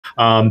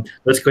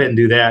let's go ahead and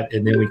do that,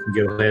 and then we can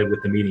go ahead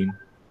with the meeting.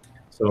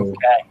 So.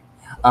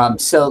 Okay.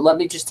 So let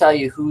me just tell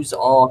you who's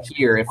all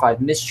here. If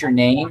I've missed your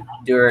name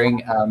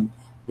during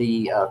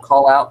the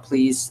call out,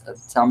 please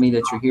tell me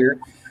that you're here.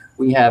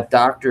 We have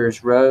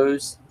Doctors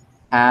Rose,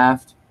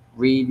 Haft,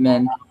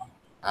 Reedman,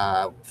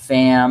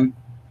 Pham,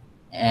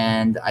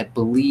 and I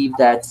believe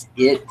that's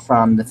it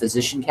from the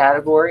physician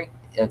category.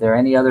 Are there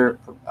any other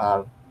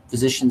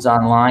physicians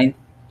online?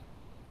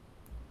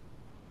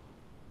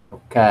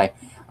 Okay.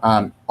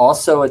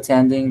 Also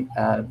attending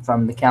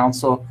from the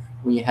council,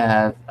 we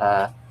have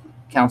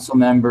Council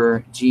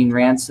Member Gene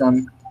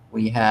Ransom.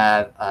 We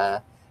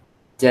have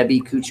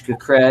Debbie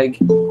Kuchka-Craig,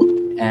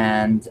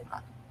 and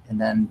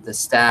then the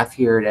staff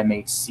here at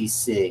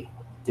MHCC.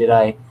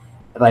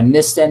 Have I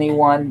missed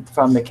anyone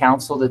from the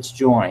council that's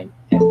joined?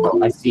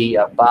 And I see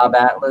Bob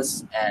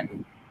Atlas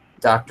and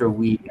Dr.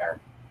 Wiedner.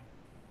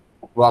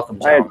 Welcome,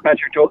 John. Hi,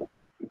 Patrick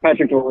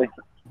Tolley.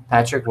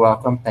 Patrick,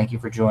 welcome. Thank you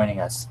for joining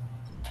us.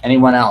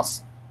 Anyone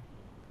else?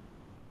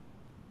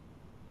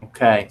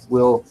 Okay,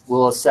 we'll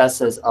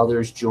assess as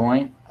others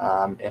join,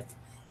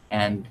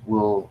 and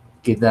we'll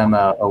give them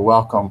a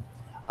welcome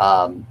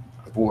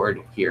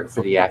aboard here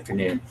for the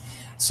afternoon.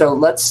 So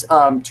let's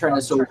turn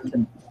this over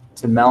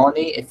to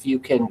Melanie. If you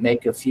can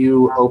make a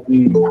few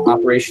opening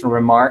operational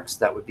remarks,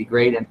 that would be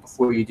great. And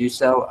before you do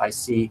so, I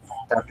see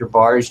Dr.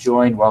 Barr is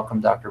joined. Welcome,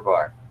 Dr.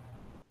 Barr.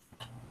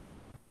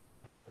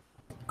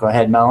 Go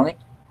ahead, Melanie.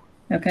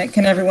 Okay,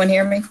 can everyone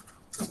hear me?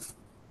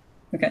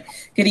 Okay,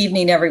 good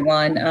evening,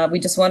 everyone. We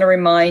just want to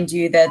remind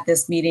you that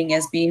this meeting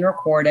is being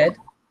recorded.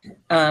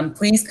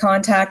 Please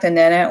contact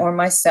Annette or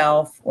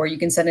myself, or you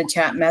can send a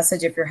chat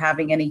message if you're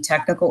having any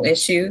technical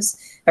issues.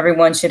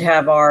 Everyone should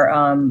have our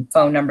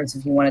phone numbers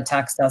if you want to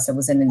text us. It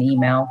was in an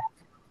email.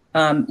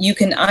 You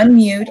can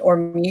unmute or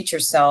mute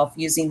yourself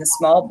using the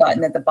small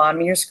button at the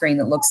bottom of your screen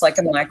that looks like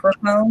a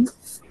microphone.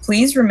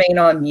 Please remain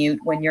on mute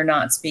when you're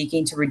not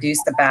speaking to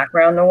reduce the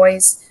background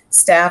noise.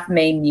 Staff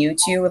may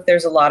mute you if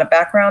there's a lot of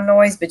background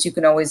noise, but you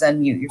can always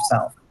unmute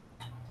yourself.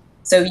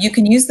 So you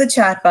can use the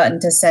chat button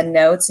to send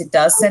notes. It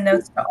does send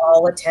notes to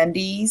all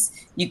attendees.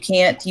 You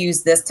can't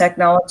use this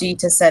technology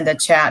to send a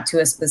chat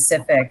to a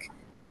specific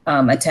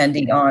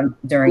attendee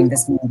during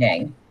this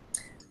meeting.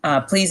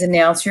 Please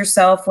announce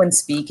yourself when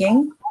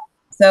speaking.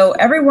 So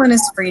everyone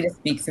is free to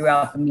speak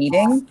throughout the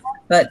meeting,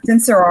 but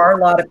since there are a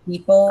lot of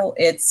people,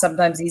 it's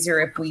sometimes easier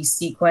if we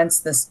sequence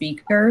the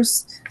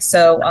speakers.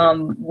 So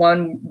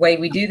one way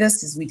we do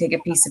this is we take a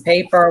piece of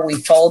paper, we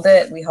fold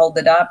it, we hold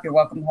it up. You're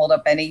welcome to hold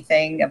up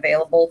anything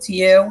available to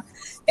you.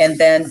 And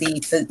then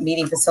the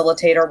meeting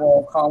facilitator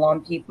will call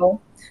on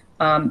people.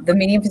 The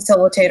meeting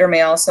facilitator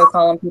may also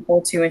call on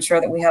people to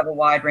ensure that we have a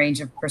wide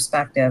range of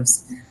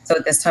perspectives. So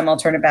at this time, I'll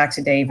turn it back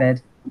to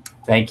David.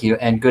 Thank you,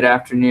 and good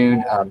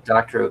afternoon,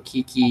 Dr.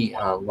 Okiki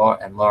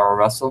and Laura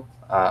Russell.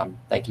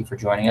 Thank you for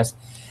joining us.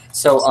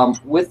 So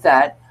with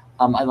that,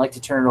 I'd like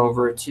to turn it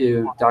over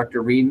to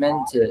Dr.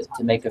 Reedman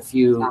to make a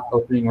few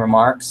opening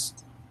remarks.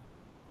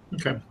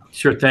 Okay,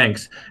 sure,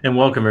 thanks, and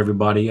welcome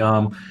everybody.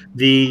 We're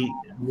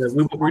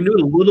going to do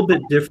it a little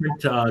bit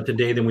different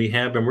today than we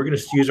have, and we're going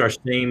to use our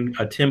same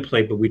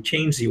template, but we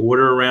changed the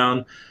order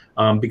around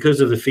because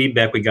of the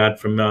feedback we got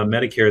from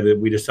Medicare, that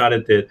we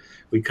decided that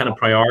we kind of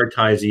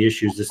prioritize the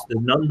issues. The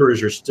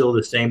numbers are still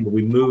the same, but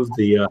we moved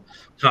the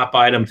top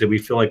items that we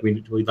feel like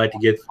we'd like to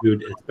get through,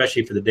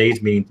 especially for the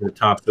day's meeting, to the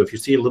top. So if you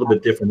see a little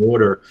bit different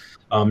order,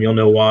 you'll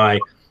know why.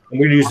 And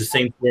we're going to use the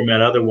same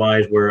format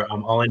otherwise, where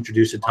I'll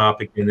introduce a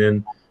topic, and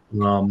then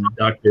we'll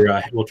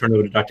turn it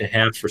over to Dr.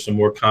 Haft for some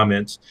more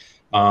comments.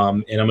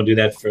 And I'm going to do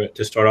that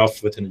to start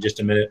off with in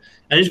just a minute.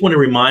 I just want to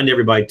remind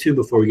everybody, too,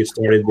 before we get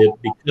started, that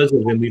because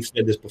of, and we've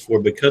said this before,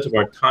 because of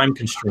our time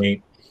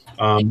constraint,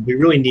 we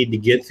really need to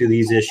get through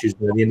these issues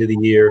by the end of the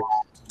year.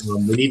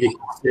 We need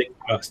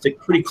to stick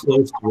pretty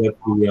close to what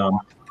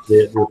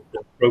the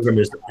program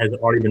has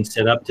already been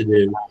set up to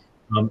do.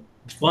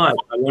 But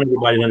I want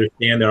everybody to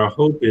understand that our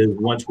hope is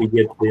once we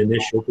get to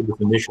this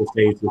initial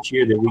phase this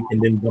year, that we can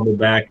then double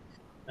back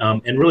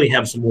and really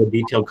have some more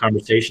detailed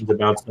conversations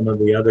about some of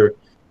the other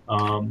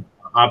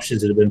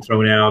options that have been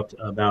thrown out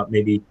about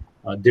maybe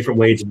different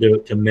ways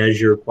to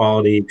measure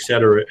quality, et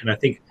cetera. And I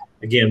think,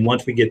 again,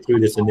 once we get through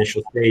this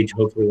initial stage,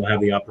 hopefully we'll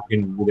have the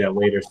opportunity to do that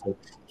later. So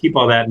keep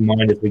all that in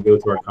mind as we go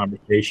through our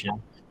conversation.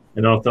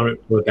 And I'll throw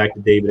it back to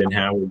David and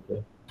Howard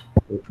to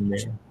go from there.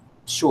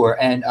 Sure.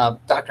 And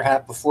Dr.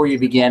 Haft, before you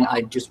begin,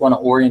 I just want to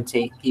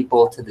orientate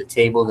people to the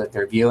table that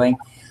they're viewing.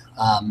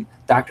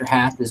 Dr.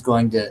 Haft is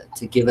going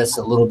to give us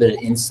a little bit of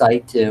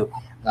insight to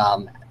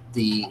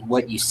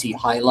what you see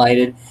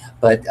highlighted,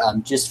 but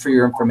just for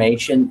your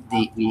information,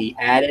 we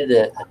added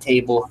a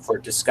table for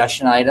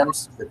discussion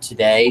items for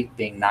today,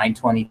 being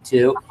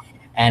 9/22,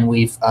 and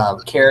we've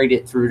carried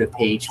it through to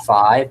page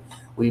 5.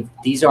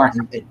 These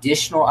aren't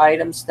additional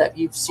items that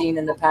you've seen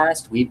in the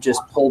past. We've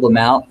just pulled them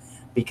out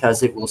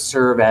because it will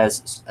serve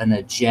as an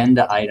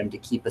agenda item to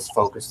keep us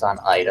focused on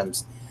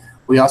items.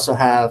 We also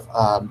have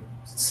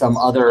some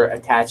other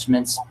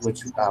attachments, which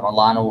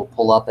Alana will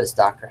pull up as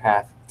Dr.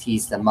 Haft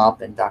tease them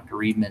up and Dr.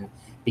 Reedman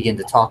begin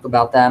to talk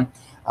about them.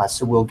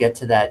 So we'll get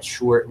to that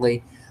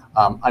shortly.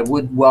 I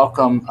would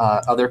welcome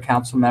other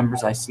council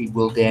members. I see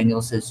Will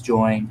Daniels has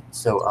joined,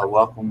 so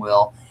welcome,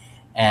 Will.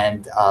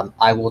 And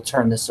I will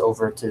turn this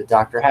over to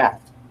Dr.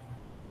 Haft.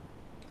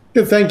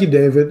 Good, thank you,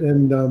 David,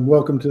 and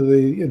welcome to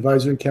the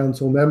Advisory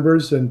Council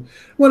members. And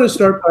I want to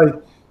start by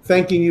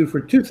thanking you for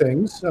two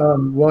things.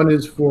 One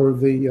is for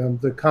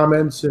the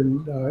comments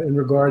in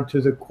regard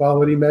to the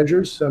quality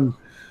measures.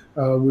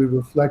 We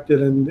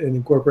reflected and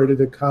incorporated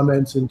the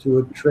comments into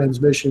a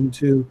transmission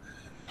to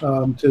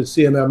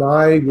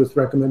CMMI with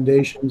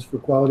recommendations for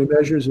quality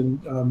measures,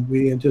 and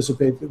we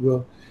anticipate that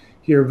we'll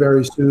hear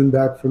very soon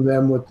back from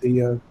them what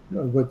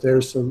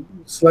their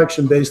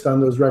selection based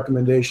on those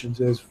recommendations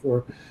is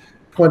for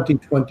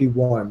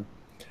 2021.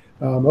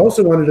 I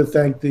also wanted to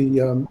thank the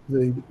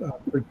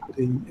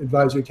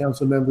Advisory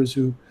Council members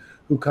who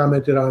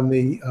commented on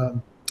the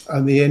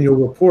annual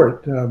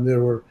report.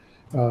 There were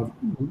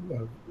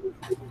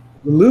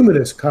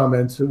voluminous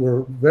comments that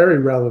were very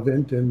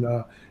relevant, and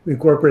we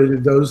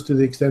incorporated those to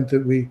the extent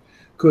that we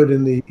could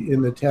in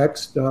the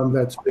text.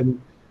 That's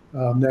been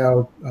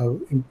now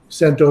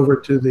sent over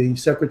to the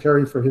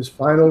Secretary for his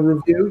final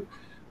review,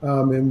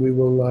 and we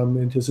will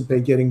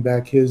anticipate getting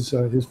back his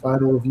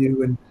final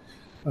review and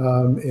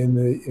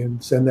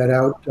send that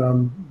out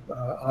on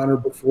or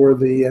before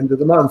the end of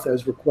the month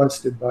as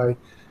requested by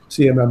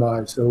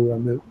CMMI. So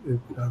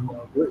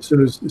as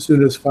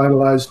soon as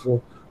finalized,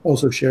 we'll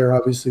also share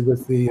obviously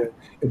with the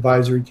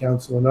Advisory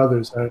Council and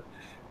others. I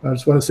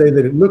just want to say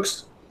that it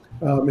looks,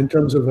 in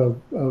terms of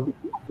an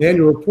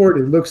annual report,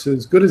 it looks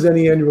as good as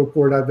any annual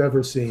report I've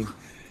ever seen.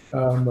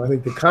 I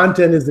think the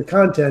content is the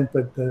content,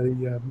 but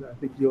I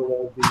think you'll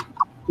all be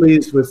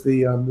pleased with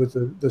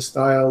the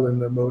style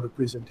and the mode of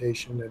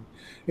presentation,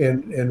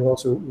 and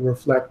also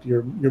reflect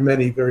your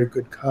many very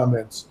good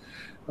comments.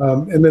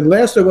 And then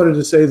last, I wanted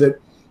to say that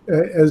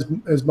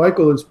as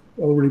Michael has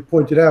already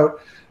pointed out,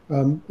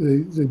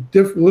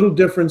 the little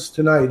difference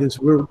tonight is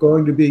we're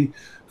going to be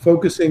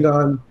focusing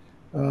on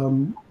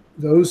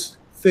those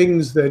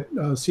things that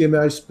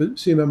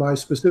CMMI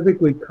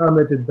specifically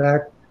commented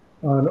back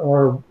on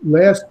our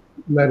last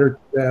letter to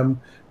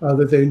them,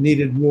 that they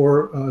needed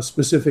more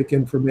specific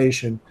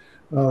information.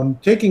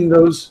 Taking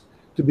those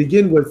to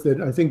begin with,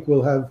 that I think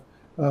we'll have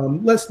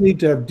less need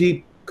to have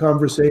deep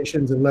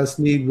conversations and less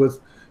need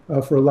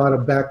for a lot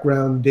of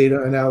background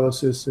data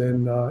analysis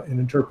and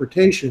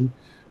interpretation,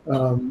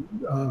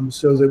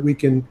 so that we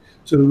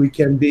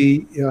can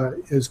be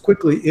as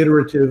quickly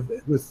iterative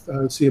with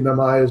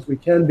CMMI as we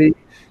can be,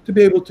 to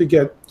be able to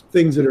get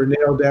things that are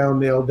nailed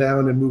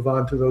down, and move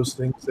on to those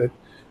things that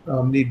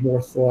need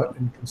more thought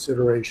and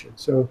consideration.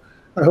 So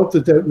I hope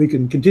that we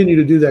can continue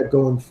to do that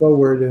going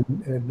forward,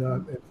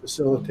 and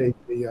facilitate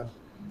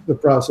the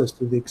process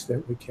to the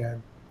extent we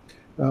can.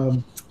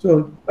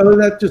 So other than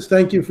that, just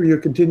thank you for your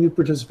continued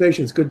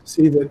participation. It's good to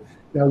see that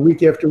now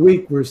week after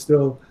week we're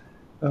still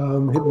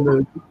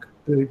hitting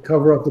the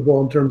cover up the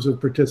ball in terms of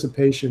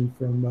participation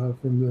from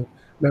the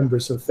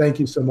members. So thank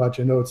you so much.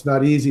 I know it's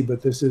not easy,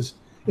 but this is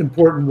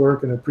important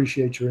work, and I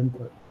appreciate your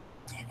input.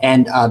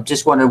 And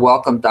just want to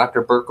welcome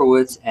Dr.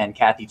 Berkowitz and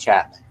Kathy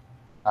Chapman.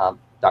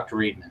 Dr.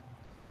 Reedman.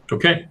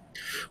 Okay,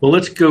 well,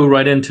 let's go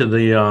right into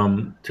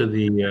the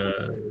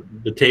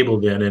table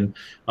then. And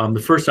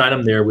the first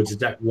item there, which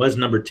was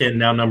number 10,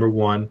 now number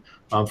 1,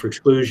 for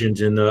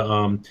exclusions in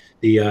the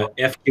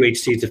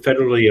FQHCs, the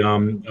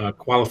federally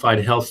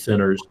qualified health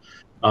centers.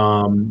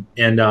 And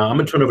I'm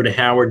going to turn over to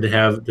Howard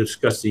to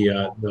discuss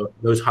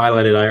those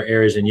highlighted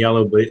areas in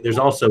yellow. But there's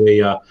also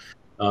a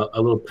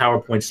little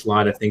PowerPoint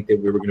slide, I think, that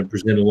we were going to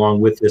present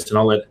along with this, and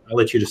I'll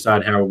let you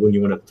decide, Howard, when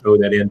you want to throw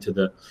that into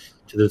the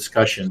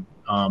discussion.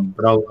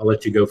 But I'll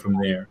let you go from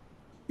there.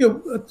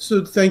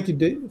 So thank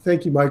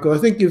you, Michael. I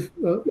think if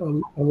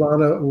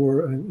Alana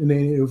or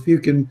Inanna, if you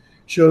can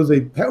show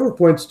the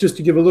PowerPoints, just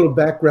to give a little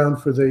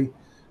background for the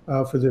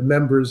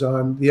members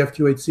on the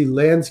FQHC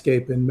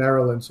landscape in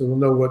Maryland, so we'll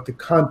know what the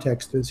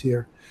context is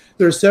here.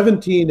 There are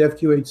 17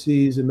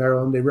 FQHCs in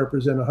Maryland. They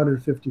represent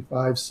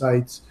 155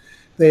 sites.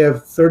 They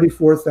have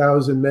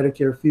 34,000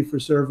 Medicare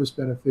fee-for-service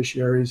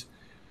beneficiaries,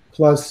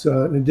 plus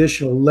an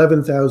additional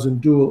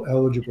 11,000 dual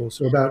eligible,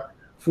 so about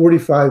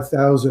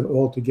 45,000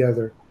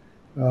 altogether,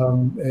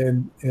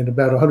 and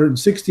about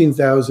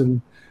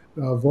 116,000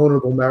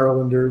 vulnerable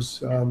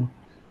Marylanders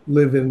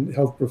live in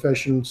health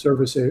profession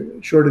service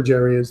shortage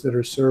areas that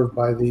are served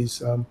by these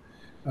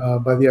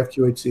by the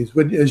FQHCs.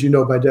 But as you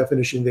know, by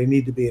definition, they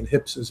need to be in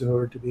HPSAs in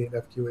order to be an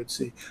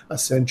FQHC,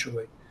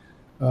 essentially.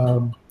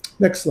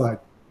 Next slide.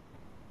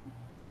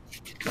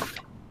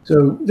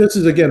 So this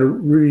is, again, a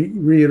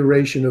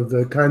reiteration of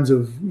the kinds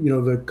of,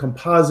 the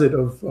composite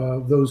of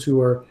those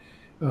who are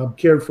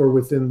cared for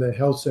within the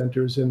health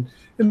centers, and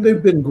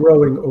they've been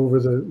growing over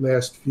the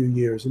last few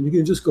years. And you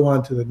can just go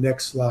on to the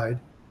next slide.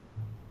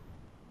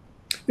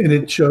 And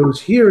it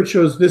shows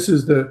this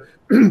is the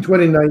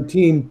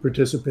 2019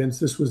 participants.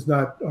 This was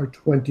not our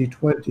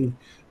 2020.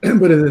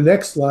 But in the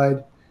next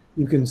slide,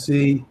 you can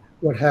see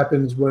what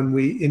happens when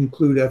we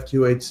include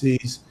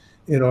FQHCs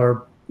in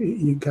our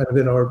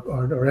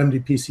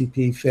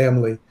MDPCP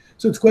family.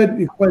 So it quite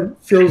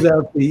fills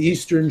out the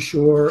eastern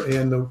shore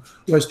and the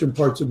western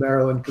parts of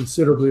Maryland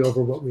considerably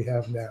over what we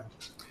have now.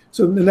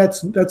 So and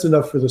that's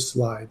enough for the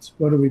slides.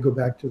 Why don't we go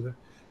back to the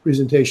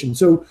presentation?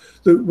 So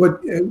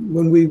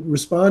when we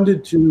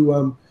responded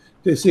to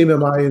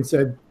CMMI and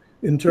said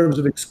in terms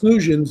of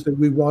exclusions that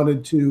we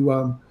wanted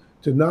to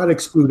not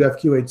exclude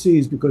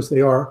FQHCs because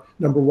they are,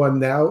 number one,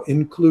 now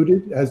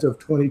included as of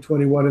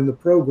 2021 in the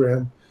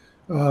program,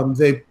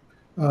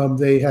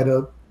 they had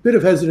a bit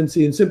of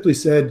hesitancy and simply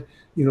said,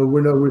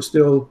 we're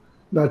still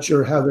not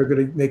sure how they're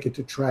going to make it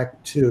to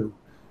track 2.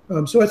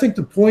 So I think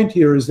the point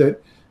here is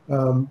that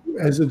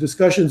as the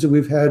discussions that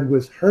we've had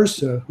with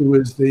HRSA, who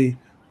is the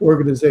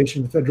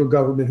organization, the federal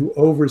government who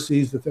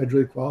oversees the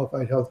federally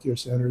qualified healthcare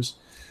centers,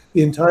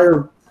 the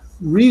entire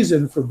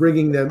reason for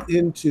bringing them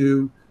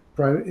into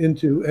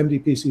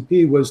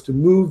MDPCP was to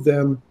move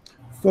them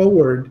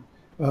forward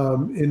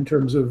in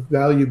terms of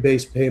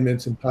value-based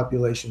payments and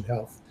population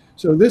health.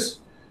 So this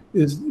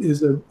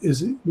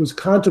was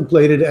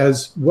contemplated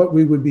as what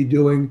we would be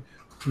doing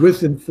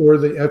with and for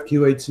the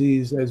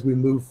FQHCs as we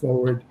move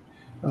forward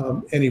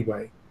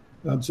anyway.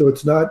 So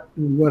it's not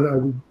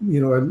one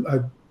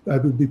I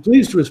would be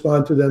pleased to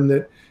respond to them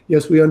that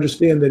yes, we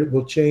understand that it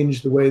will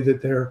change the way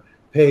that they're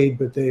paid,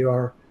 but they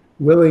are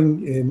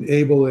willing and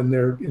able in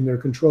their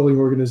controlling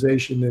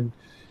organization and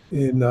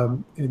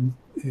in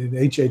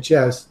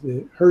HHS,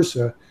 the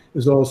HRSA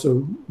is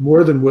also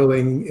more than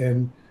willing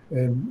and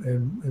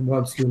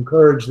wants to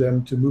encourage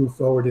them to move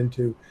forward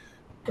into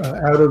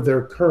out of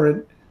their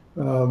current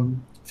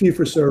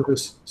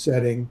fee-for-service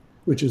setting,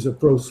 which is a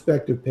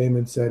prospective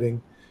payment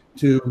setting,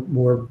 to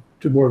more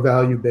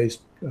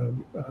value-based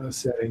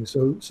setting.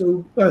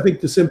 So I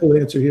think the simple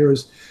answer here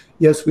is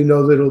yes, we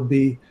know that it'll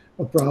be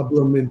a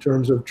problem in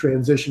terms of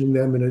transitioning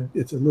them, and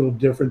it's a little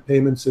different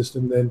payment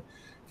system than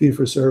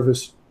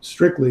fee-for-service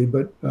strictly,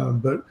 but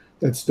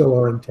that's still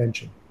our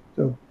intention.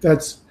 So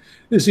let's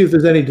see if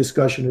there's any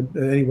discussion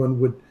that anyone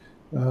would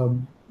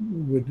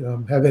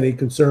have any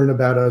concern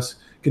about us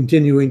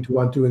continuing to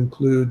want to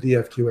include the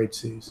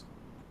FQHCs.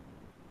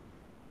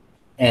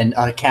 And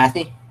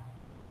Kathy?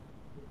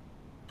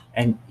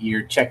 And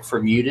you're checked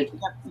for muted?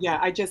 Yeah,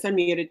 I just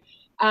unmuted.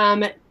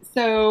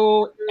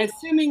 So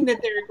assuming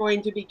that they're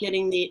going to be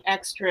getting the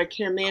extra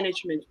care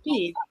management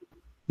fees,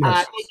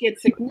 Yes. they get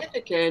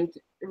significant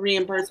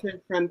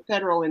reimbursement from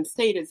federal and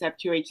state as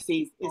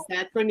FQHCs. Is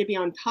that going to be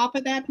on top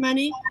of that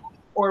money?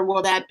 Or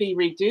will that be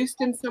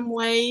reduced in some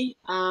way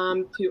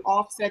to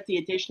offset the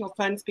additional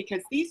funds?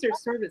 Because these are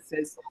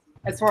services,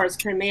 as far as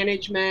care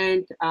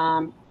management,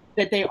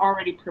 that they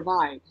already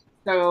provide.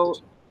 So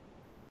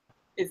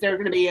is there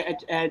going to be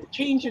a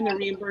change in the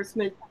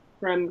reimbursement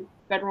from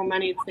federal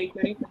money and state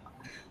money?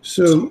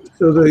 So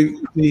the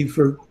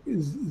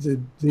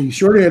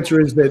short answer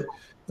is that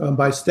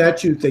by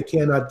statute they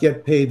cannot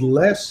get paid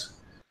less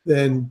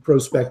than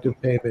prospective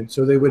payments.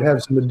 So they would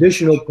have some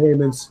additional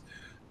payments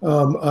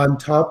on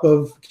top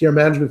of care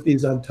management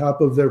fees on top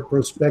of their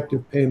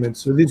prospective payments.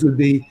 So these would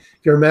be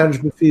care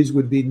management fees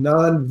would be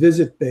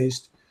non-visit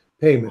based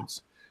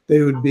payments.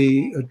 They would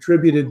be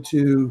attributed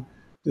to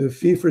the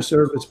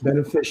fee-for-service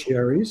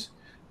beneficiaries,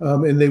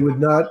 and they would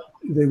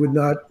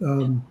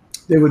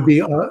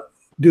be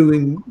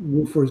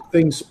doing for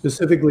things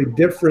specifically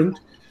different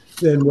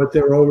than what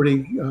they're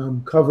already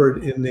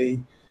covered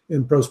in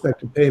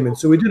prospective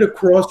payments. So we did a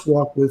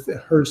crosswalk with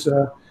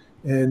HRSA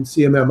and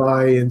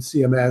CMMI and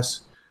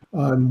CMS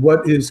on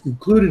what is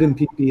included in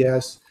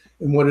PPS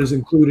and what is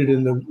included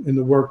in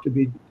the work to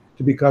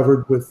be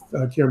covered with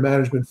care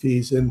management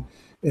fees. And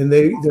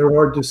there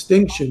are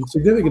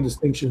significant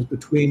distinctions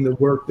between the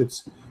work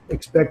that's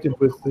expected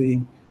with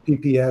the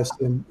PPS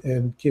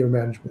and care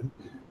management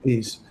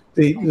fees.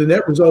 The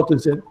net result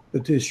is that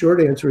the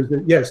short answer is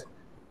that yes,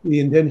 the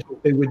intention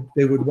they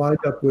would wind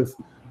up with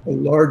a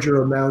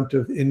larger amount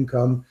of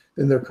income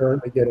than they're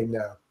currently getting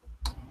now.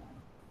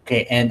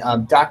 Okay, and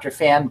Dr.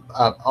 Pham,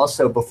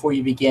 also before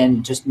you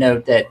begin, just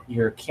note that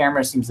your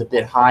camera seems a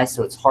bit high,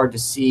 so it's hard to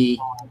see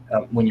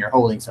when you're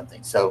holding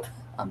something. So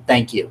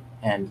thank you,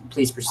 and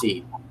please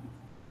proceed.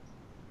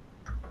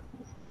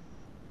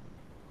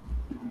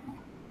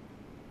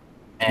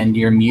 And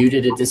you're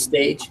muted at this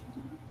stage.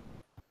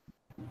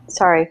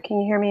 Sorry, can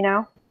you hear me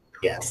now?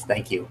 Yes,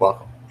 thank you.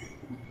 Welcome.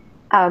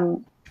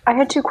 I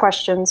had two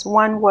questions.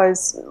 One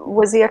was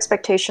the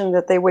expectation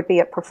that they would be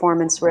at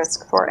performance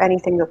risk for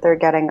anything that they're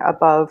getting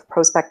above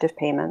prospective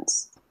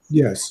payments?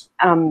 Yes.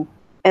 And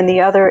the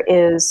other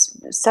is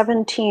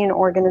 17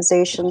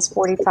 organizations,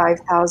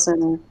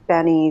 45,000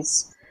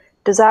 bennies.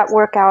 Does that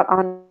work out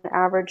on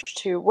average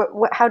to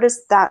how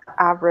does that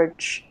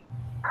average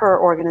per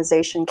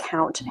organization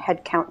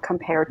head count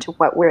compare to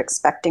what we're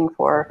expecting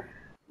for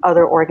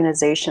other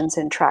organizations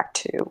in track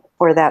 2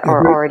 or that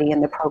are already in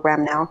the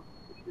program now?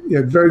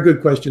 Yeah, very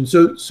good question.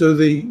 So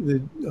a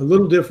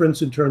little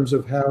difference in terms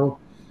of how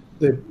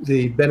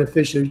the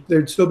beneficiaries,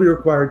 they'd still be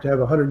required to have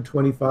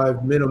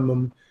 125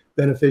 minimum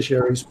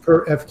beneficiaries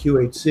per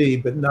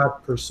FQHC, but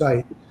not per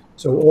site.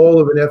 So all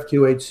of an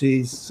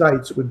FQHC's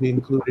sites would be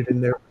included in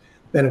their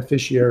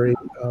beneficiary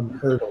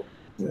hurdle.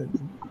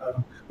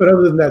 But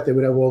other than that, they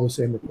would have all the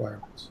same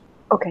requirements.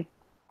 Okay,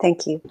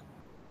 thank you.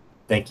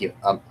 Thank you.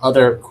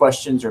 Other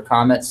questions or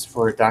comments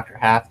for Dr.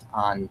 Haft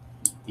on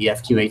the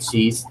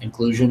FQHC's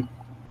inclusion?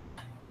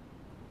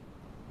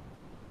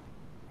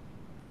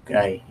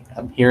 Okay,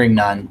 I'm hearing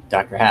none.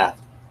 Dr. Haft.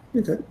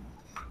 Okay.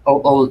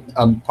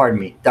 Pardon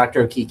me,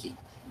 Dr. Okiki.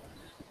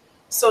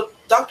 So,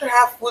 Dr.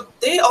 Haft, would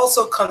they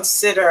also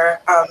consider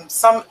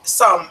some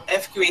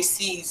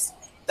FQACs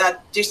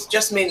that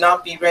just may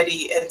not be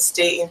ready and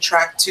stay in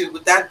track 2?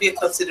 Would that be a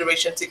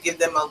consideration to give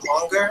them a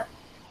longer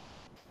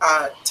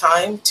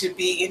time to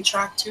be in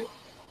track 2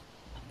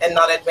 and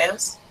not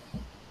advance?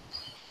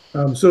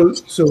 So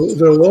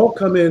they'll all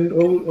come in,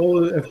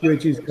 all the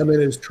FQHCs come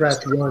in as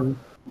track 1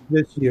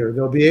 this year.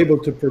 They'll be able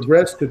to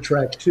progress to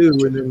track 2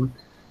 and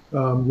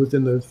then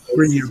within the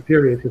 3-year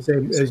period, the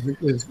same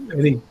as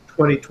any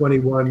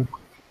 2021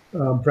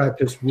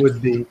 practice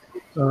would be.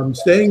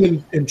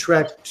 Staying in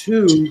track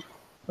 2,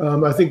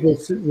 I think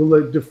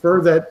we'll defer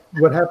that,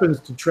 what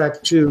happens to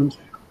track 2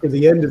 for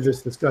the end of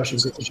this discussion,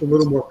 because it's a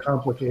little more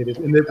complicated,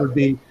 and it would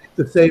be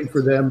the same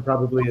for them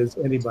probably as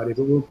anybody,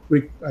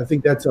 but I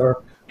think that's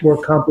our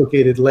more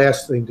complicated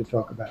last thing to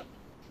talk about.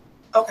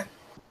 Okay.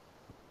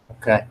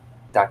 Okay,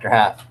 Dr.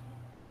 Haft.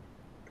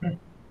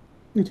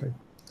 Okay.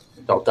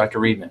 Dr.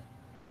 Reedman.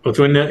 Well,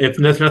 so if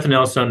there's nothing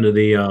else under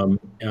the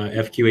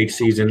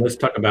FQHCs, and let's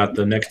talk about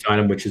the next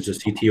item, which is the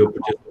CTO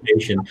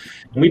participation.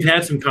 And we've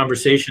had some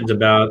conversations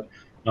about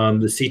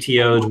the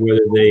CTOs,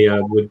 whether they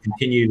would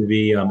continue to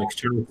be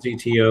external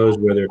CTOs,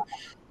 whether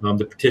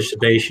the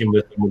participation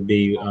with them would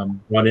be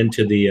brought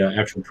into the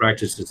actual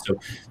practices. So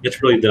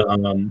that's really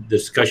the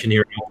discussion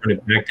here. I'll turn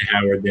it back to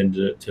Howard then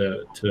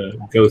to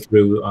go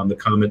through the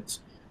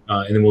comments,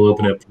 and then we'll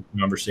open it up for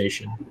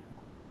conversation.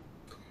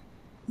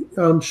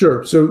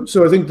 Sure. So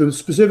I think the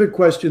specific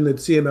question that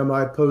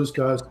CMMI posed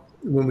to us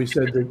when we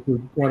said that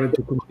we wanted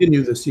to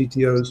continue the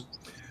CTOs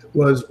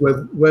was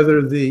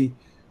whether the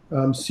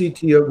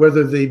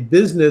whether the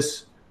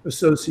business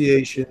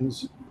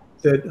associations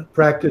that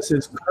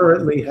practices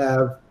currently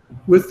have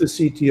with the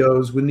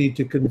CTOs would need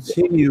to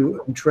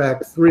continue in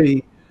track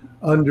 3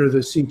 under the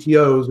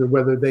CTOs, or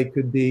whether they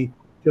could be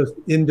just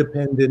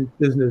independent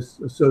business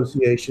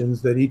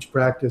associations that each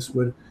practice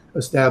would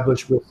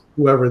establish with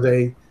whoever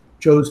they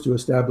chose to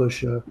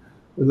establish a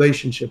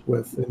relationship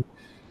with.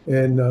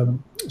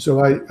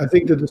 So I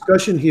think the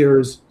discussion here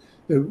is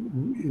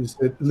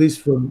that, at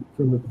least from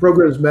the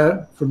programs,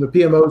 from the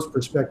PMO's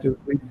perspective,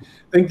 we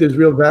think there's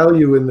real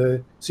value in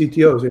the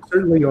CTOs. They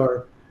certainly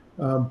are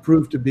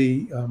proved to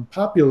be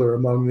popular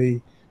among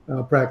the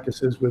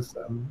practices, with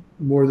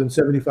more than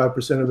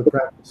 75% of the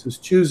practices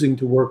choosing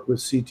to work with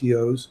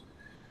CTOs.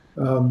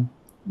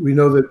 We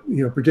know that,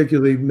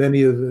 particularly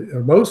many of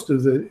or most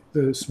of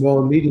the small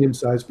and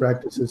medium-sized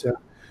practices have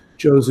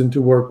chosen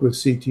to work with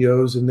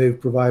CTOs, and they've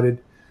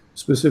provided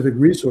specific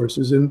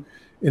resources. And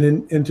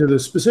to the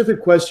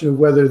specific question of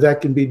whether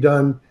that can be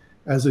done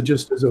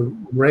just as a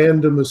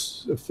random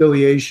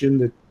affiliation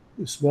that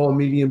small and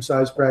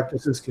medium-sized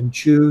practices can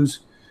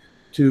choose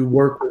to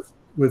work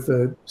with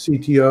a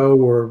CTO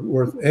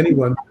or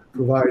anyone to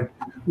provide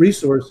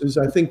resources,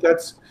 I think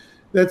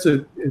it's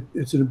an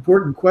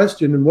important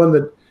question, and one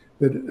that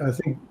I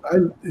think I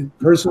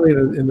personally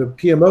in the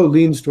PMO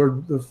leans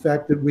toward the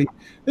fact that we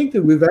think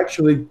that we've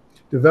actually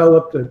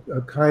developed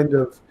a kind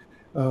of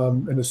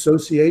an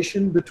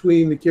association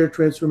between the care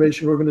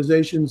transformation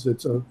organizations.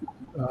 It's so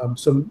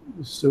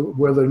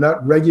where they're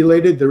not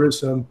regulated, there is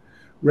some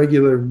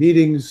regular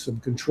meetings,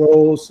 some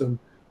controls, some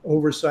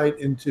oversight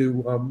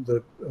into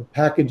the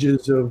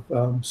packages of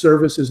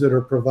services that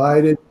are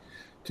provided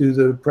to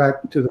the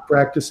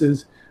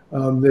practices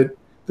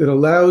that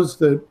allows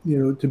to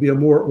be a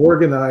more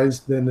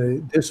organized than a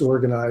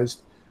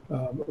disorganized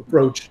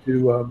approach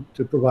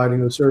to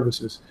providing those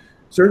services.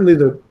 Certainly,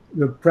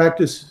 the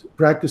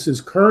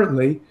practices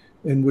currently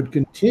and would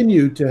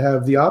continue to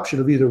have the option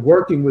of either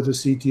working with a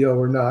CTO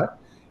or not,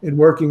 and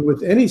working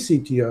with any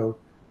CTO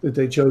that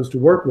they chose to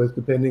work with,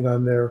 depending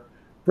on their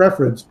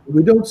preference.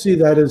 We don't see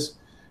that as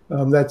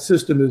that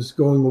system is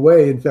going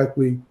away. In fact,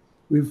 we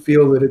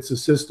feel that it's a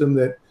system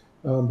that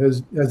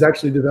has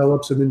actually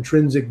developed some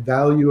intrinsic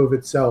value of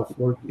itself,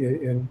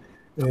 and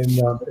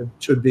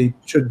should be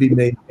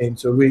maintained.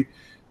 So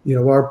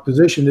our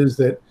position is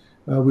that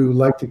we would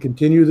like to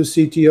continue the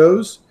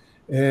CTOs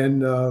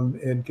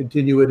and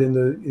continue it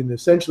in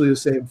essentially the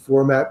same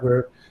format,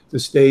 where the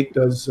state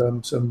does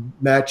some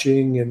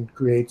matching and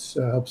helps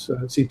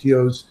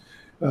CTOs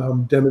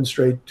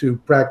demonstrate to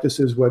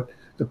practices what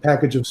the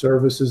package of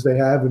services they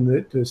have, and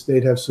that the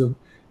state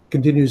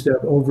continues to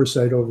have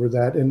oversight over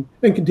that, and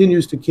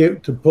continues to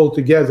pull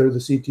together the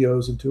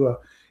CTOs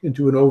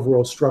into an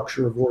overall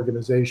structure of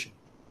organization.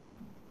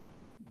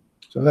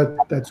 So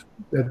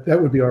that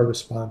would be our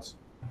response.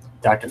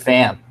 Dr.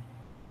 Pham.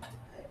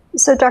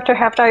 So, Dr.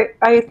 Haft,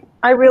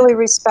 I really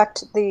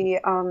respect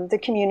the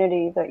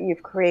community that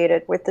you've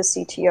created with the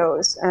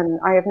CTOs, and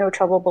I have no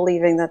trouble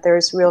believing that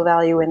there's real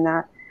value in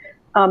that.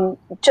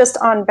 Just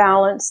on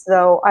balance,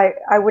 though,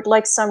 I would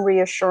like some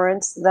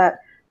reassurance that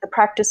the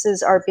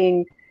practices are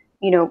being,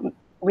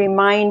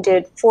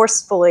 reminded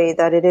forcefully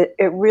that it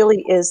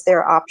really is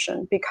their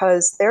option,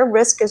 because their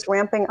risk is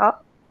ramping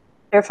up,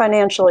 their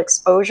financial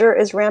exposure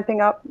is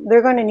ramping up.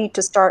 They're going to need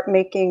to start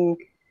making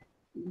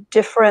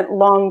different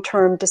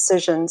long-term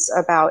decisions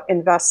about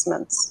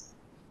investments,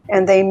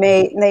 and they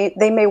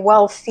may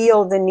well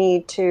feel the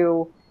need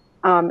to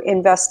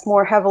invest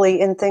more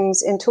heavily in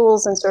things, in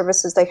tools and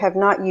services they have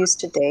not used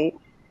to date,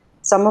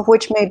 some of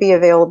which may be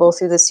available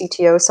through the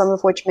CTO, some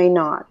of which may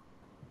not.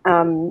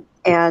 And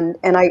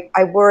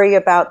I worry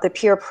about the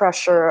peer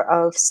pressure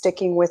of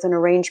sticking with an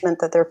arrangement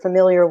that they're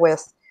familiar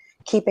with,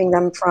 keeping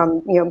them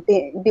from,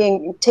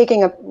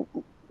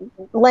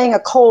 laying a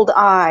cold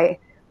eye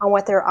on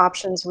what their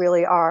options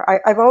really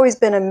are. I've always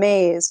been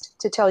amazed,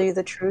 to tell you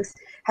the truth,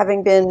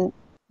 having been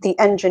the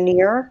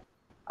engineer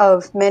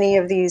of many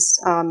of these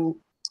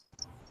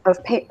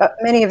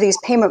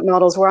payment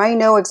models, where I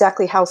know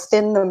exactly how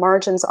thin the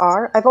margins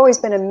are. I've always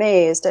been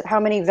amazed at how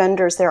many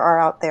vendors there are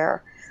out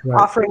there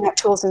offering up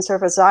tools and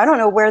services. I don't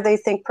know where they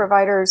think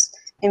providers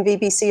in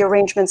VBC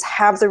arrangements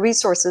have the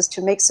resources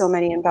to make so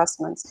many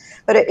investments,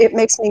 but it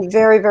makes me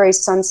very, very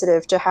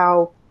sensitive to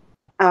how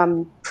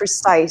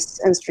precise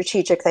and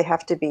strategic they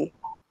have to be,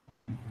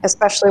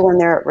 especially when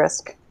they're at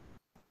risk.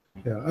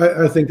 Yeah,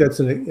 I think that's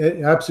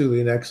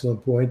absolutely an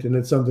excellent point, and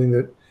it's something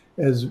that,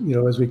 as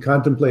we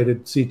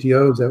contemplated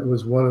CTOs, that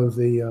was one of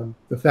the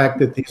fact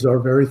that these are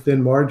very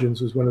thin margins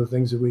was one of the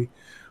things that we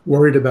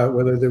worried about,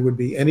 whether there would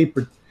be any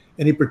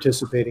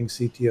participating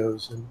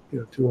CTOs,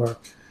 and to our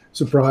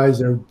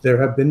surprise,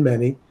 there have been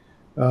many.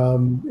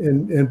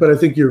 But I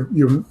think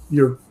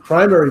your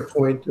primary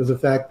point of the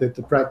fact that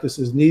the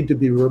practices need to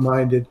be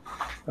reminded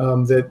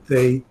that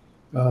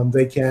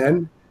they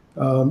can,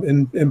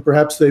 and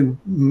perhaps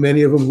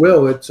many of them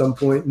will at some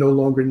point no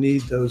longer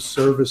need those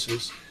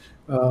services,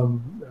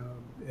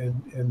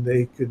 and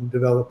they can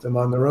develop them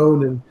on their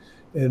own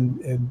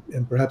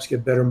and perhaps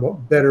get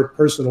better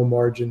personal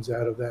margins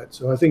out of that.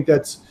 So I think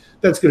that's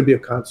going to be a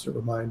constant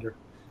reminder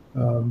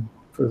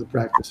for the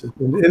practices,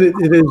 and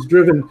it is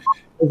driven.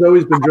 Has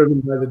always been driven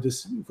by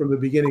from the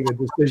beginning, a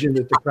decision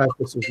that the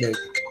practices make.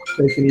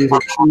 They can either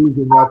choose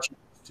or not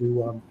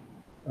choose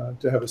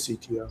to have a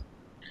CTO.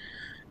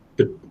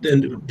 But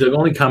then the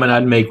only comment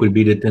I'd make would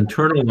be to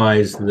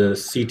internalize the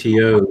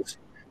CTOs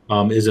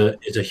is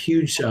a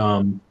huge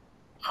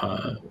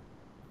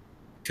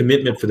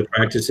commitment for the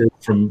practices,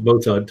 from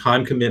both a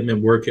time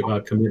commitment, work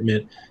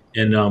commitment,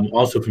 and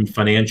also from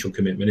financial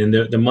commitment. And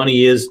the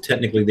money is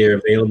technically there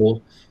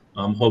available,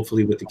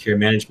 hopefully with the care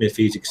management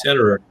fees, et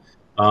cetera.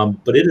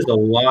 But it is a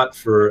lot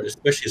for,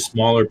 especially a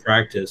smaller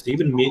practice,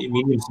 even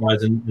medium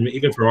size, and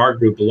even for our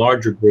group, a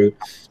larger group,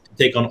 to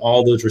take on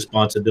all those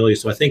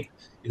responsibilities. So I think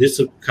this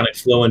will kind of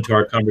flow into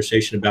our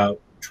conversation about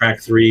track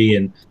 3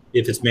 and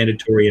if it's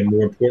mandatory, and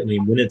more importantly,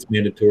 when it's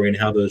mandatory and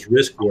how those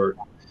risks work.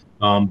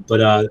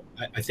 But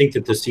I think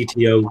that the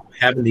CTO,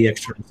 having the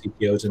external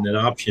CTOs and that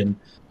option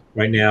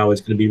right now,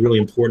 is going to be really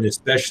important,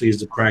 especially as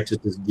the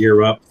practices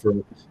gear up for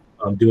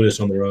doing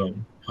this on their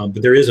own.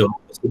 But there is a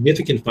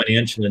significant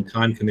financial and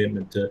time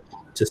commitment to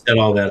set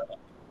all that up.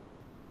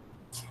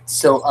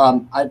 So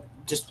I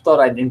just thought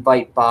I'd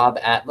invite Bob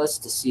Atlas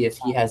to see if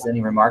he has any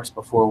remarks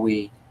before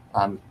we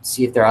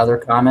see if there are other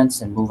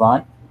comments and move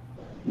on.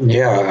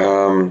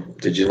 Yeah.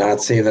 Did you not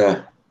see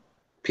the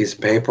piece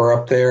of paper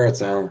up there?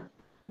 It's on.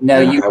 No,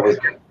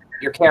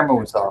 your camera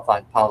was off. I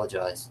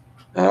apologize.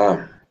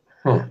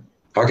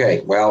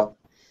 Okay. Well,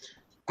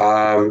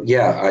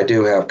 yeah, I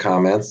do have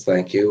comments.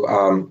 Thank you.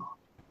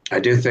 I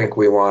do think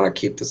we want to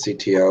keep the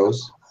CTOs.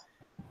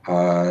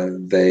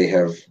 They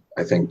have,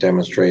 I think,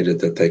 demonstrated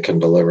that they can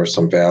deliver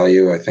some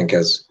value. I think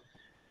as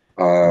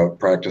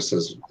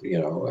practices,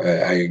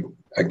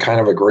 I kind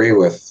of agree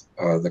with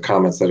the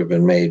comments that have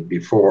been made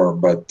before,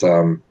 but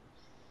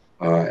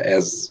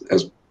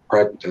as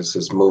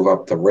practices move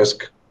up the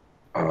risk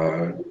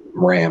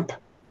ramp,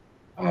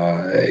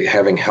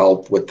 having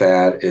help with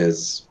that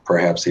is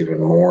perhaps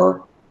even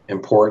more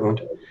important.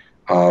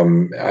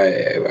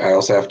 I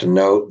also have to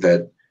note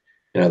that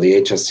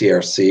the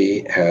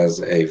HSCRC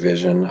has a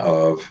vision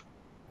of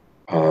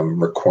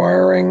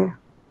requiring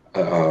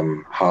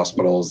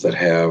hospitals that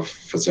have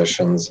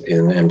physicians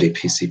in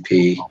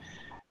MDPCP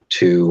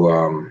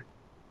to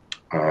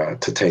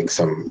take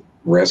some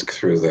risk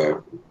through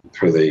the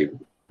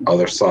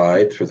other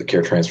side, through the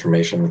care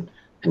transformation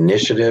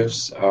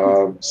initiatives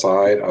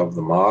side of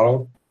the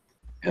model.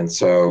 And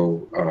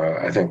so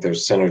I think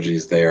there's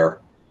synergies there,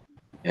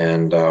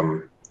 and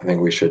I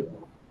think we should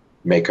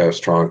make a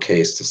strong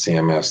case to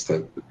CMS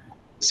that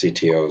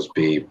CTOs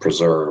be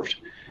preserved.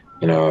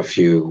 If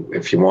you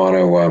want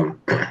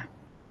to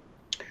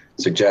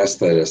suggest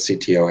that a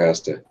CTO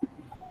has to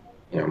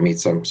meet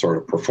some sort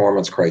of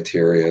performance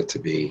criteria to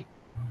be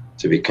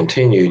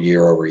continued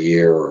year over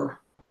year, or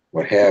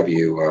what have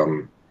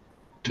you,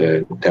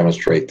 to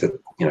demonstrate that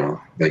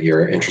that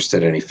you're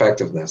interested in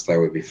effectiveness, that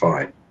would be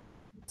fine.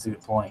 That's a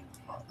good point.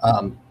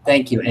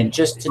 Thank you. And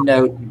just to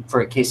note,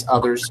 for in case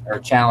others are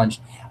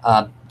challenged,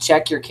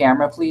 check your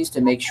camera, please,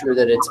 to make sure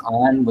that it's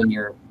on when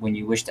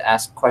you wish to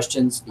ask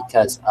questions,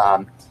 because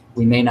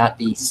we may not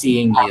be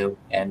seeing you,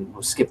 and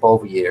we'll skip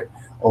over you.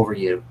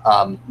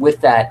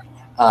 With that,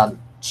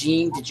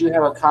 Gene, did you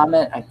have a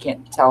comment? I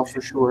can't tell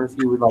for sure if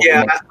you would like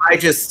to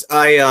make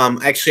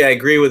actually I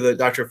agree with what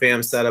Dr.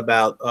 Pham said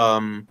about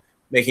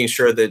making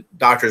sure that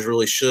doctors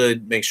really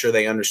should make sure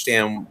they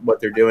understand what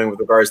they're doing with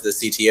regards to the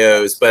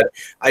CTOs. But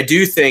I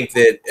do think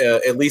that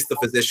at least the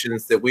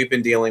physicians that we've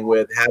been dealing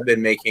with have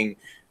been making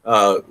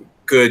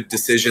good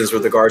decisions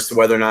with regards to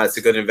whether or not it's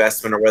a good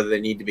investment or whether they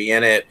need to be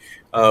in it.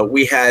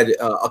 We had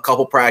a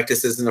couple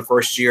practices in the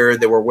first year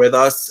that were with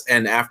us,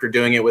 and after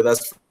doing it with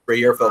us for a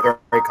year, felt very,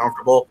 very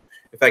comfortable.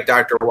 In fact,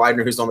 Dr.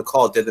 Widener, who's on the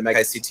call, did the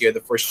Mega CTO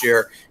the first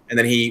year, and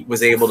then he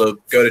was able to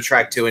go to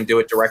track 2 and do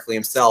it directly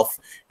himself.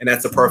 And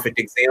that's a perfect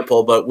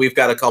example. But we've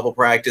got a couple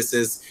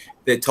practices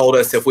that told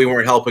us if we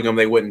weren't helping them,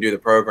 they wouldn't do the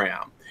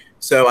program.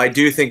 So I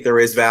do think there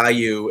is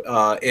value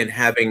in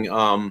having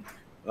the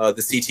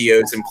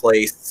CTOs in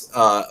place.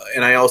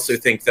 And I also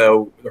think,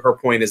 though, her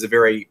point is a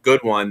very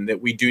good one,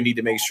 that we do need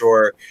to make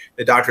sure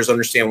that doctors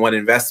understand what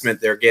investment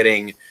they're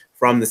getting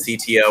from the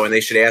CTO, and they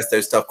should ask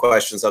those tough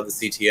questions of the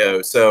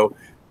CTO. So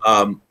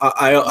I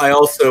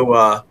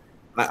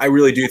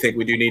really do think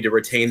we do need to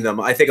retain them.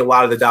 I think a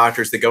lot of the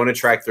doctors that go into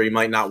track 3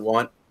 might not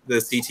want the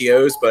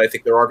CTOs, but I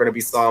think there are going to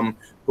be some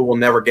who will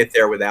never get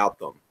there without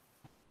them.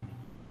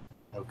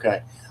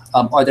 Okay.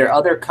 Are there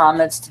other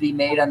comments to be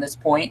made on this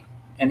point?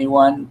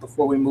 Anyone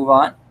before we move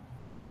on?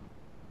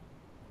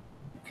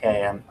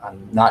 Okay,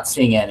 I'm not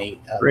seeing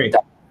any. Great.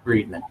 Dr.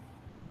 Friedman.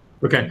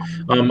 Okay.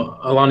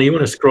 Alana, you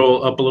want to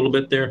scroll up a little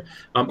bit there?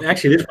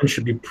 Actually, this one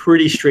should be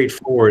pretty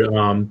straightforward.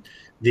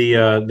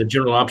 The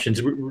general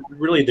options,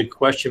 really the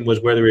question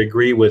was whether we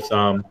agree with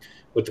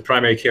what the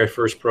Primary Care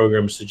First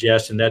program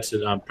suggests, and that's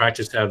that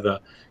practice have the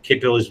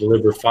capabilities to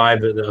deliver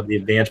 5 of the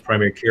advanced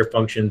primary care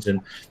functions, and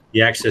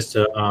the access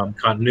to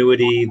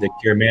continuity, the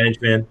care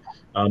management,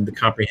 the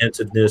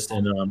comprehensiveness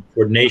and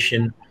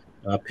coordination,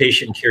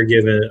 patient and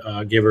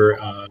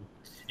caregiver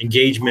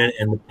engagement,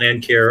 and the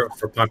planned care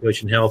for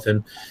population health.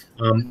 And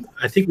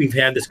I think we've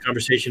had this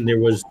conversation.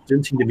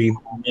 Didn't seem to be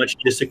much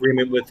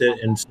disagreement with it,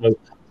 and so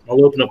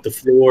I'll open up the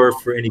floor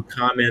for any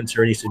comments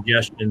or any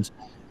suggestions.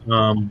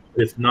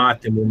 If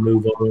not, then we'll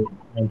move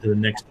on to the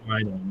next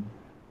item.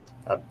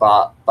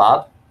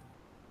 Bob?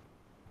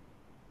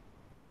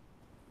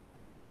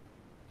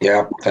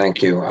 Yeah,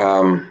 thank you.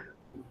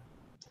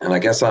 And I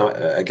guess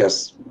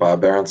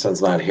Bob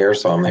Berenson's not here,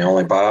 so I'm the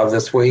only Bob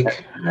this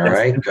week. All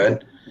right,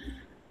 good.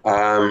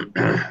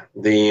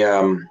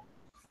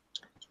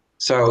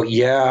 So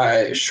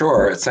yeah,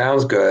 sure, it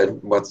sounds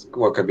good.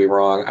 What could be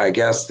wrong? I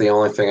guess the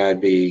only thing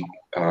I'd be,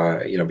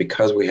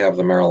 because we have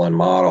the Maryland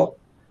model,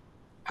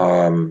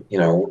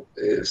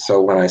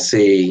 so when I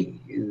see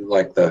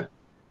like the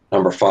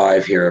number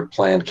 5 here,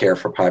 planned care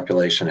for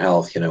population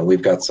health,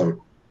 we've got some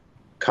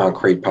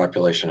concrete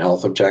population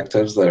health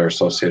objectives that are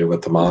associated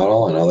with the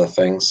model and other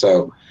things.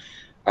 So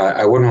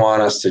I wouldn't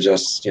want us to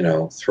just,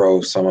 throw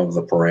some of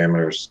the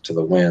parameters to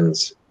the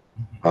winds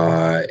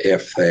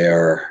if they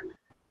are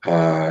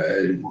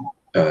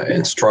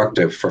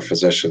instructive for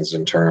physicians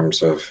in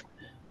terms of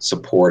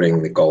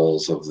supporting the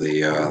goals of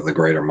the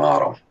greater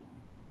model.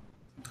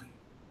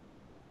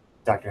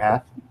 Dr.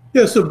 Haff?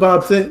 Yeah, so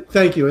Bob,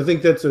 thank you. I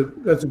think that's a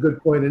good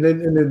point. And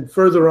then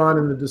further on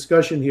in the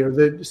discussion here,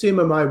 the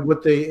CMMI,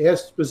 what they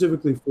asked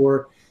specifically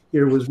for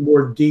here was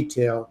more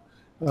detail,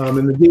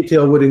 and the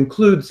detail would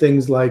include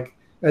things like,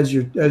 as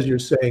you're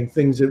saying,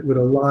 things that would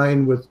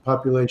align with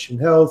population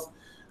health.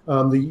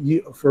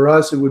 For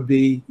us, it would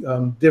be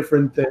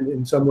different than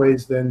in some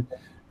ways than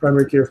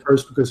Primary Care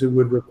First, because it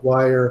would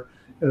require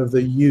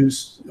the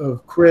use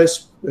of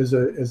CRISP as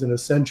an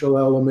essential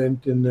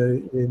element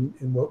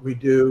in what we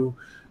do.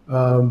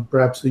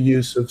 Perhaps the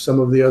use of some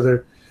of the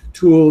other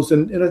tools,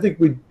 and I think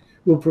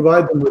we'll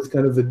provide them with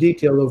kind of the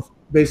detail of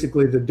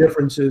basically the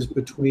differences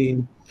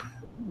between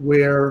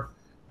where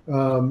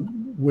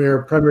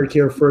Primary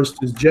Care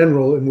First is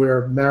general and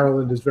where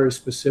Maryland is very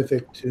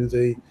specific to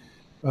the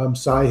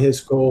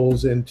SciHIS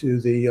goals and to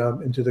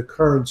the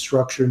current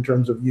structure in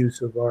terms of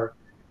use of our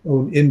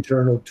own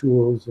internal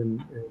tools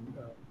and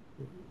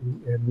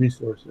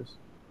resources.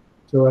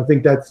 So I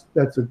think that's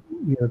a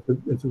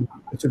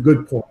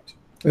good point.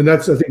 And I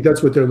think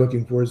that's what they're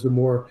looking for, is the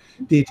more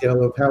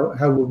detail of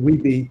how would we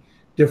be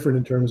different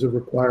in terms of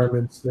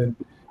requirements than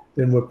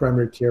what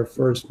Primary Care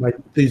First might,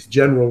 these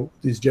general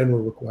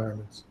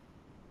requirements.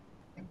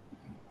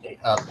 Okay,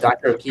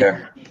 Dr. O'Keefe.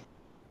 Yeah.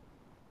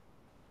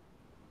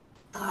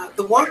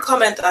 The one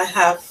comment I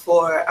have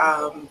for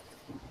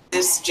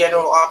this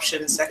general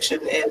option section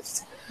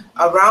is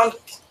around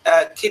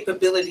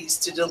capabilities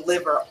to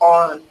deliver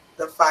on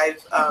the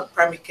 5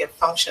 primary care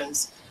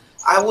functions.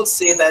 I would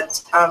say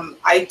that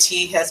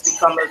IT has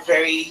become a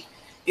very,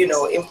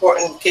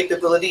 important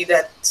capability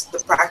that the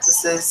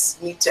practices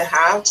need to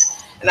have.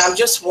 And I'm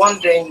just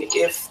wondering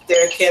if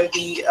there can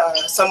be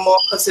some more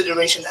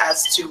consideration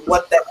as to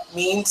what that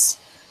means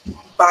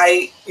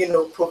by,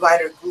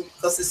 provider group,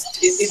 because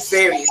it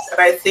varies. And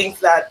I think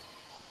that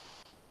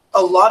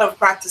a lot of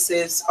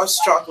practices are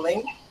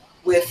struggling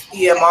with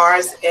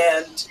EMRs,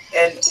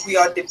 and we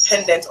are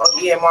dependent on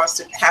EMRs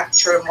to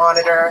capture,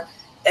 monitor,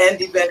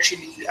 and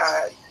eventually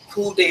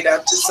pull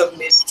data to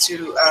submit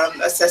to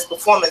assess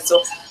performance.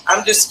 So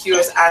I'm just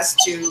curious as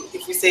to,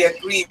 if we say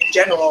agree in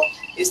general,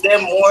 is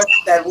there more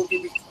that will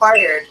be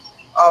required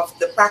of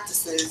the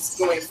practices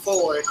going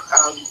forward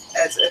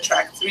as a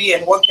track 3,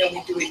 and what can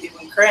we do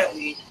even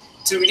currently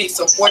to really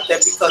support them,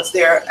 because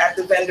they're at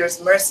the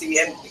vendor's mercy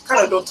and we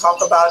kind of don't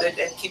talk about it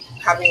and keep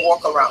having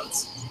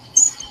walkarounds.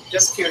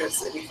 Just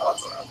curious, any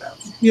thoughts around that?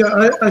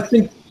 Yeah, I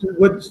think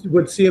what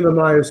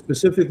CMMI is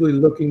specifically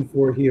looking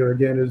for here,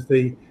 again, is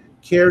the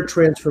care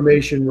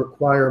transformation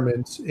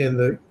requirements and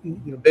the,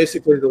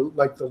 basically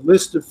the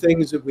list of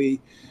things that the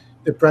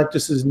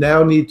practices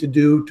now need to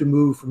do to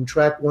move from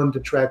track 1 to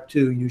track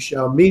 2. You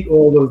shall meet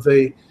all of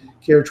the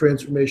care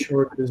transformation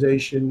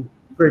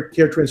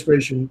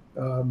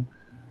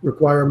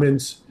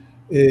requirements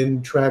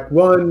in track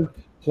 1,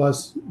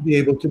 plus be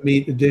able to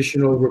meet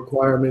additional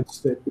requirements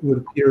that would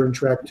appear in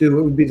track 2.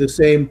 It would be the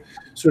same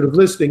sort of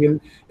listing.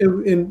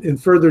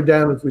 And further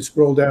down, if we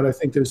scroll down, I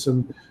think there's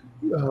some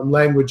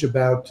language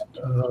about,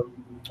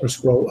 or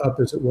scroll up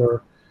as it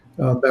were,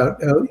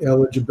 about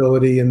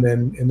eligibility, and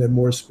then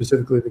more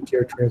specifically the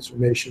care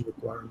transformation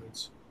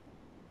requirements.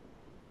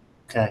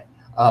 Okay.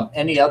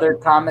 Any other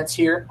comments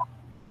here?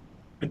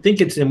 I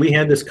think and we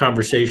had this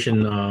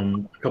conversation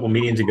a couple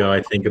meetings ago,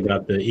 I think,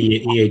 about the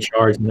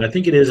EHRs, and I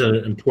think it is an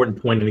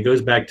important point, and it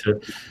goes back to,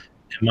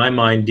 in my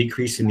mind,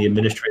 decreasing the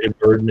administrative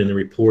burden and the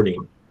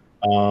reporting.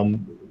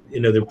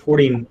 The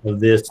reporting of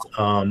this,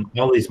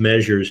 all these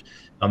measures,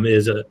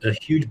 is a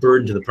huge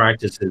burden to the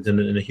practices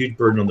and a huge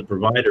burden on the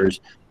providers.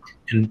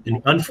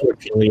 And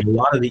unfortunately, a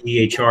lot of the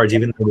EHRs,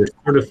 even though they're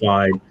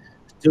certified,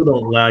 still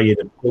don't allow you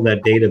to pull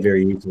that data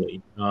very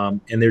easily.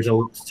 And there's a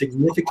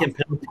significant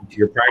penalty to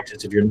your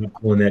practice if you're not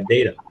pulling that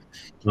data.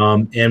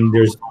 And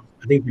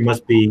I think there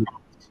must be,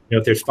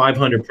 if there's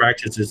 500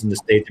 practices in the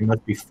state, there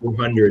must be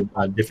 400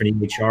 different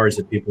EHRs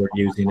that people are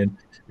using. And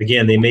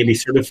again, they may be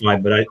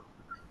certified, but I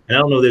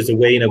don't know there's a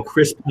way,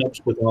 Chris helps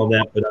with all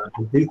that, but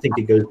I do think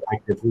it goes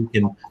back to, if we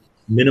can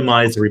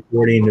minimize the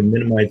reporting and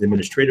minimize the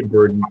administrative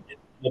burden, it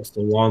helps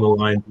along the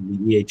lines of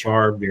the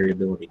EHR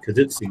variability, because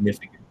it's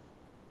significant.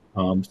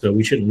 So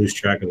we shouldn't lose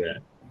track of that.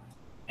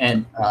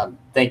 And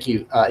thank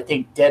you. I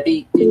think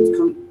Debbie,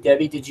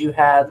 did you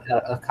have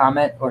a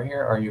comment or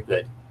here, or are you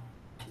good?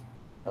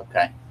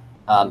 Okay.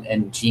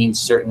 And Jean's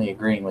certainly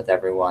agreeing with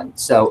everyone.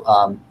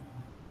 So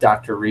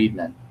Dr.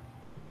 Reedman.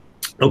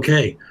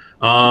 Okay.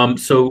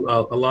 So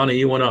Alana,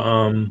 you want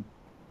to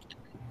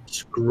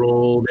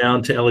scroll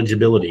down to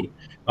eligibility.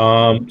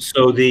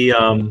 So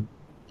the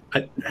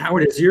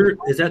Howard,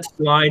 is that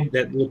slide,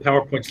 that little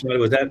PowerPoint slide,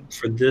 was that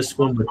for this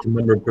one with the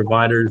number of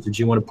providers? Did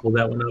you want to pull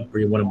that one up, or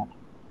you want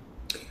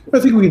to? I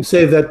think we can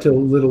save that till a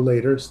little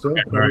later still.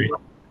 Okay, all right.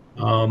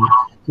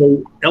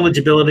 So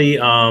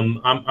eligibility,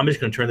 I'm just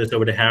going to turn this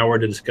over to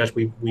Howard to discuss.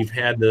 We've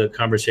had the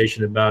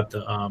conversation about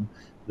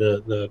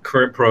the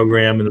current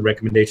program and the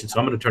recommendations. So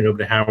I'm going to turn it over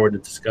to Howard to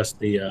discuss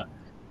the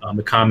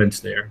comments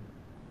there.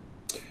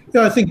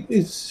 Yeah, I think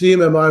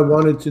CMMI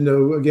wanted to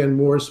know, again,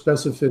 more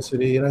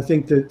specificity. And I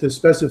think that the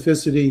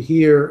specificity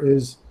here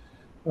is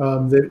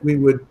that we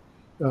would,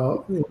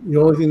 the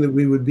only thing that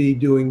we would be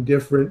doing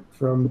different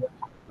from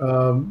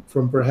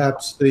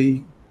perhaps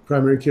the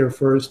primary care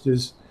first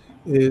is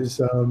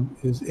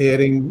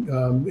adding,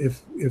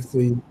 if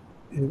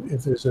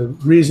there's a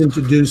reason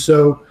to do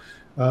so,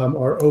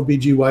 our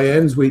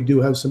OBGYNs. We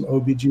do have some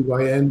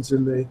OBGYNs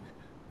in the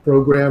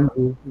program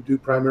who do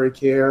primary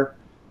care,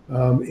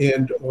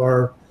 and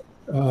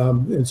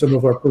some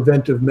of our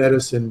preventive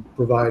medicine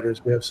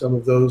providers. We have some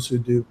of those who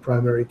do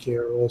primary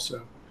care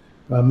also.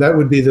 That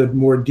would be the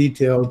more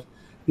detailed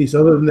piece.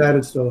 Other than that,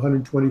 it's still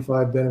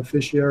 125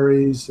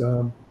 beneficiaries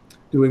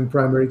doing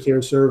primary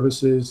care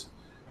services.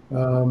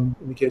 In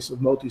the case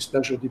of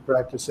multi-specialty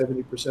practice,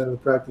 70% of the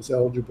practice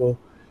eligible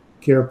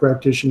care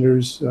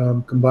practitioners,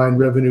 combined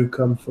revenue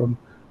come from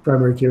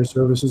primary care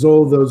services.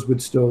 All of those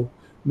would still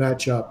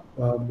match up.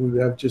 We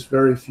have just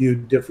very few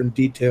different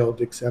detailed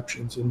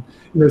exceptions, and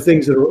there are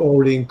things that are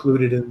already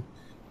included in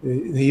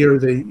here.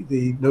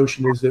 The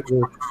notion is that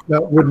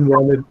wouldn't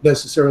want to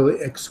necessarily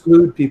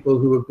exclude people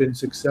who have been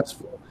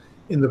successful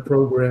in the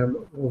program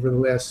over the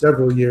last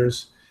several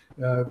years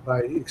by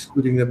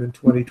excluding them in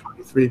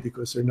 2023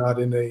 because they're not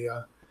in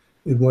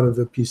one of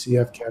the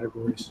PCF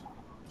categories.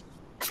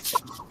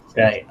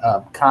 Okay,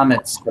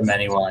 comments from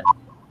anyone?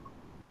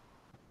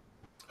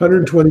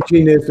 120,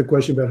 Gene asked the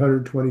question about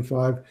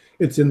 125.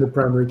 It's in the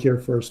primary care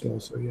first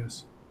also,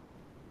 yes.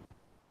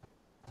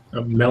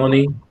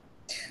 Melanie?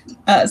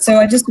 So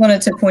I just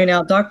wanted to point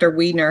out, Dr.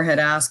 Wiedner had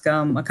asked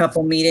a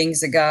couple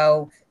meetings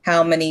ago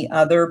how many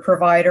other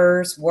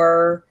providers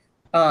were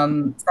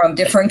from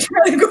different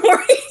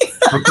categories.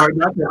 I'm sorry,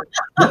 not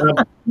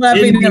that.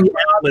 Laughing at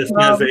Atlas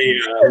has a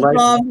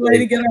Bob way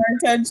to get our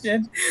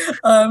attention.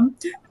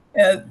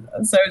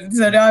 So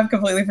now I've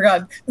completely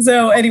forgotten.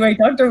 So anyway,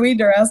 Dr.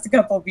 Weidner asked a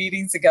couple of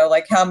meetings ago,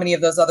 like how many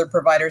of those other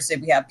providers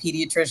did we have?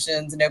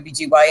 Pediatricians and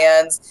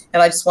OBGYNs.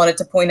 And I just wanted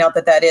to point out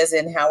that that is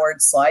in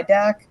Howard's slide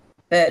deck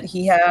that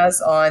he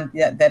has on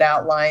that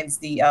outlines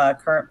the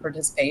current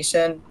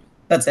participation.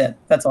 That's it.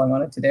 That's all I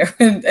wanted to do.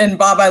 And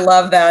Bob, I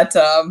love that.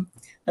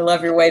 I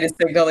love your way to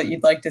signal that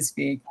you'd like to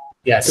speak.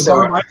 Yes.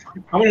 So Bob,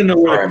 I want to know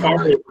where the car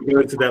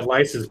goes to that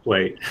license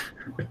plate.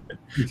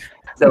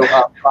 So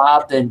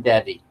Bob, then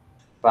Debbie.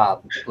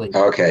 Bob, please.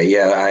 Okay,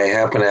 yeah, I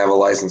happen to have a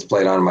license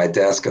plate on my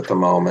desk at the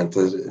moment.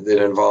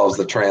 It involves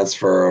the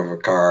transfer of a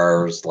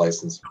car's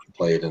license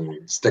plate and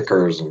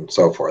stickers and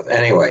so forth.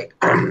 Anyway,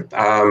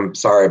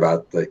 sorry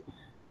about the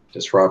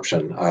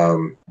disruption,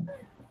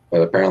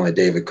 but apparently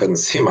David couldn't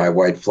see my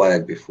white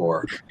flag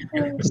before.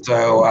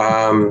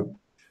 So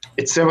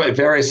it's a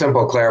very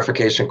simple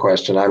clarification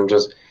question. I'm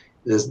just,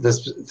 this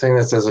thing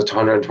that says it's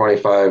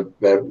 125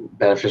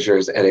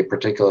 beneficiaries at a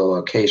particular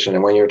location.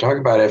 And when you were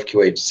talking about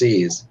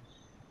FQHCs,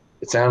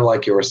 it sounded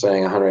like you were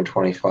saying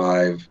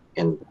 125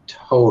 in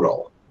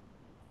total.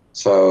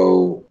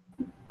 So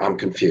I'm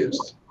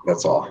confused.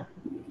 That's all.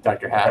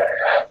 Dr. Happ.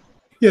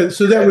 Yeah,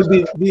 so that would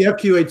be, the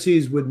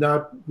FQHCs would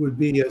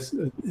be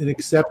an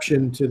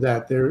exception to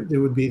that. There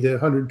would be the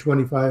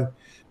 125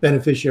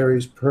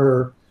 beneficiaries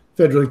per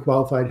federally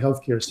qualified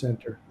healthcare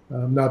center,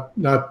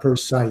 not per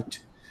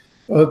site.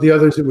 The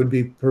others, it would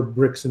be per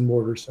bricks and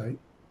mortar site.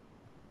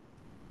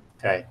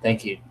 Okay,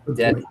 thank you.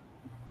 Okay. Debbie.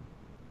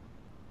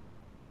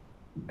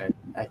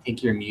 I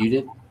think you're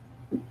muted.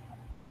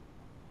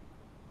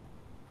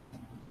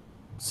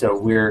 So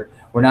we're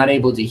not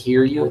able to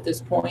hear you at this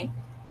point.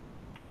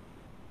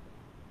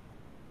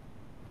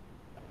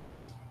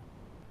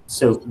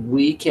 So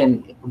we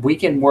can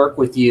work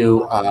with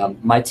you.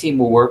 My team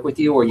will work with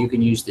you, or you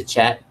can use the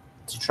chat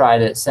to try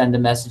to send a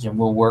message, and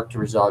we'll work to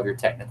resolve your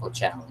technical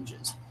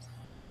challenges.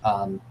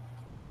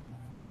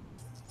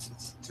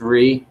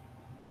 3.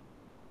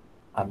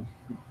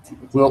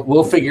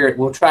 We'll figure it.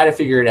 We'll try to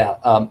figure it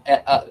out.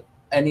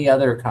 Any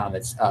other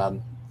comments?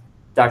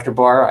 Dr.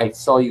 Barr, I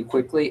saw you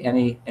quickly.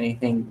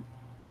 Anything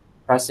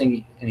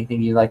pressing?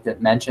 Anything you'd like to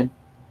mention?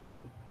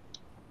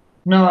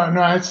 No, I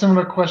had a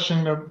similar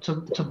question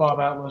to Bob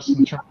Atlas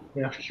in terms of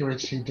the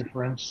FQHC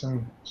difference,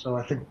 and so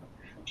I think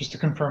just to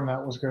confirm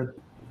that was good.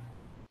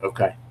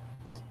 Okay.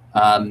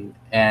 And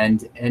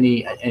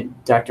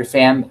Dr.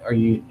 Pham,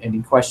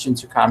 any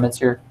questions or comments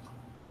here?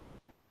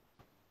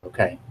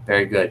 Okay,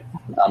 very good.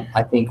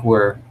 I think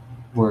we're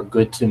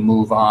good to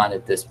move on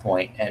at this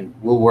point, and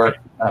we'll work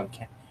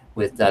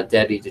with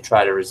Debbie to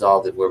try to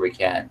resolve it where we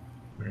can.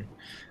 Right.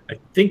 I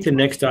think the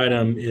next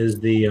item is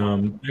the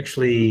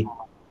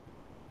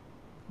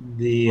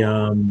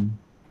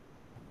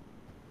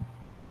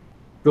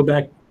go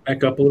back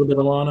up a little bit,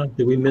 Alana.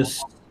 Did we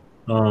miss?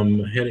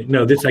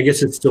 No, this, I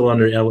guess it's still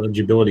under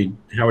eligibility.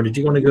 Howard, did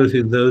you want to go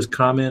through those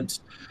comments?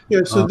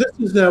 Yeah, so this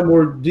is now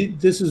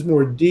this is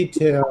more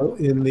detail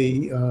in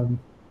the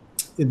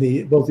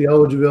both the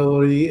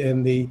eligibility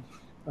and the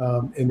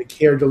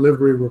care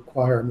delivery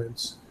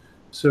requirements.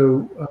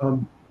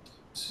 So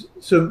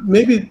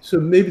maybe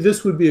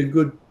this would be a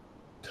good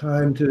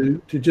time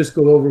to just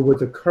go over what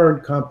the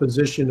current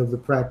composition of the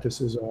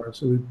practices are,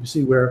 so we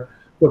see what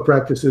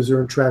practices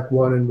are in track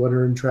 1 and what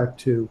are in track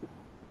 2.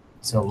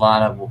 So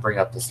Lana will bring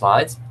up the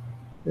slides.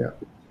 Yeah,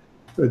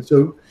 good.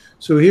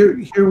 So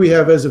here we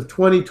have, as of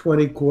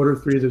 2020 quarter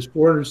 3, there's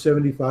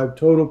 475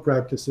 total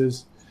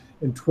practices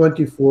and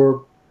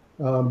 24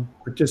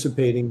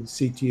 participating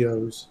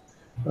CTOs.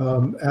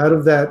 Out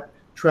of that,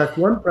 track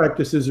 1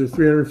 practices are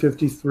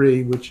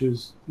 353, which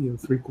is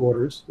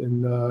 3/4,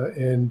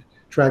 and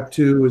track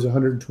 2 is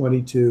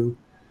 122.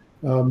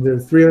 There are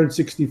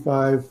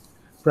 365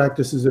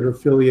 practices that are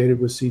affiliated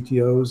with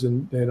CTOs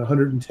and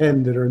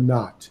 110 that are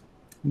not.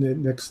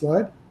 Next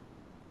slide.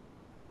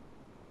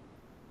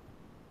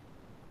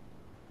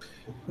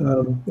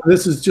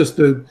 This is just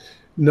a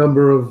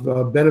number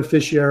of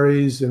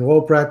beneficiaries in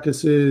all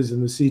practices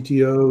and the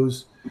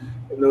CTOs,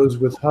 and those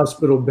with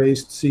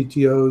hospital-based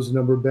CTOs,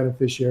 number of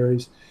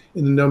beneficiaries,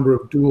 and the number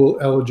of dual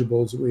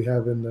eligibles that we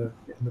have in the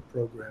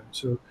program.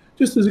 So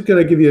just as it kind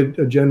of give you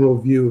a general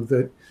view of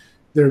that,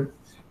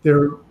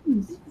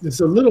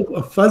 there's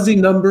a fuzzy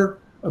number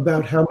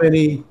about how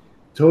many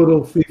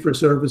total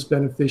fee-for-service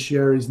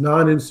beneficiaries,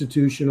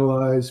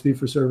 non-institutionalized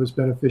fee-for-service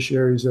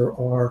beneficiaries there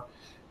are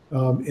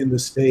in the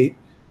state,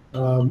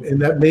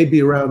 and that may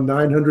be around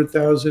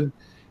 900,000.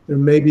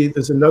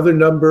 There's another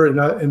number,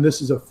 and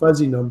this is a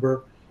fuzzy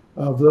number,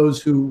 of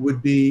those who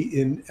would be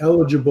in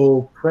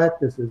eligible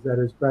practices, that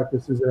is,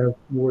 practices that have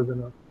more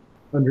than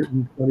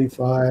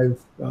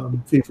 125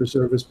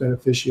 fee-for-service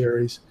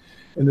beneficiaries,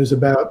 and there's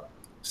about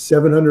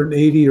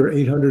 780 or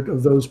 800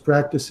 of those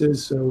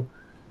practices. So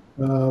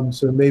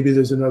maybe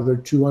there's another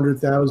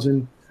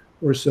 200,000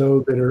 or so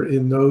that are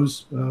in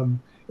those. And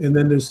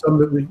then there's some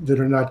that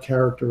are not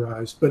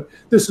characterized. But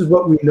this is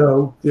what we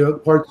know. The other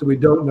parts that we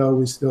don't know,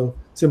 we still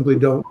simply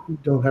don't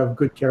have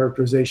good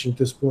characterization at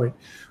this point.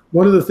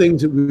 One of the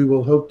things that we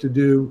will hope to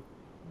do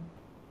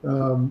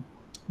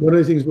one of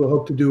the things we'll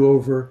hope to do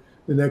over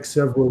the next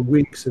several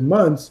weeks and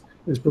months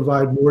is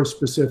provide more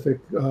specific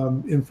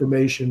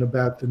information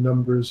about the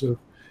numbers of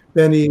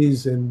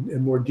bennies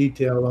and more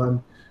detail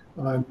on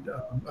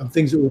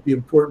things that will be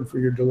important for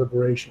your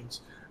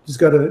deliberations. Just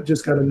got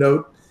to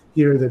note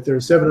here that there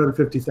are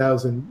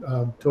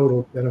 750,000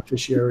 total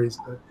beneficiaries,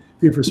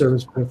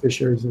 fee-for-service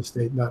beneficiaries in the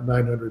state, not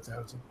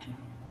 900,000.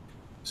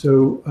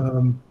 So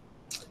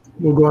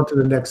we'll go on to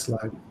the next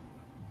slide.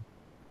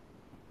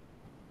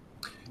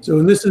 So,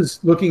 and this is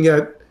looking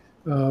at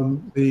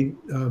the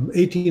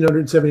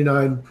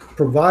 1,879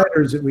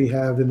 providers that we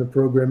have in the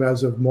program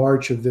as of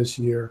March of this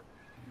year.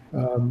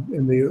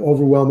 And the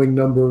overwhelming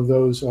number of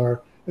those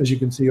are, as you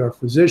can see, are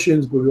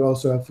physicians, but we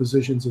also have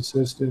physician's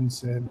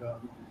assistants and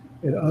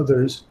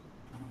others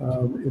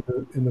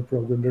in the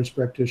program, nurse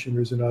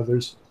practitioners and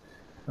others.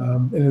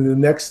 And in the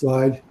next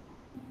slide,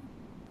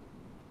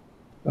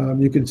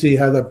 you can see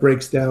how that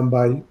breaks down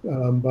by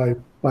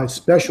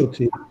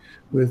specialty,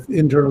 with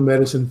internal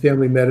medicine,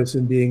 family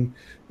medicine being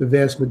the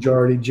vast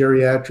majority,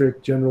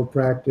 geriatric, general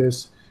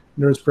practice,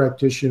 nurse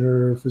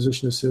practitioner,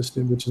 physician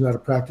assistant, which is not a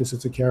practice,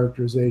 it's a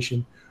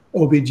characterization.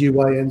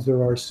 OBGYNs,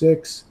 there are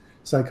 6,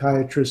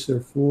 psychiatrists, there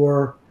are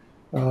 4,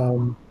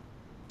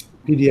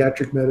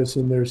 pediatric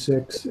medicine, there are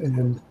 6,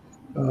 and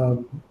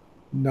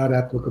not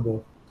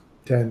applicable,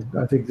 10.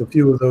 I think a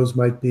few of those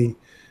might be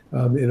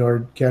in our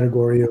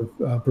category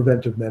of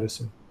preventive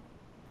medicine.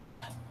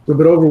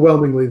 But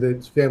overwhelmingly,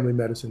 it's family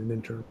medicine and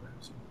internal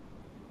medicine.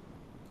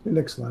 Okay,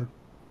 next slide.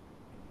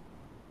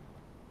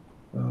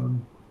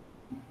 And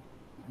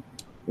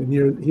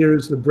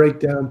here's the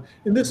breakdown.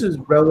 And this is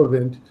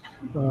relevant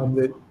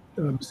that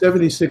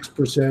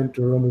 76%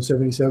 or almost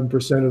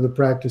 77% of the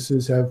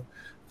practices have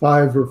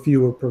 5 or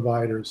fewer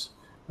providers.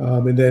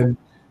 And then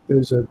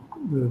there's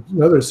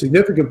another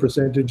significant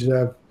percentage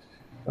that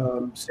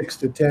have 6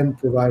 to 10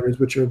 providers,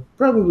 which are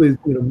probably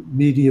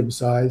medium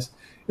size.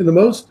 And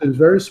there's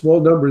very small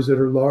numbers that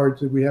are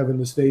large that we have in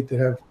the state that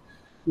have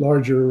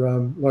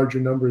larger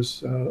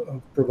numbers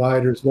of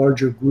providers,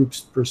 larger groups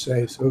per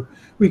se. So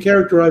we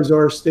characterize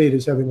our state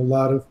as having a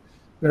lot of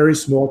very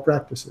small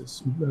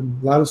practices, a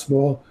lot of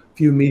small,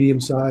 few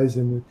medium size,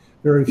 and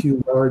very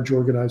few large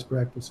organized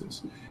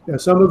practices. Now,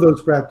 some of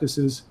those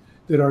practices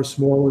that are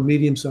small and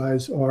medium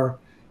size are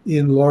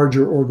in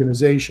larger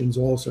organizations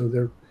also.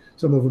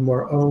 Some of them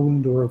are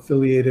owned or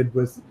affiliated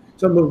with,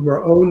 some of them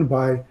are owned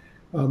by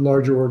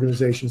larger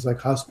organizations like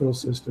hospital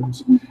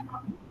systems.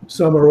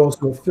 Some are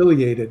also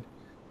affiliated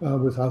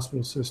with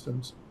hospital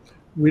systems.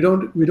 We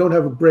don't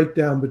have a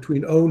breakdown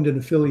between owned and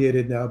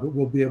affiliated now, but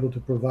we'll be able to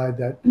provide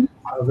that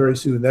very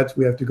soon.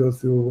 We have to go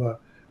through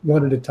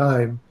one at a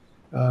time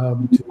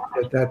to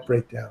get that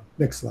breakdown.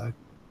 Next slide.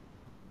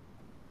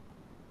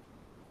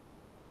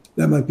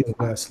 That might be the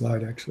last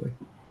slide, actually.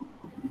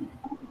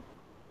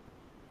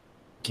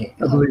 Okay.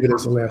 I believe it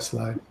is the last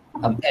slide.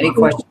 Any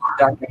questions for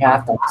Dr.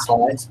 Haft on the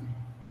slides?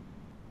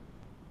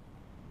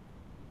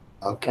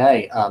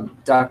 Okay.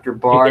 Dr.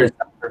 Barr,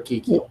 Dr.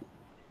 Kiki.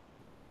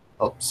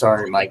 Oh,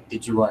 sorry, Mike.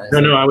 Did you want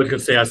to? No, I was going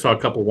to say I saw a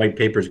couple white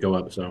papers go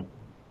up. So.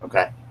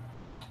 Okay.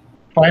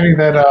 Finding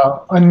that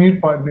unmute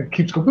button that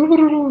keeps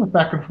going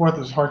back and forth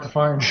is hard to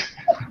find.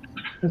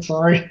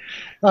 Sorry.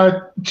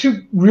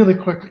 2 really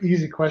quick,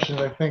 easy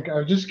questions. I think I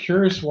was just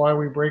curious why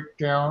we break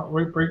on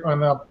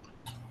the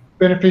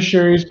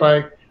beneficiaries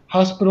by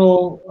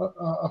hospital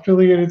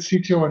affiliated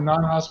CTO and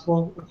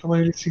non-hospital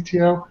affiliated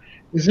CTO.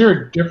 Is there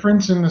a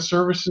difference in the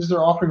services they're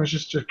offering? It was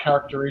just a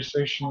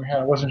characterization we had.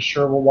 I wasn't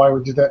sure why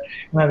we did that.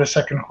 And I had a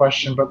second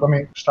question, but let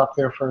me stop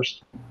there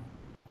first.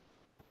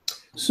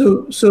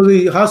 So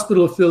the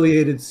hospital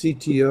affiliated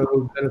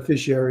CTO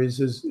beneficiaries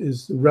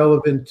is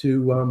relevant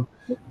to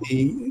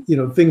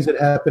the things that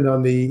happen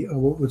on the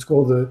what's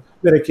called the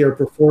Medicare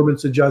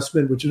performance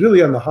adjustment, which is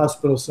really on the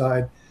hospital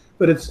side,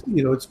 but it's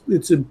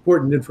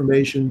important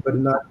information, but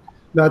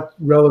not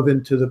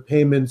relevant to the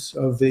payments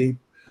of the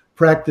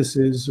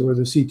practices or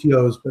the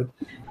CTOs, but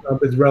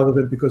it's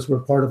relevant because we're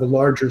part of a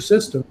larger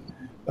system,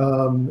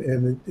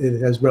 and it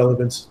has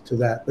relevance to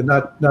that, but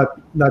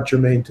not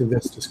germane to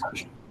this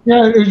discussion.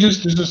 Yeah, it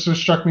just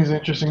struck me as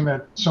interesting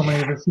that so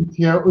many of the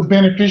CTO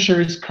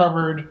beneficiaries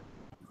covered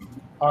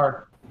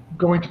are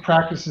going to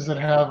practices that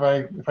have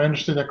if I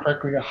understood that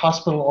correctly, a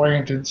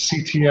hospital-oriented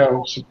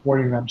CTO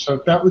supporting them.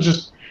 So that was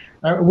just,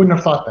 I wouldn't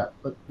have thought that,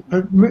 but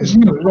it's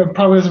new. It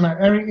probably doesn't have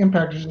any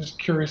impact. It's just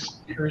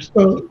curious.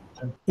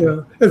 Yeah,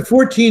 and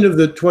 14 of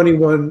the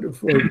 21, or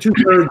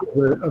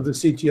 2/3 of the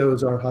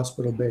CTOs are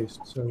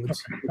hospital-based. So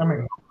it's.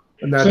 Okay.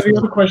 So the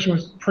other question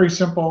was pretty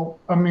simple.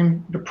 I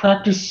mean, the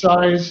practice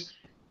size,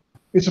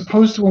 as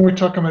opposed to when we're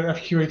talking about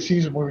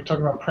FQHCs and when we're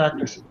talking about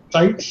practice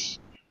sites,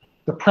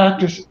 the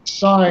practice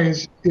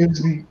size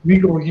is the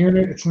legal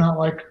unit. It's not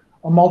like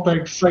a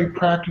multi-site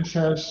practice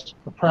has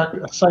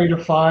a site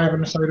of 5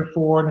 and a site of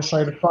 4 and a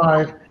site of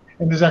 5,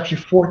 and there's actually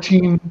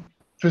 14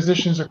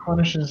 physicians or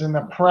clinicians in the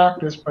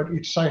practice, but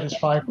each site has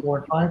 5, 4,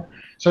 and 5.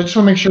 So I just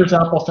want to make sure it's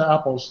apples to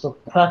apples. The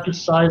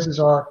practice sizes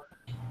are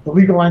the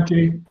legal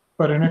entity,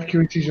 but in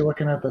FQHCs you're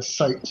looking at the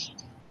sites.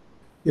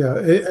 Yeah,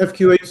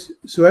 FQH.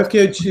 So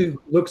FQHC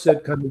looks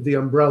at kind of the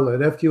umbrella,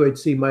 and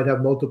FQHC might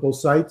have multiple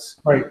sites.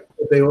 Right.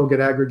 But they all get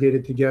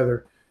aggregated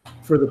together.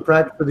 For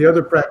the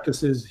other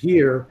practices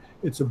here,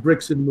 it's a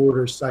bricks and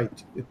mortar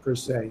site per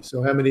se.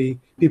 So how many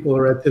people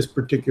are at this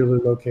particular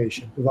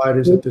location?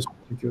 Providers at this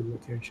particular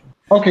location.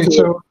 Okay,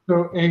 so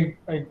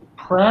a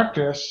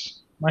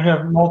practice might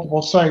have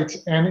multiple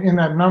sites, and in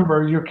that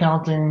number, you're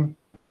counting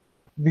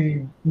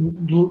the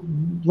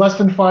less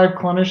than 5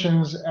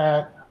 clinicians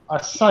at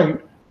a site.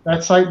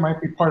 That site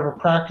might be part of a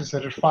practice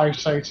that has 5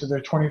 sites, so there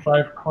are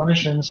 25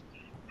 clinicians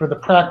for the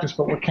practice,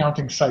 but we're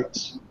counting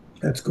sites.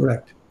 That's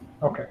correct.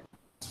 Okay.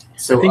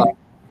 So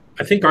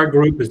I think our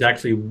group is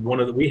actually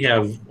we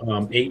have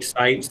 8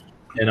 sites,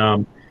 and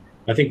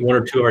I think 1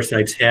 or 2 of our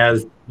sites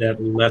has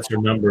that lesser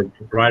number of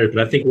providers,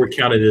 but I think we're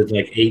counted as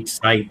like 8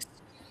 sites,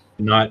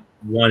 not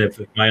 1, if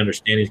my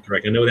understanding is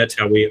correct. I know that's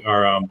how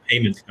our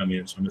payments come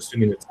in, so I'm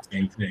assuming it's the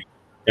same thing. Is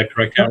that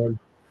correct, Howard?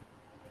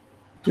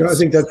 Yeah, I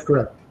think that's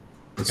correct.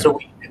 Okay. So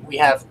we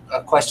have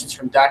questions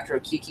from Dr.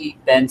 Okiki,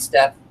 Ben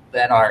Stepp,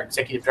 then our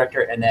executive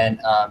director, and then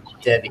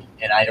Debbie.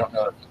 And I don't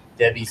know if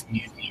Debbie's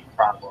muting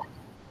problem.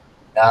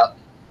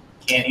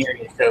 Can't hear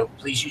you, so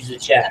please use the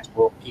chat.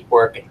 We'll keep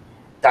working.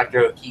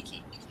 Dr.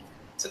 Okiki.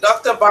 So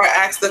Dr. Barr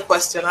asked the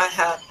question I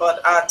had,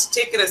 but to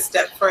take it a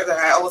step further,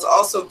 I was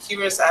also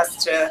curious as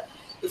to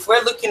if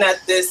we're looking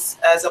at this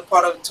as a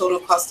part of total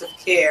cost of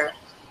care,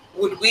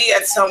 would we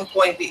at some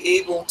point be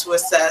able to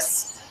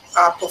assess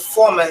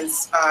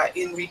performance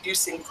in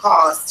reducing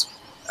costs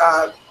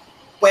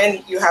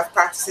when you have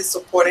practices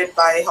supported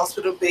by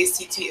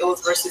hospital-based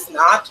CTOs versus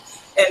not?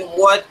 And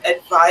what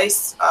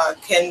advice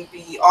can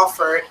be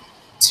offered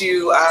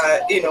to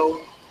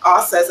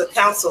us as a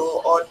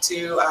council or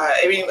to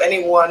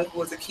anyone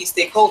who is a key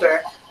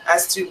stakeholder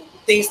as to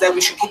things that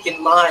we should keep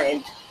in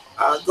mind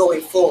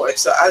going forward?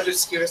 So I was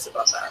just curious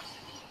about that.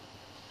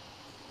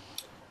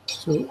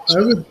 So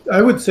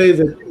I would say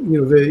that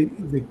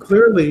they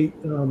clearly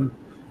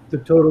the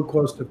total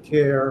cost of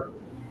care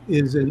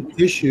is an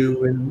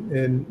issue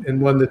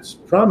and one that's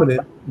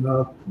prominent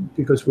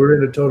because we're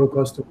in a total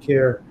cost of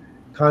care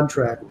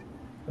contract.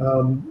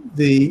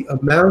 The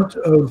amount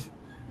of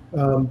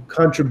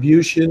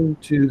contribution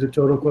to the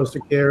total cost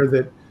of care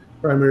that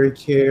primary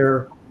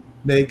care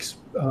makes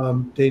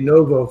de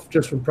novo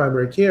just from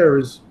primary care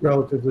is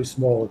relatively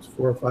small. It's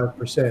 4 or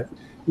 5%.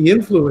 The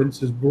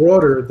influence is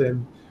broader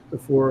than the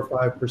 4 or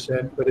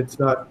 5%, but it's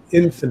not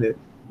infinite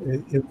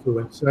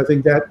influence. And I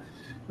think that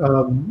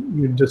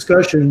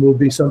discussion will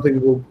be something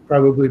we'll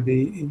probably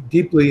be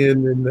deeply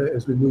in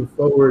as we move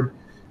forward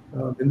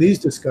in these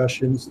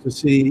discussions to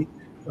see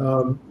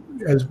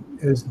as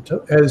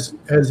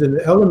an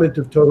element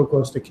of total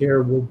cost of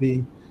care will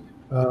be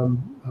a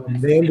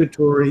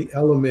mandatory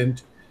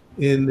element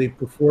in the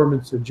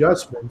performance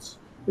adjustments.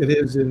 It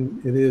is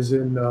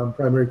in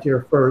primary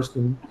care first,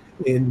 and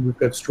we've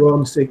got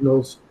strong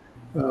signals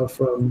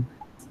from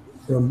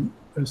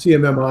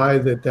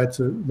CMMI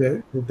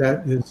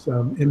that is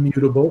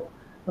immutable,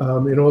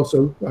 and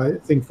also I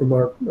think from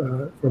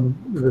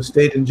the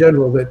state in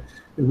general that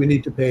we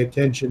need to pay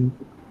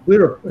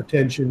clear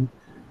attention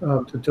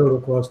to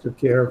total cost of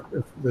care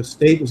if the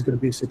state is going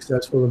to be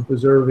successful in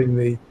preserving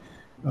the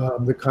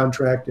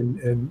contract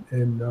and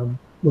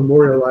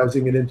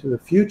memorializing it into the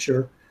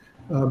future.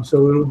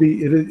 So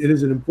it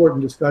is an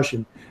important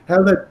discussion.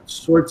 How that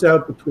sorts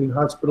out between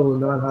hospital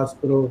and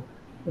non-hospital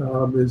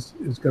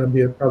is going to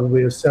be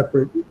probably a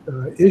separate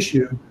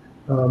issue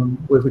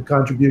with a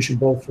contribution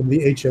both from the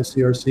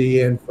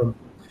HSCRC and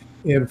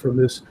from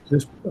this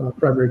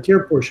primary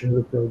care portion of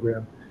the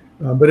program.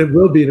 But it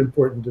will be an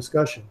important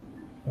discussion,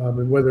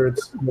 and whether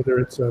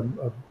it's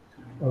a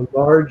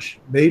large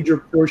major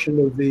portion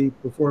of the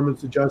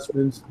performance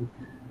adjustments that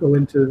go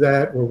into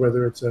that, or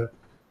whether it's a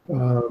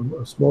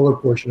smaller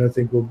portion, I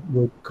think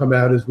will come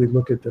out as we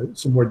look at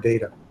some more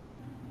data.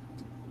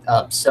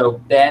 So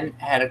Ben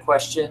had a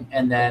question,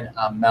 and then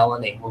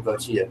Melanie, we'll go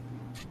to you.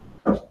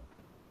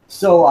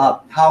 So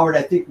Howard,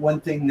 I think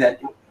one thing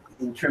that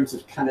in terms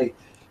of kind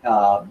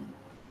of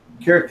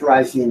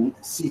characterizing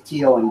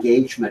CTO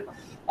engagement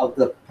of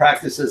the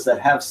practices that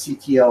have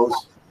CTOs,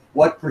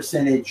 what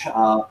percentage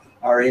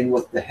are in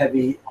with the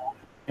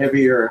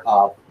heavier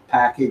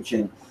package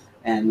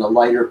and the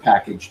lighter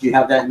package? Do you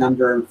have that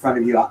number in front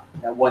of you?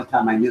 At one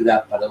time I knew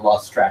that, but I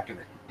lost track of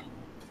it.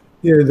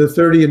 Yeah, the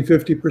 30 and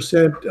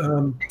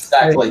 50%.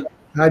 Exactly.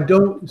 I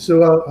don't.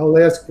 So I'll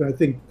ask. I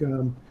think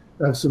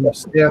I have some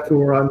staff who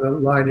are on the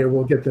line here.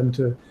 We'll get them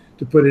to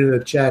put it in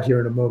the chat here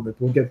in a moment.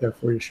 We'll get that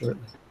for you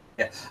shortly.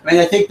 Yeah, I mean,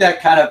 I think that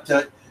kind of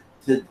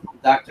to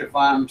Dr.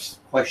 Pham's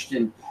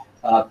question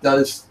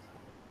does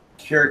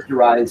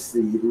characterize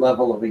the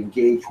level of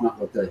engagement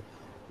with the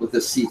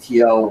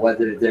CTO,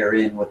 whether they're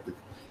in with the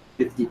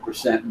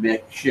 50%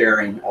 mix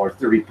sharing or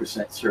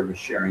 30% service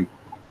sharing.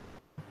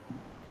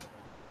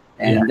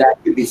 And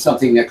that could be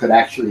something that could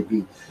actually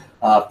be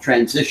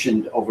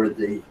transitioned over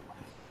the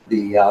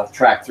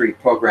Track 3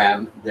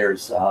 program.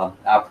 There's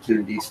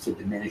opportunities to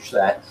diminish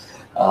that.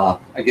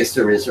 I guess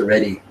there is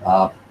already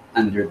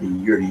under the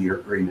year-to-year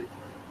agreement.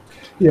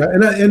 Yeah,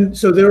 and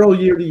so they're all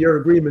year-to-year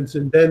agreements,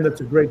 and Ben,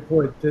 that's a great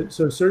point.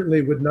 So certainly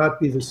it would not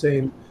be the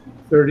same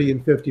 30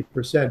 and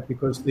 50%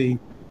 because as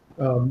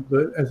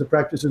the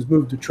practices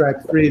move to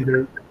track 3,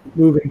 they're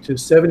moving to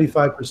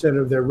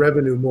 75% of their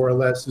revenue, more or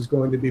less, is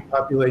going to be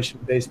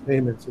population-based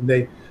payments, and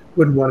they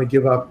wouldn't want to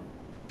give up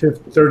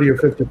 30 or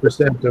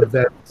 50% of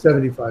that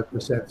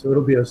 75%. So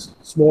it'll be a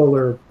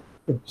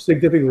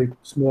significantly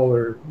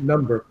smaller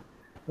number.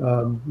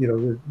 Now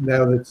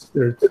there's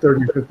 30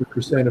 or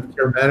 50% of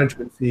care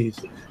management fees,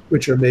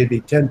 which are maybe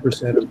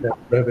 10% of that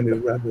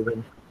revenue rather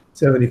than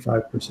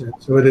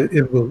 75%. So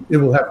it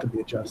will have to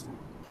be adjusted.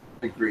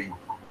 Agreed.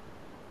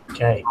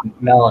 Okay,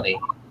 Melanie.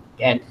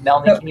 And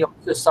Melanie, can you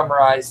also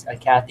summarize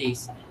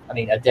Debbie's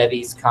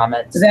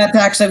comments?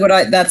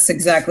 That's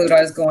exactly what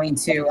I was going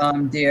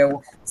to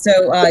do.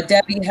 So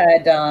Debbie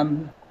had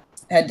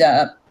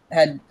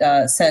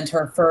sent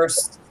her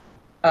first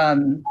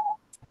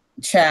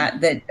chat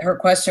that her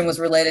question was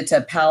related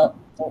to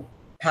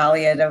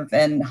palliative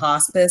and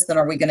hospice. Then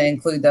are we going to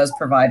include those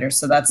providers?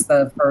 So that's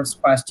the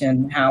first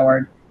question,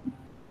 Howard.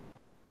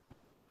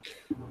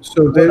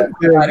 So they're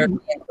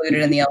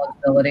included in the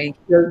eligibility.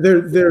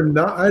 They're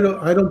not.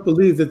 I don't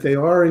believe that they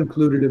are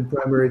included in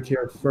primary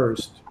care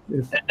first.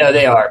 No,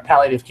 they are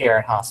palliative care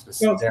and hospice.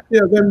 Well,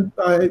 yeah, then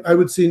I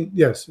would see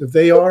yes. If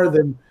they are,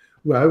 then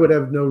I would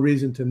have no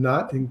reason to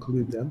not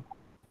include them.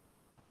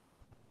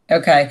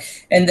 Okay,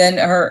 and then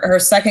her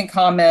second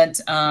comment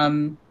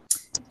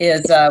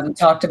is we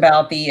talked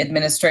about the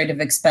administrative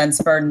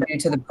expense burden due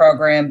to the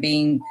program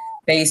being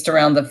based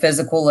around the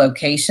physical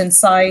location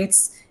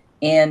sites,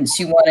 and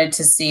she wanted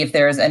to see if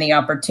there is any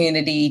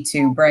opportunity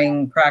to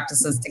bring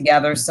practices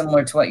together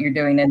similar to what you're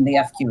doing in the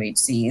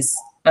FQHCs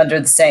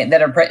under the same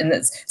in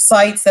the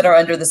sites that are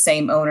under the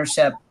same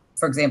ownership,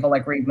 for example,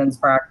 like Reedman's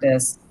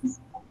practice.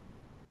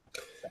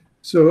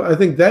 So I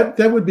think that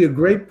would be a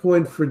great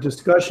point for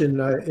discussion,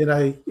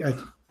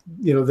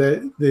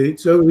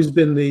 it's always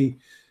been the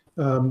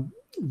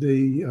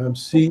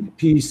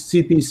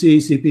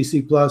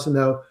CPC Plus, and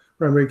now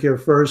Primary Care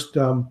First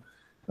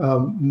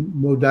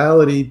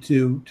modality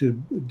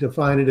to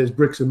define it as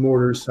bricks and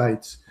mortar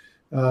sites.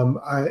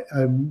 I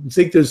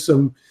think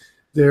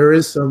there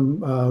is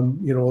some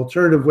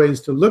alternative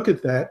ways to look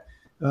at that,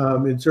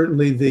 and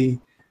certainly there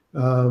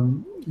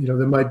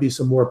might be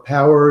some more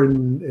power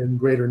in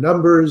greater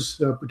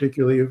numbers,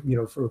 particularly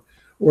for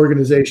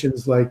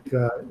organizations like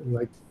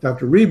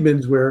Dr.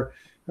 Reedman's, where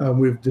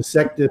we've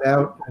dissected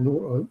out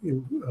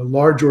a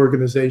large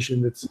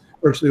organization that's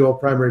virtually all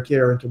primary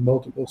care into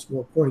multiple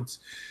small points.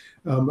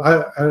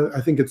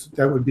 I think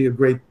that would be a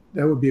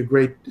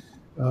great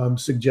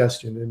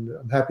suggestion, and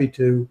I'm happy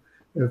to,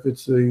 if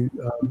it's the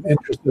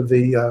interest of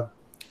the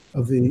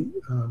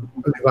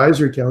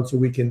advisory council,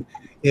 we can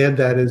add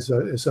that as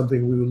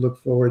something we would look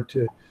forward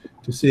to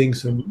seeing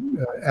some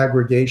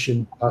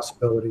aggregation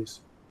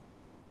possibilities.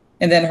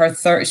 And then her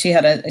third, she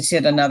had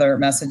another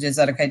message. Is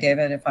that okay,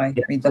 David, if I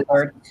read the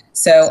third?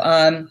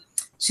 So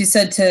she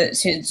said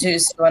she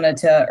just wanted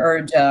to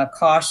urge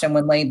caution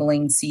when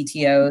labeling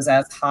CTOs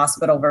as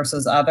hospital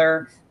versus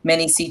other.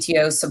 Many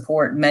CTOs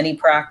support many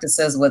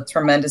practices with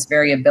tremendous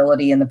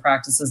variability in the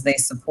practices they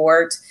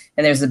support.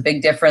 And there's a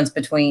big difference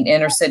between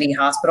inner city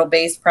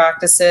hospital-based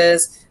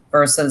practices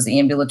versus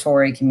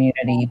ambulatory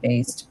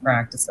community-based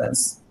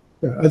practices.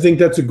 Yeah, I think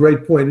that's a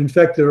great point. In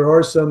fact, there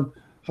are some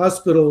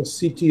hospital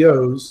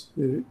CTOs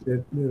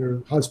that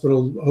are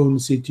hospital-owned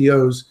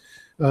CTOs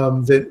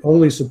that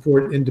only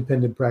support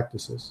independent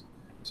practices.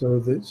 So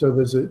there's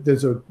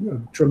a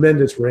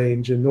tremendous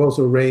range, and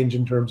also range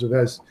in terms of,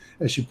 as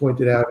she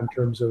pointed out, in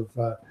terms of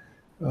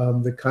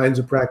the kinds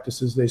of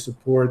practices they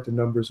support, the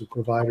numbers of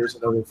providers,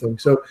 and other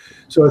things. So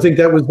I think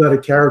that was not a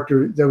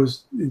character. That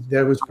was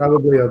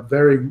probably a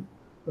very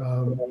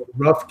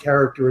rough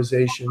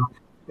characterization,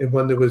 and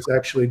one that was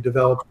actually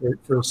developed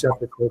for a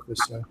separate purpose.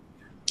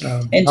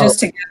 And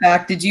just to get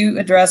back, did you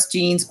address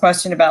Jean's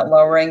question about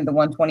lowering the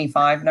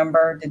 125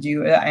 number? Did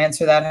you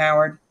answer that,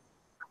 Howard?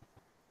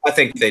 I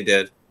think they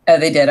did. Oh,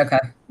 they did. Okay.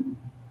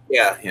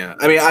 Yeah.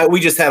 I mean, we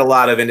just had a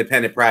lot of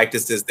independent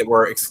practices that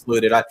were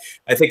excluded. I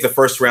think the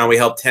first round we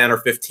helped 10 or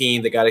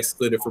 15 that got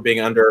excluded for being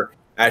under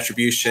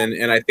attribution,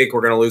 and I think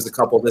we're going to lose a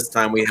couple this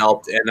time we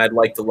helped, and I'd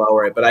like to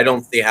lower it, but I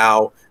don't see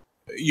how.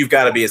 You've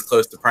got to be as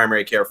close to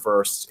primary care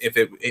first.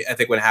 I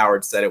think when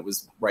Howard said it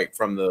was right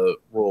from the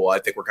rule, I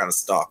think we're kind of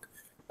stuck.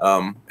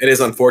 It is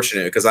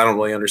unfortunate because I don't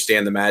really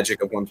understand the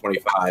magic of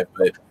 125,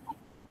 but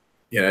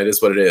it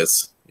is what it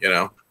is.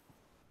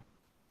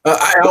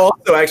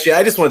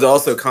 I just wanted to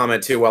also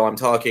comment too while I'm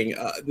talking.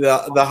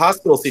 The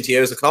hospital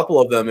CTOs, a couple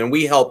of them, and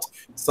we helped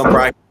some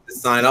practices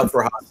sign up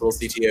for hospital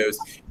CTOs.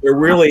 There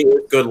really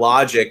is good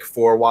logic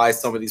for why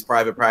some of these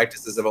private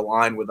practices have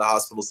aligned with the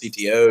hospital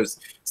CTOs.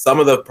 Some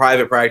of the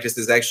private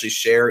practices actually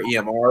share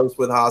EMRs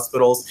with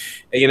hospitals.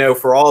 And,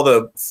 for all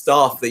the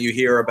stuff that you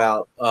hear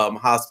about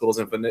hospitals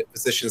and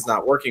physicians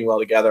not working well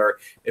together,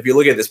 if you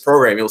look at this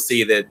program, you'll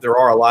see that there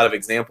are a lot of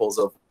examples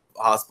of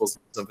hospitals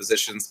and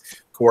physicians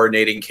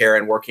coordinating care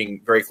and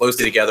working very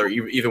closely together,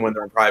 even when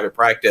they're in private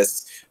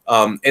practice.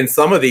 And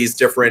some of these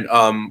different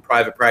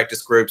private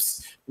practice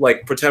groups,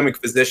 like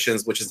Potomac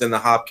Physicians, which is in the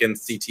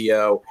Hopkins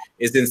CTO,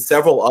 is in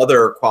several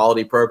other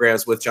quality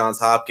programs with Johns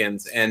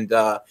Hopkins. And,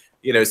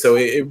 you know, so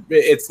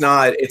it's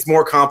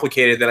more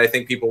complicated than I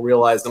think people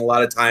realize. And a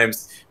lot of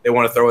times they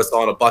want to throw us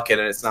all in a bucket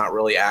and it's not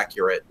really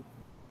accurate.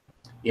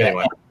 Yeah.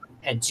 Anyway.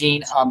 And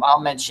Gene, I'll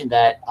mention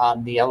that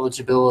on the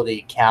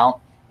eligibility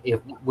count,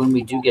 when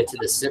we do get to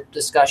the SIP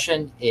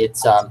discussion, it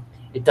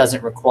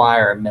doesn't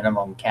require a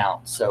minimum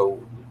count.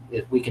 So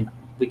if we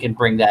can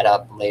bring that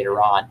up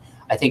later on.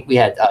 I think we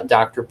had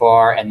Dr.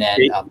 Barr and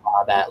then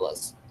Bob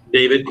Atlas.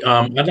 David,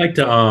 I'd like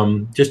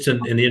to, just in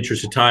the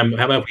interest of time,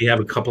 how about we have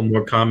a couple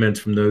more comments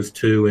from those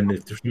two, and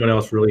if someone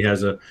else really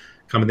has a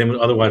comment, then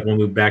otherwise we'll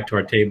move back to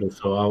our table.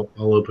 So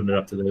I'll open it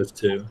up to those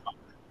two.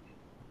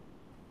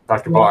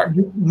 Dr. Barr.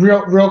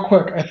 Real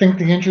quick, I think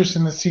the interest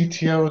in the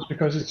CTO is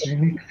because it's a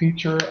unique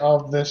feature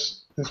of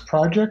this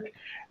project,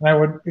 and I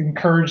would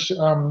encourage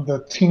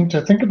the team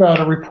to think about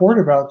a report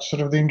about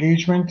sort of the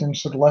engagement and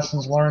sort of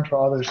lessons learned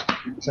for others.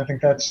 So I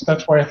think that's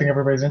why I think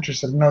everybody's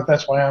interested. No,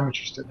 that's why I'm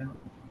interested in it.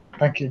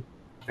 Thank you.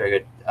 Very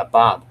good.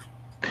 Bob.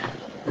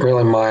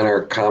 Really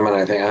minor comment,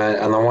 I think.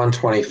 On the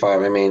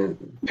 125, I mean,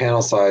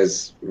 panel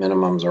size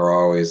minimums are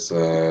always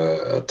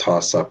a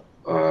toss-up.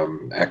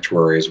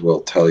 Actuaries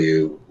will tell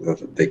you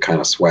that they kind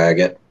of swag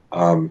it.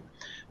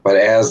 But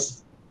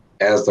as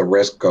the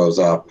risk goes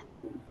up,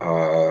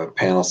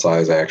 panel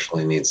size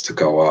actually needs to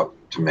go up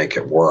to make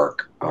it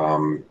work,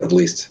 at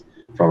least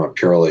from a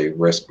purely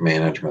risk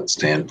management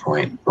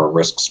standpoint or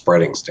risk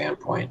spreading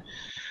standpoint.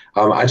 A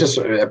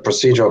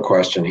procedural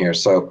question here.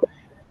 So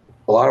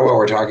a lot of what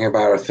we're talking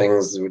about are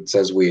things that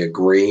says we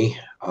agree.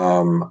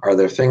 Are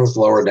there things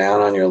lower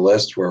down on your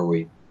list where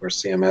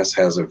CMS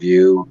has a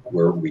view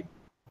where we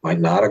might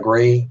not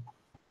agree?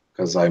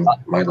 Because I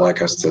might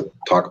like us to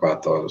talk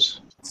about those.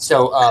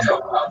 So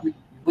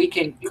we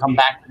can come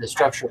back to the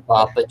structure,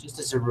 Bob, but just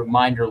as a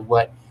reminder,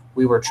 what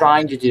we were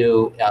trying to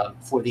do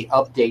for the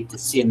update to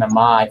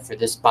CMMI for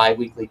this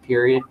biweekly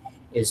period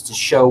is to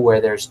show where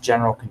there's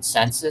general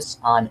consensus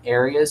on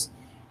areas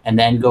and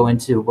then go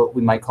into what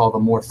we might call the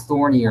more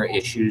thornier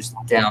issues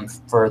down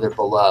further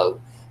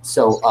below.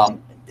 So,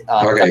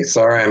 okay,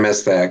 sorry I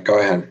missed that. Go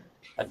ahead.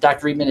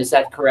 Dr. Reedman, is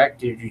that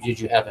correct? Did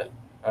you have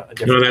a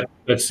different?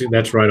 No,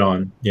 that's right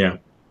on. Yeah.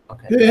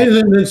 Okay.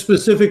 And then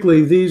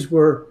specifically, these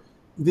were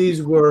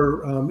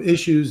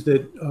issues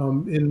that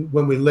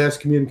when we last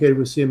communicated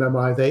with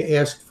CMMI, they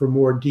asked for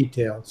more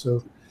detail.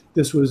 So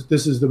this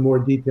is the more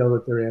detail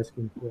that they're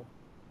asking for.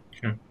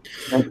 Okay.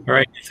 All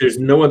right. If there's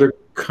no other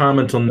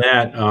comments on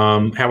that,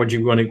 Howard,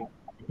 you want to,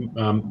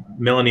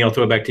 Melanie, I'll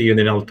throw it back to you, and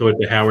then I'll throw it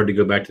to Howard to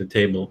go back to the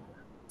table.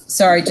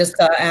 Sorry, just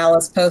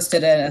Alice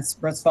posted a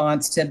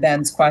response to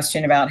Ben's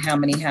question about how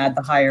many had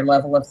the higher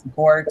level of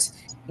support.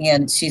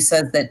 And she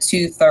says that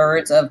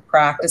 2/3 of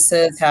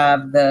practices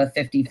have the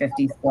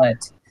 50-50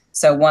 split.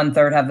 So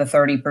 1/3 have the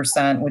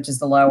 30%, which is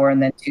the lower,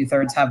 and then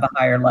 2/3 have the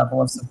higher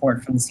level of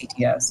support from the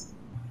CTOs.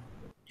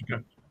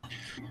 Okay.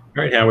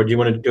 All right, Howard, do you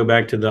want to go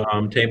back to the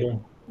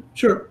table?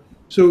 Sure.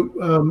 So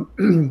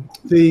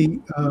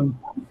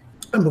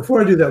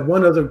before I do that,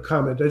 one other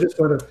comment. I just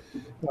want to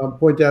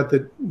point out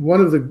that one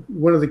of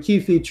the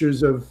key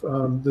features of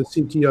the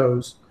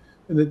CTOs,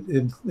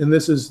 and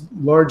this is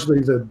largely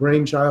the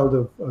brainchild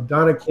of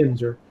Donna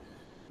Kinzer,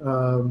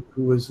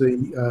 who was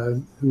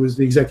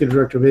the executive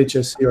director of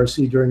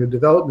HSCRC during the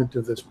development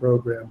of this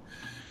program.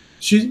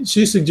 She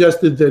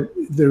suggested that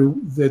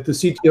the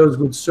CTOs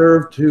would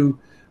serve to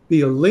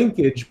be a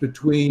linkage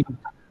between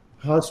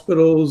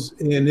hospitals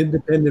and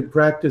independent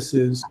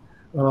practices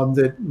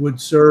that would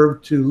serve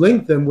to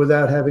link them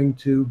without having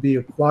to be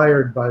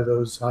acquired by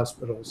those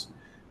hospitals.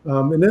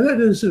 And then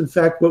that is, in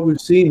fact, what we've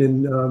seen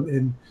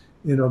in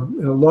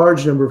a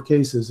large number of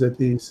cases that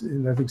these,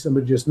 and I think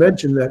somebody just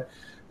mentioned that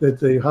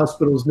the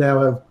hospitals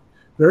now have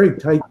very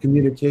tight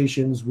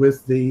communications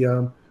with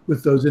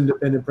with those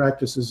independent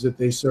practices that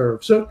they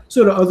serve. So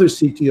do other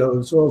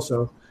CTOs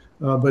also,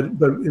 but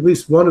at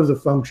least one of the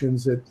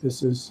functions that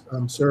this is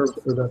served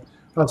for the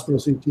hospital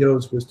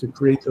CTOs was to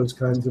create those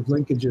kinds of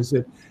linkages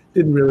that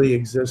didn't really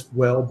exist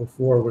well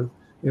before. With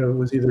it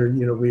was either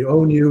we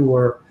own you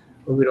or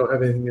we don't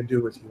have anything to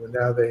do with you, and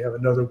now they have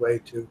another way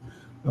to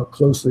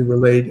closely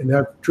relate and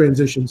have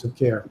transitions of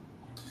care.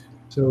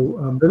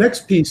 So the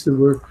next piece that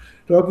we're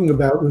talking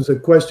about was a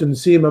question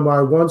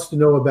CMMI wants to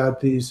know about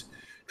these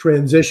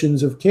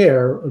transitions of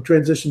care or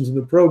transitions in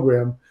the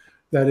program.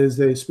 That is,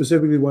 they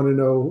specifically want to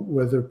know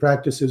whether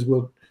practices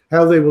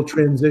how they will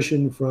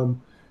transition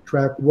from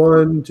track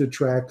 1 to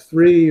track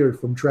 3 or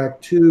from track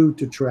 2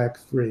 to track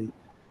 3.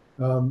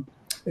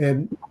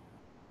 And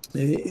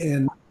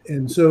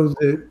so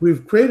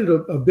we've created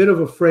a bit of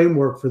a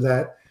framework for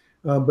that.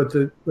 But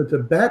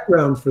the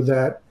background for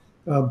that,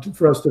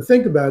 for us to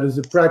think about, is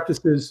that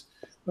practices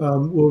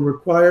will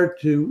require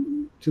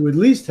to at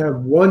least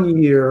have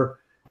 1 year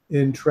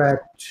in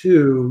track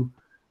 2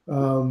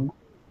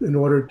 in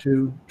order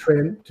to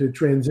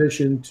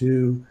transition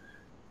to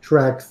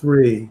track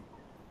 3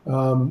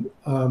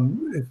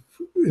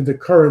 in the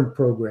current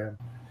program.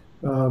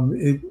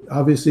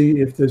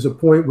 Obviously, if there's a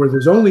point where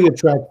there's only a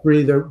track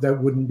 3, that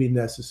wouldn't be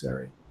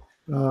necessary.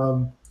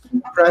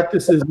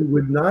 Practices that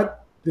would not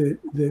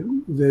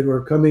that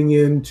are coming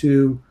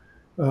into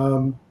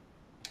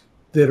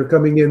that are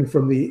coming in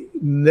from the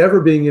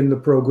never being in the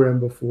program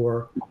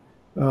before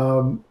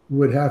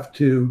would have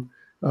to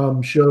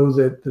show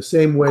that the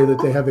same way that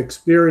they have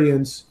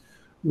experience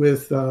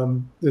with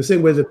the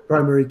same way that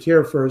primary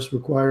care first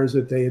requires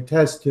that they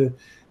attest to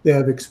they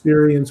have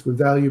experience with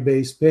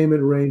value-based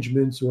payment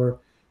arrangements or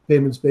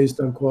payments based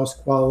on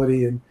cost,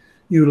 quality, and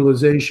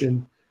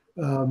utilization,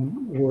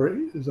 or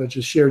such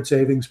as shared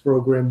savings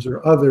programs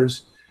or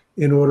others,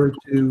 in order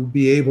to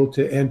be able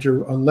to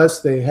enter,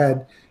 unless they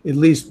had at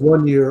least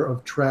 1 year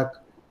of track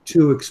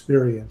 2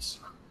 experience.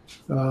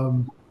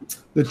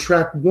 The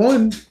track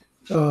 1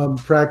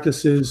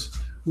 practices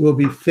will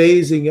be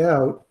phasing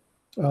out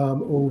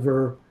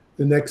over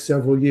the next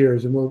several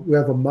years, and we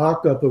have a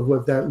mock-up of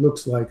what that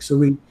looks like. So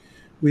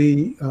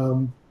we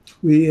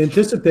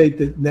anticipate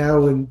that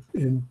now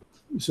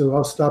so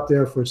I'll stop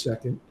there for a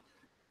second.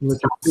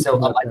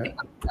 So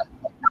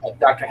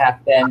Dr.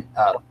 Happ, Ben,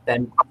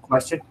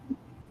 question?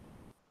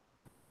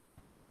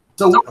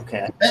 So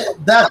okay,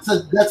 that's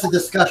a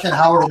discussion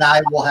Howard and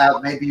I will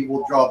have. Maybe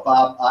we'll draw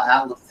Bob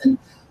Atlas in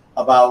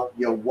about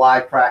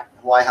why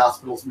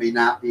hospitals may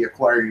not be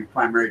acquiring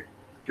primary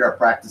care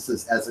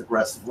practices as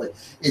aggressively.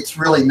 It's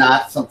really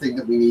not something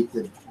that we need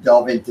to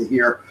delve into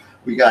here.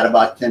 We got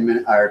about 10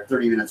 minutes or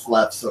 30 minutes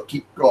left, so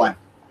keep going.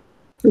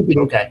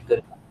 Okay,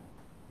 good.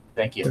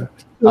 Thank you.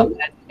 Yeah.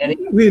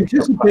 We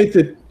anticipate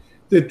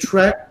that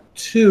track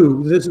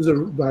 2, this is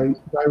by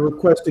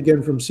request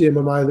again from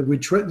CMMI,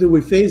 that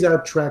we phase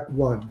out track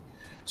 1.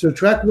 So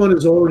track 1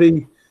 is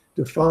already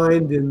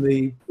defined in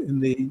the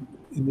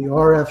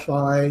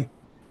RFA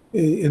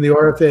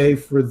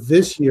for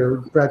this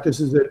year.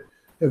 Practices that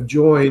have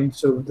joined,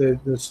 so the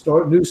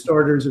new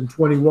starters in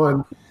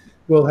 21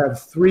 will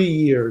have 3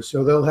 years,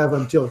 so they'll have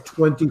until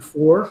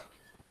 24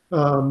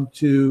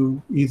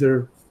 to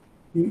either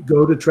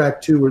go to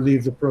track 2 or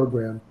leave the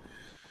program.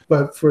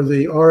 But for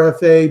the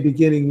RFA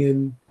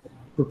beginning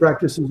for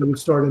practices that would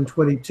start in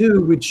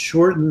 22, we'd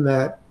shorten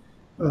that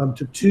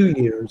to 2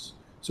 years.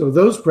 So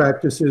those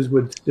practices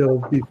would still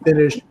be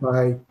finished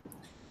by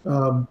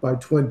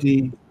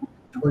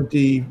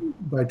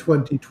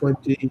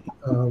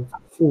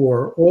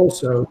 2024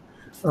 also,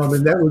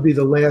 and that would be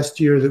the last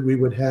year that we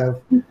would have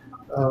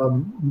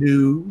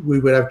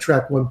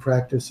track 1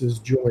 practices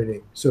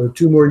joining. So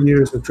 2 more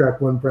years of track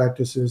 1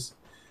 practices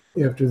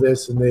after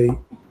this, and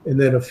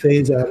then a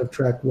phase out of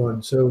track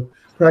 1. So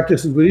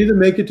practices would either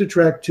make it to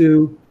track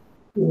 2,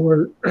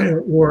 or they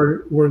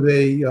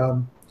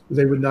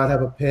would not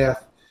have a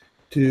path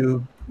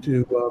to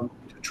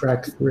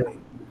track 3.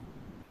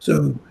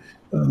 So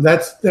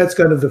that's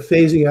kind of the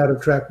phasing out of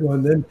track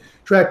 1. Then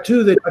track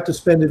 2, they'd have to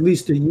spend at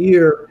least a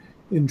year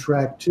in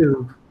track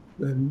 2,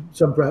 and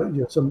some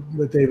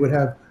that they would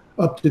have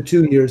up to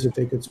 2 years that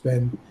they could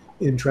spend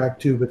in track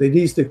 2. But they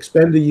need to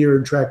expend a year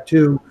in track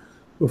 2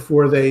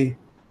 before they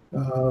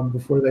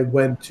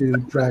went to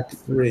track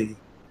 3,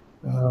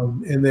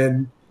 and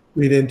then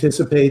we'd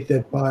anticipate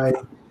that by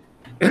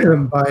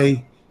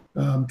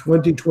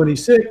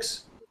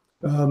 2026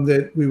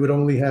 that we would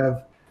only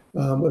have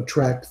a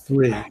track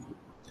 3.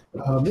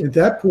 At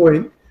that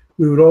point,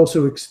 we would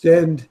also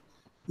extend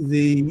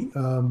the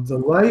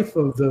life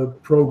of the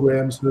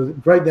program. So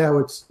right now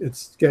it's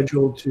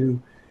scheduled to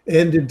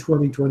end in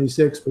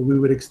 2026, but we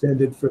would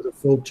extend it for the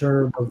full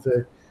term of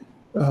the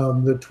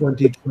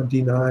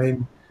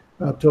 2029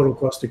 total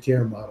cost of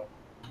care model.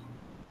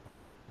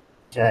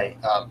 Okay,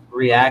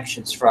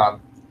 reactions from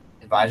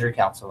advisory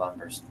council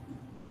members.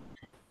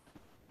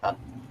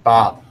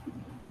 Bob.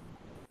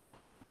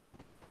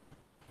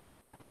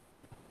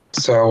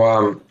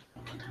 So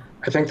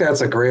I think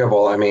that's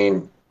agreeable. I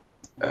mean,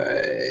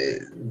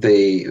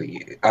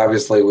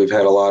 obviously we've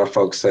had a lot of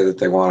folks say that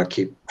they want to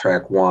keep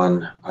track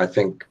 1. I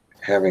think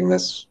having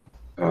this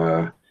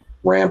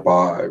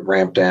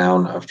ramp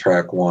down of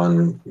track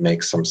 1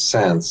 makes some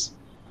sense.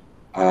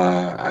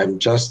 I'm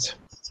just,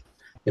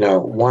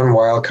 one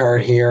wild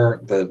card here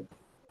that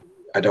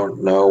I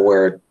don't know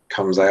where it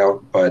comes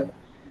out, but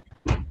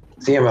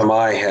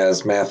CMMI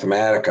has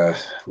Mathematica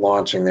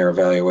launching their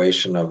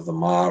evaluation of the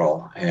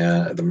model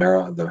and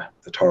the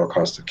total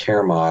cost of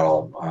care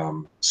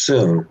model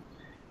soon,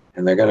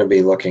 and they're going to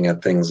be looking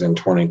at things in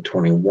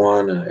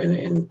 2021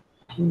 in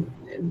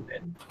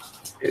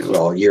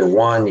year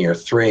 1, year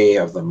 3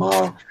 of the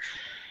model,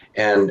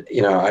 and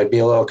I'd be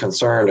a little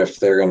concerned if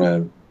they're going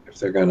to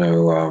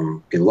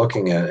be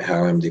looking at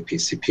how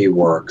MDPCP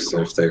works,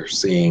 if they're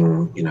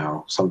seeing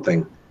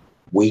something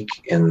weak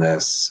in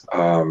this.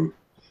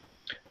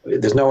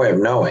 There's no way of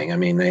knowing. I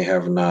mean, they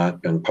have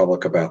not been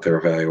public about their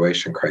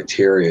evaluation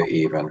criteria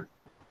even,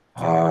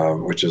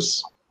 which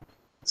is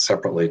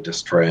separately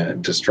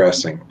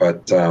distressing.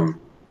 But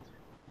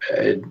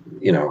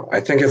you know, I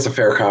think it's a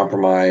fair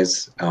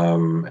compromise,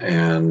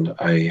 and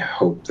I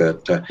hope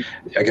that.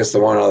 I guess the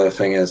one other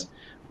thing is,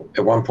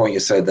 at one point you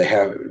said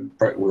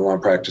we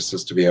want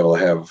practices to be able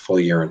to have a full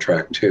year in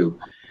track 2,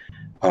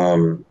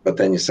 but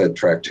then you said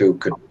track 2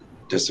 could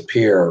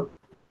disappear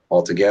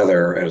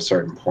altogether at a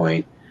certain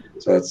point.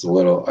 So that's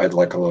I'd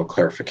like a little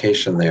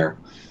clarification there.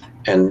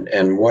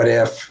 And what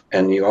if?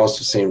 And you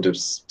also seem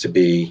to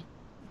be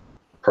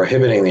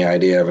prohibiting the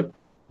idea of a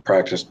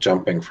practice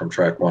jumping from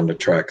track 1 to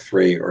track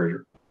 3,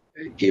 or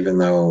even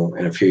though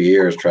in a few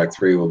years track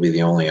 3 will be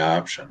the only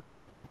option.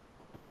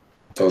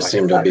 Those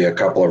seem to be a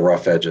couple of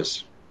rough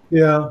edges.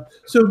 Yeah.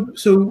 So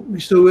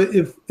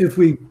if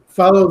we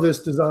follow this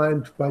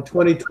design by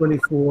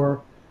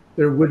 2024,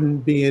 there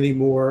wouldn't be any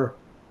more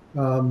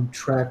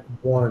track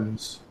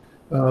 1s.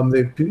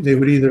 They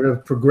would either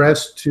have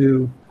progressed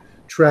to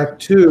track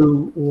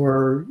 2,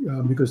 or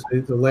because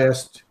the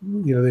last,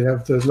 you know, they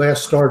have the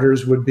last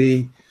starters would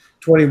be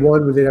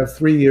 21, where they'd have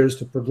 3 years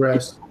to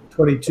progress.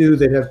 22,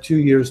 they'd have 2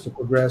 years to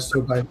progress.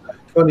 So by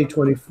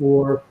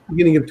 2024,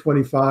 beginning of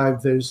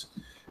 25,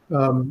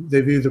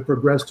 they've either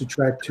progressed to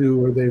track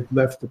 2 or they've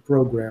left the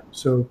program.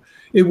 So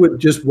it would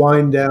just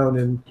wind down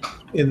in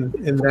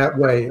that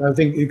way. I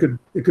think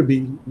it could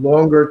be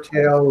longer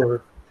tail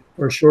or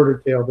shorter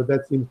tail, but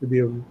that seems to be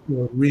a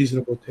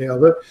reasonable tail.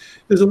 But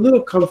there's a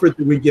little comfort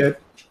that we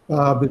get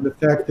in the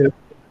fact that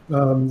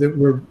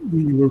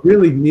we were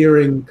really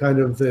nearing kind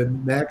of the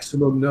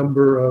maximum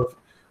number of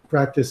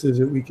practices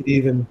that we could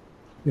even,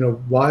 you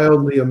know,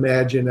 wildly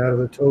imagine out of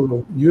the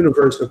total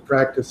universe of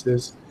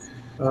practices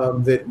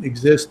that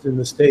exist in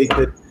the state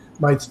that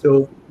might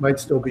still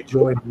be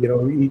joined.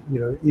 You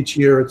know, each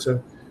year it's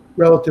a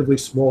relatively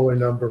smaller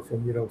number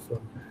from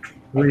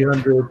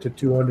 300 to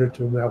 200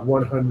 to about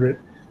 100.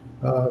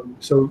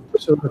 So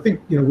I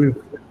think, you know, we've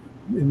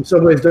in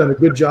some ways done a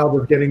good job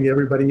of getting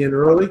everybody in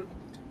early.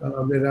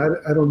 And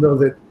I don't know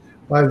that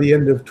by the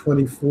end of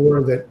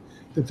 24 that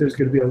there's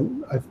going to be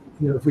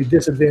if we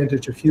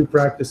disadvantage a few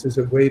practices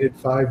that waited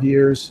 5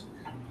 years,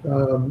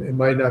 it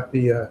might not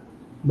be a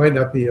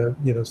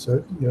it's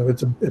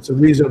a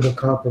reasonable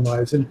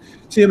compromise. And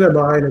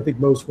CMMI, and I think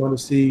most want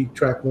to see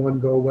track 1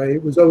 go away.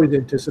 It was always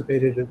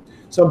anticipated at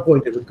some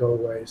point it would go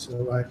away.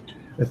 So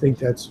I think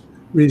that's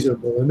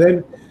reasonable. And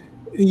then,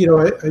 I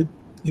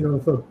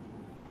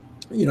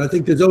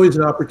think there's always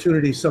an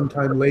opportunity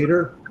sometime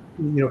later,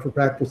 for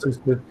practices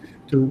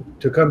to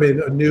come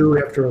in anew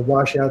after a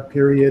washout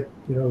period.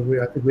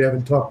 I think we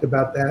haven't talked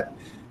about that,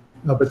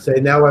 but say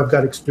now I've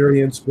got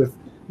experience with,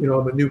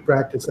 I'm a new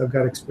practice. I've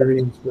got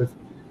experience with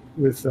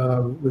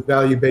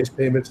value-based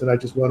payments, and I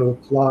just want to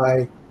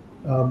apply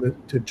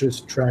to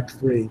just track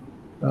 3.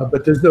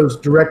 But there's no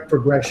direct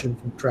progression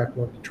from track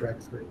 1 to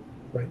track 3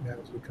 right now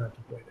as we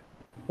contemplate it.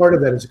 Part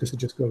of that is because it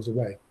just goes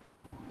away.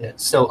 Yeah.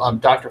 So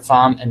Dr.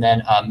 Pham, and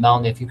then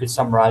Melanie, if you could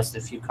summarize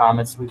the few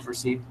comments we've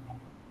received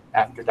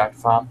after Dr.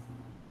 Pham.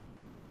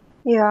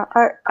 Yeah,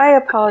 I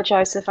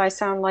apologize if I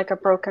sound like a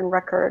broken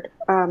record,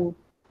 but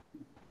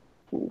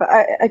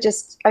I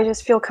just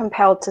feel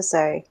compelled to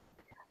say,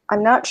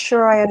 I'm not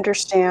sure I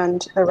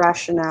understand the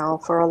rationale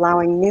for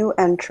allowing new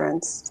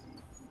entrants,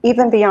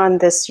 even beyond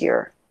this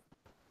year.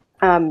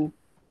 I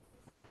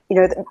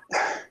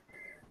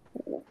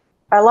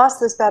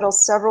lost this battle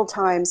several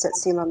times at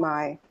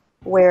CMMI,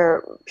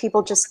 where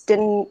people just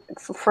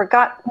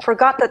forgot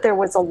that there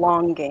was a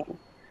long game.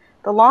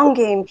 The long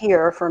game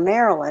here for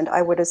Maryland,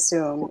 I would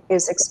assume,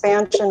 is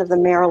expansion of the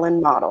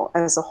Maryland model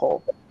as a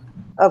whole,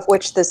 of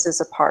which this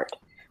is a part.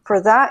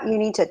 For that, you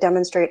need to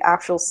demonstrate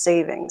actual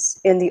savings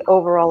in the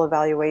overall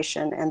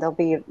evaluation, and they'll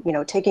be,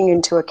 taking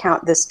into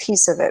account this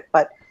piece of it.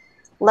 But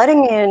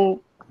letting in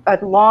a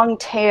long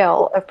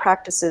tail of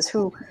practices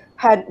who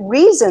had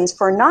reasons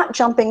for not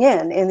jumping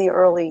in the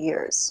early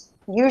years.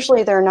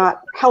 Usually they're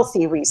not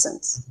healthy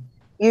reasons.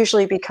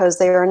 Usually because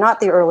they are not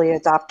the early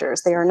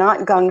adopters. They are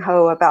not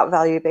gung-ho about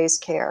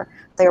value-based care.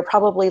 They are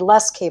probably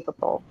less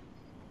capable.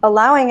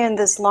 Allowing in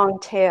this long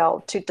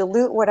tail to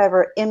dilute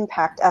whatever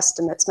impact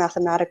estimates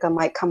Mathematica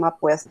might come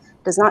up with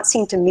does not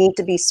seem to me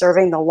to be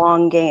serving the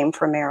long game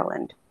for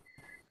Maryland.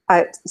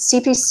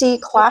 CPC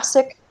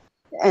Classic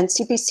and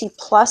CPC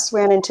Plus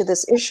ran into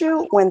this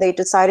issue when they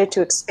decided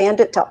to expand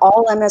it to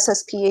all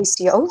MSSP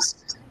ACOs,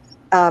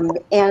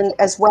 and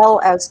as well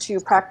as to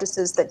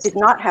practices that did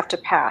not have to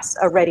pass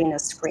a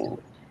readiness screen.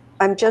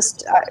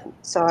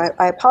 So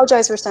I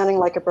apologize for sounding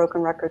like a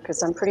broken record,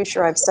 because I'm pretty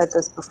sure I've said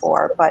this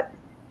before, but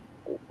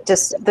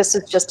this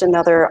is just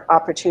another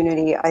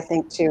opportunity, I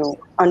think, to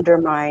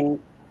undermine,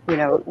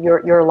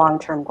 your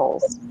long-term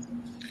goals.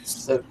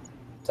 So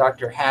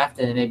Dr. Haft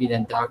and maybe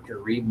then Dr.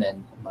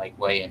 Riebman might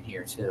weigh in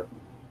here too.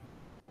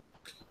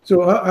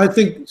 So I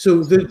think,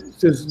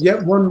 there's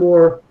yet one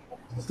more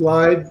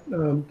slide,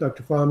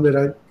 Dr.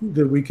 Pham,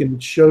 that we can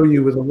show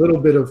you with a little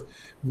bit of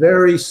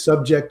very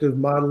subjective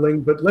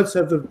modeling, but let's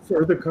have the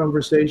further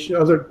conversation.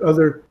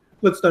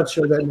 Let's not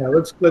show that now.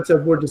 Let's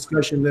have more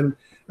discussion. Then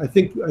I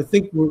think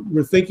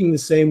we're thinking the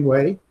same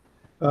way.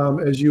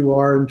 as you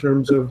are in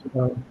terms of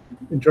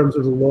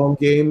the long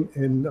game,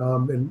 and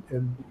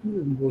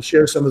we'll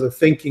share some of the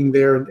thinking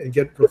there and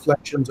get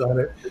reflections on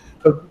it.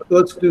 But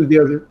let's do the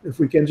other, if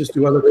we can, just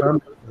do other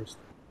comments first.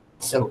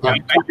 So yeah,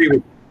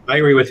 I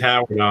agree with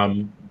Howard.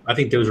 I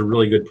think those are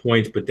really good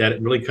points, but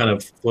that really kind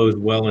of flows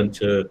well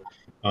into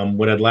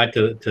what I'd like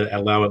to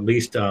allow at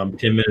least 10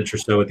 minutes or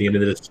so at the end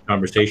of this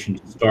conversation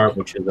to start,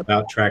 which is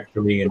about track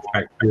 3 and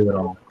track 2 and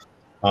all.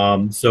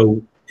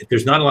 So if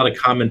there's not a lot of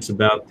comments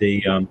about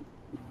the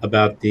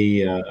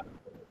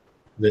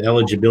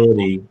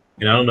eligibility,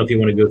 and I don't know if you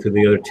want to go through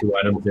the other 2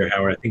 items there,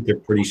 Howard. I think they're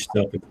pretty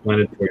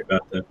self-explanatory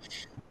about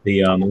the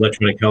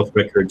electronic health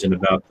records and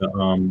about the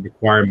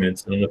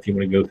requirements. I don't know if you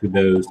want to go through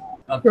those.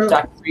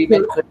 Dr.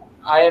 Friedman, could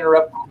I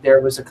interrupt?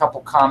 There was a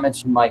couple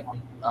comments you might,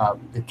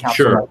 the council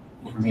Sure.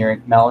 from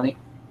hearing. Melanie?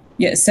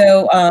 Yeah,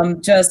 so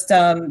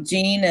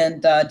Jean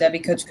and Debbie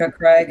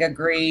Kuchka-Craig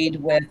agreed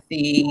with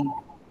the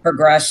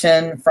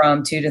progression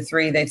from 2 to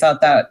 3. They thought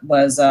that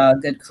was a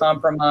good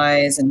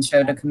compromise and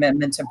showed a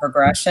commitment to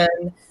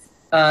progression.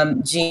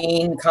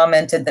 Jean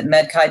commented that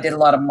MedChi did a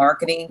lot of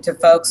marketing to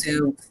folks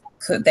who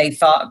they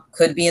thought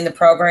could be in the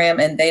program,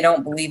 and they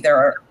don't believe there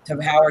are, to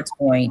Howard's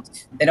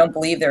point, they don't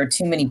believe there are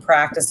too many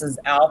practices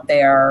out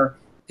there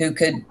who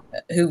could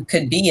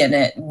be in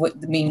it,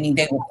 meaning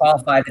they will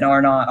qualify that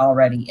are not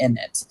already in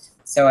it.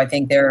 So I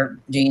think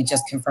Jean's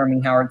just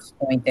confirming Howard's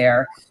point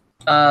there.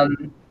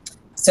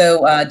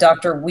 So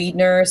Dr.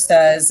 Wiedner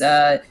says,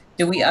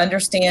 do we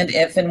understand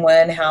if and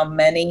when how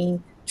many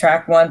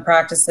track 1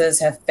 practices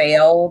have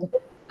failed?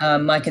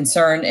 My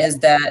concern is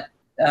that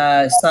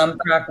some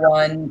track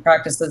 1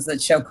 practices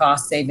that show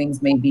cost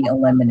savings may be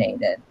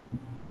eliminated.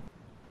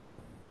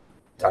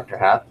 Dr.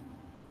 Happ?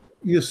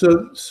 Yeah,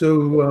 so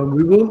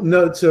we will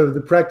note. So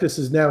the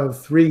practices now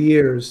have 3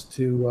 years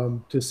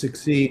to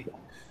succeed,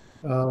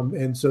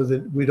 and so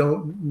that we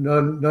don't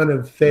none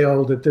have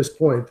failed at this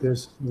point.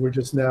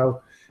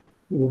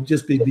 We'll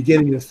just be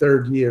beginning the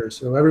 3rd year,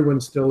 so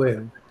everyone's still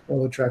in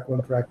all the track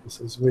 1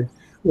 practices. We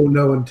won't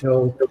know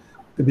until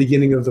the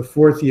beginning of the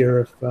 4th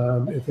year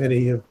if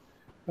any have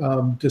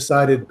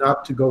decided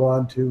not to go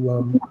on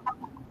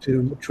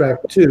to track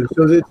 2.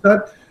 So it's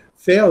not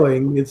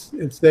failing.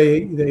 It's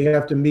they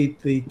have to meet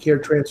the care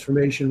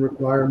transformation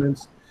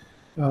requirements.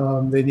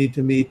 They need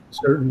to meet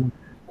certain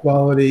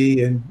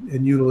quality and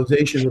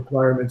utilization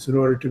requirements in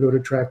order to go to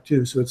track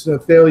 2. So it's a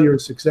failure or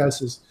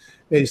successes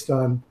based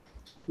on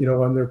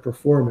on their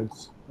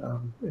performance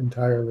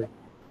entirely.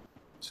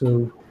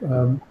 So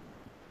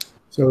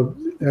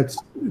that's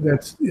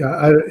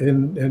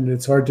and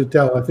it's hard to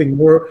tell. I think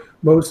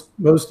most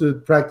of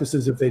the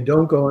practices, if they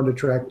don't go on to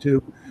track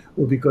 2,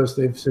 will because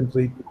they've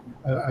simply,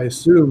 I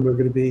assume, are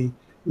going to be,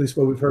 at least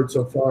what we've heard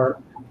so far,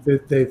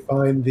 that they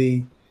find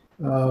the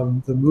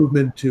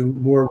movement to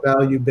more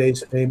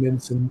value-based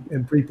payments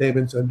and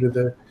prepayments under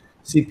the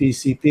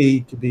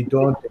CPCP to be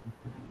daunting.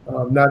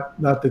 Not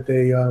that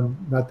they,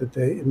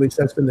 at least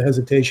that's been the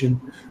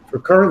hesitation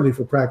currently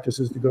for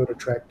practices to go to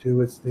track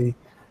 2. It's the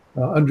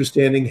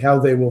understanding how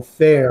they will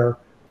fare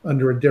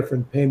under a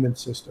different payment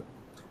system,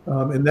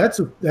 and that's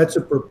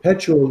a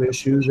perpetual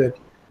issue that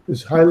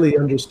is highly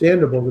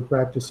understandable to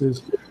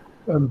practices,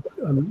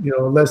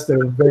 unless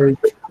they're very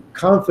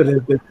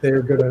confident that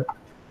they're going to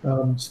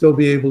still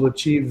be able to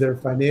achieve their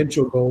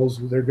financial goals.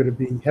 They're going to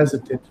be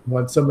hesitant and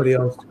want somebody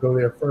else to go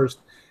there first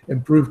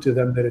and prove to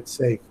them that it's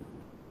safe.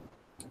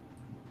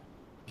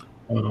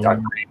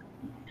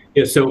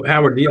 Yeah, so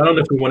Howard, I don't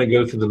know if we want to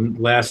go through the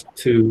last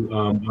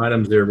 2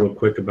 items there real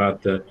quick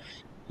about the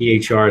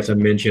EHR, as I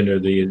mentioned, or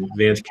the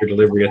advanced care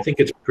delivery. I think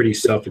it's pretty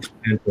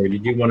self-explanatory.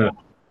 Did you want to?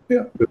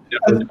 Yeah,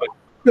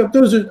 no,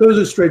 those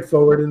are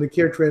straightforward, and the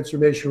care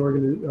transformation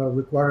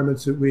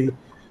requirements that we're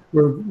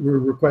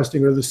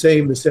requesting are the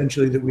same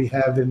essentially that we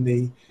have in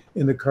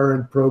the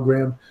current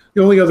program.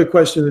 The only other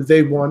question that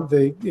they want,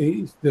 the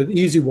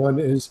easy one,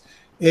 is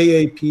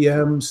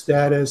AAPM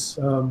status.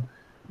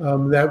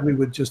 That we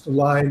would just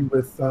align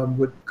with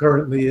what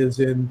currently is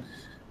in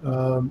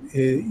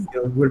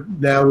we're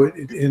now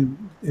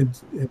in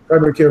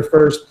primary care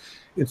first.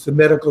 It's the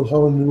medical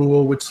home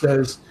rule, which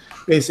says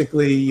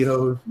basically,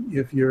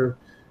 if you're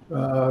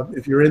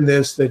in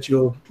this, that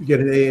you'll get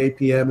an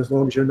AAPM as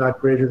long as you're not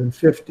greater than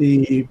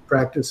 50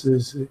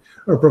 practices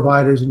or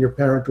providers in your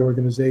parent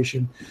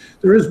organization.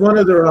 There is one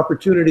other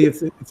opportunity if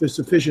there's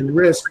sufficient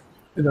risk,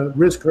 and the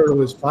risk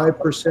hurdle is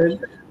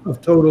 5% of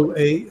total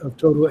A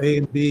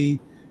and B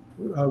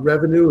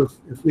revenue.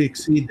 If we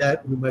exceed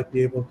that, we might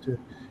be able to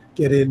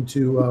get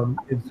into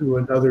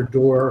another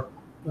door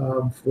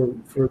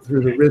through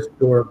the risk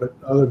door. But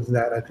other than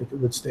that, I think it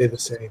would stay the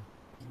same.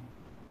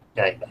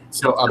 Okay.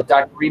 So,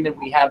 Dr. Riemann,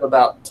 we have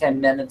about 10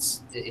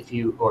 minutes,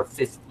 or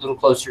a little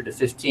closer to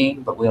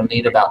 15, but we'll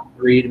need about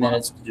 3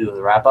 minutes to do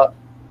the wrap up.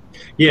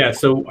 Yeah.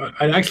 So,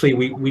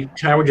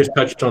 Howard just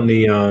touched on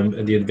the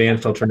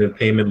advanced alternative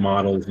payment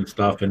models and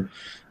stuff, and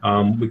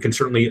we can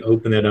certainly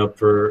open that up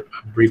for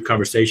a brief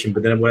conversation.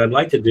 But then what I'd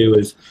like to do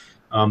is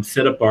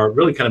set up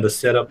really kind of a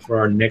setup for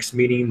our next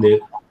meeting that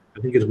I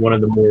think is one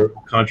of the more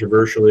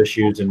controversial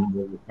issues and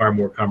will require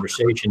more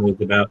conversation, is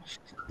about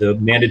the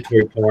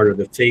mandatory part or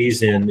the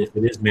phase-in, if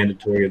it is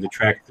mandatory, of the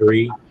track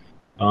 3.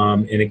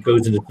 And it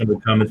goes into some of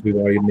the comments we've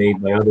already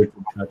made by others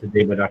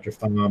today, by Dr.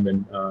 Pham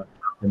and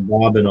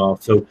Bob and all.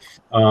 So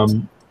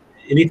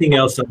anything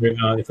else under,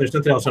 if there's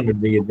nothing else under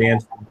the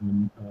advanced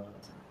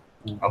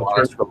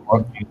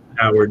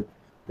Howard,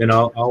 then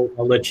I'll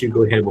let you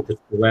go ahead with the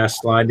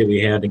last slide that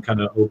we had and kind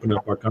of open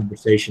up our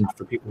conversation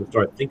for people to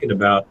start thinking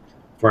about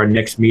for our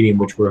next meeting,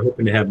 which we're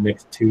hoping to have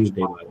next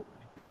Tuesday, by the way.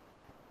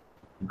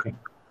 Okay.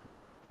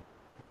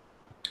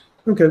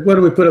 Okay, why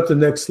don't we put up the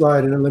next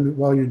slide, and then let me,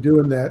 while you're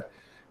doing that,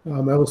 I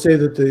will say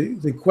that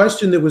the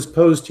question that was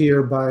posed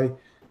here by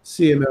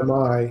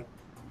CMMI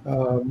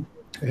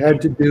had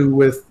to do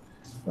with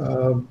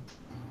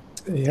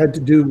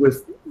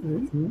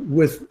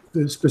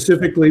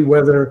specifically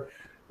whether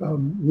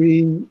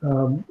we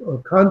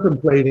are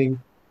contemplating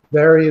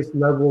various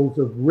levels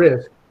of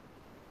risk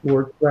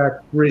for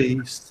track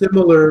 3,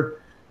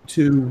 similar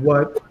to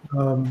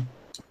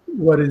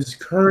what is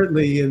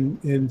currently in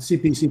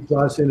CPC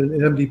Plus and in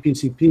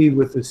MDPCP,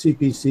 with the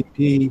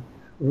CPCP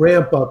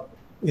ramp up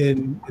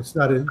in, it's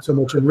not in so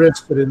much in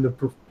risk, but in the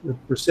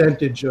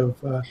percentage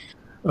of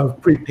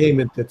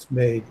prepayment that's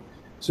made.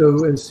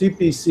 So in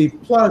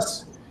CPC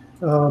Plus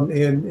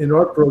and in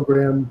our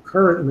program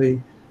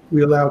currently,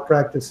 we allow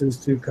practices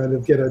to kind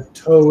of get a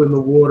toe in the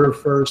water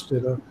first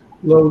at a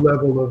low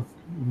level of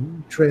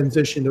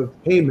transition of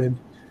payment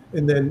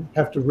and then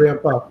have to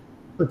ramp up.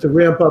 But the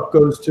ramp up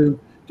goes to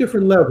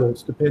different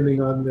levels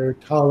depending on their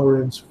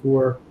tolerance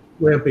for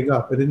ramping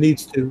up. And it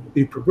needs to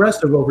be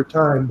progressive over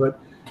time, but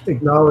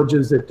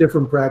acknowledges that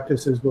different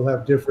practices will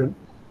have different,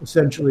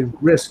 essentially,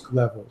 risk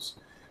levels.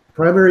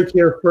 Primary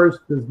care first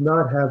does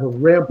not have a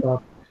ramp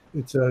up.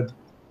 It's a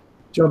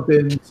jump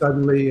in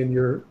suddenly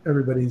and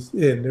everybody's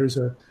in. There's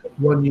a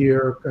 1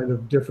 year kind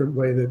of different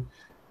way that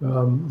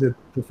the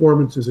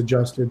performance is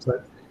adjusted,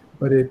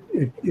 but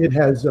it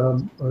has a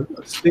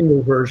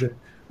single version.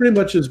 Pretty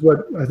much is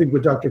what I think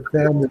what Dr.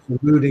 Pham was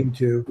alluding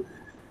to.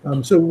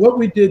 So what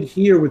we did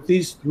here with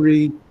these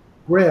 3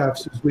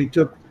 graphs is we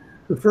took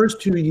the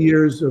first 2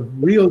 years of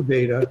real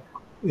data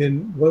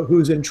in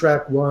who's in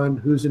track 1,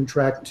 who's in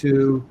track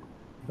 2,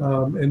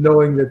 and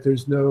knowing that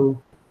there's no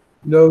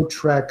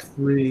track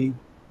 3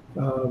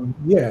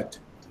 yet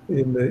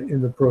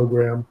in the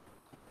program,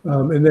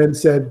 and then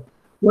said,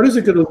 what is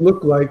it going to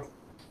look like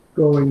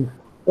going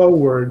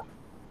forward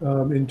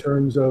in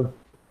terms of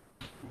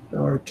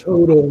our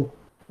total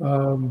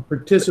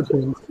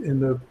participants in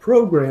the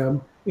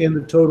program and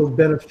the total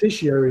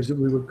beneficiaries that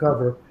we would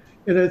cover.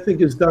 And I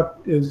think as Dr.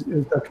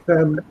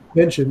 Pham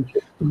mentioned,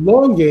 the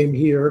long game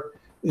here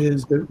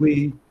is that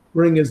we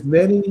bring as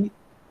many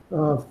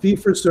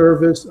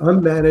fee-for-service,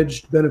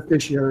 unmanaged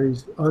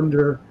beneficiaries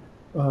under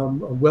a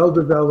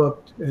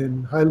well-developed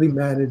and highly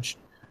managed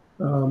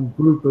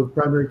group of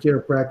primary care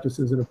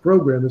practices in a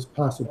program as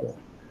possible.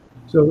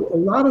 So a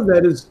lot of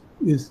that is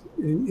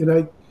and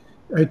I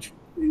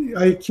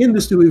akin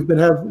this to, we've been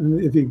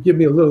having, if you give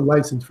me a little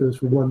license for this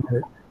for 1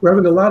 minute, we're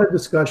having a lot of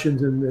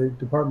discussions in the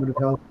Department of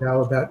Health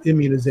now about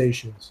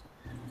immunizations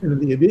and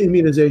the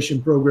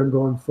immunization program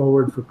going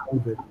forward for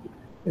COVID.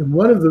 And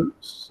one of the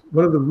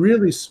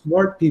really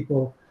smart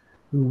people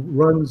who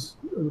runs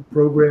a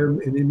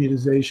program in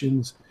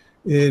immunizations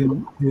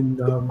in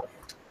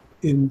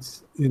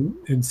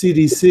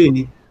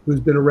CDC, who's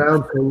been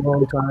around for a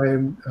long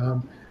time,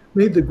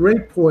 made the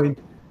great point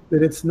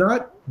that it's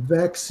not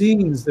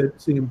vaccines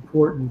that's the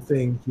important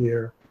thing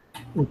here,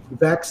 it's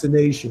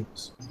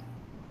vaccinations.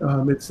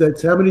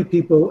 It's how many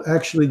people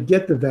actually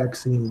get the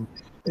vaccine.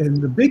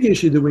 And the big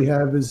issue that we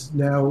have is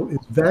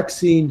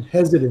vaccine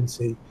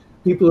hesitancy.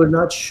 People are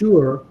not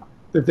sure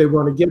that they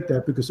want to get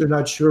that because they're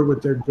not sure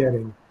what they're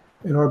getting.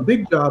 And our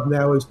big job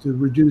now is to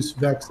reduce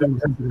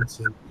vaccine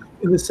hesitancy.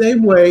 In the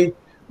same way,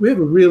 we have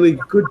a really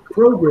good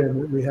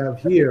program that we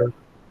have here.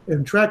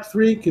 And track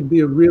 3 can be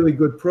a really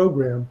good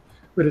program,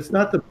 but it's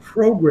not the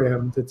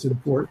program that's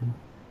important.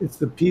 It's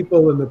the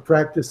people and the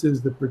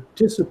practices that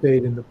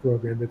participate in the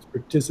program. It's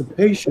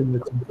participation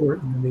that's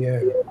important in the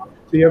end.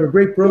 So you have a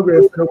great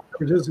program, if no one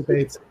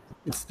participates,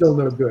 it's still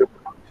no good.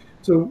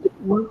 So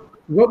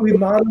what we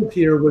modeled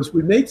here was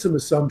we made some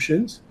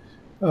assumptions,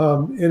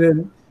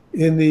 and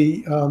in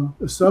the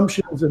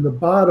assumptions in the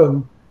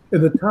bottom,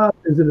 in the top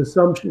is an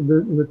assumption,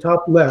 in the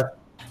top left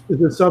is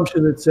an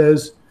assumption that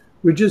says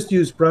we just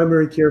use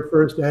primary care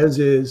first as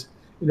is,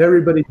 and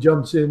everybody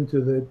jumps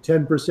into the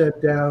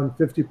 10% down,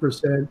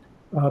 50%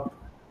 up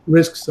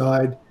risk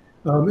side.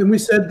 And we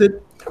said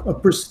that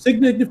a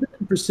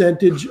significant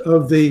percentage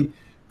of the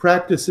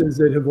practices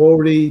that have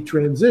already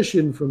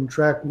transitioned from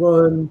track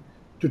 1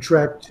 to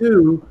track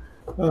 2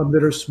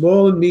 that are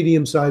small and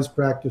medium-sized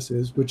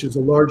practices, which is a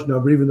large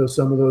number, even though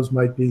some of those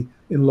might be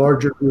in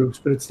larger groups,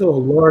 but it's still a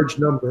large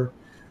number,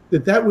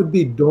 that would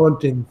be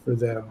daunting for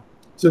them.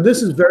 So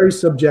this is very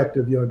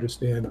subjective, you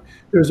understand.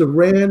 There's a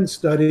RAND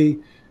study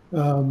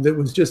that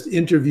was just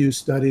interview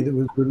study that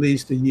was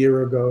released a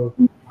year ago,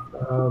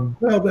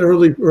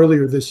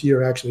 earlier this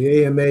year,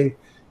 actually. AMA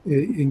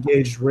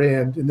engaged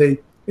RAND, and they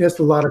asked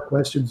a lot of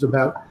questions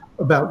about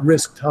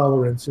risk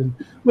tolerance. And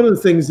one of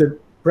the things that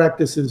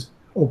practices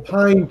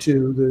opined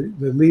to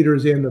the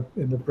leaders and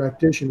the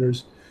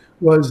practitioners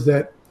was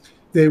that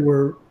they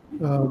were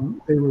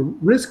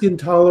risk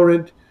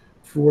intolerant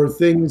for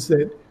things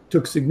that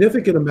took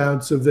significant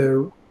amounts of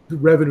their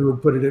revenue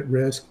and put it at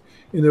risk.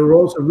 And there were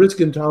also risk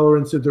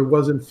intolerance that there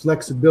wasn't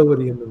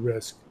flexibility in the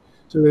risk.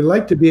 So they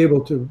like to be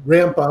able to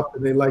ramp up,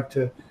 and they like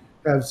to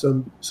have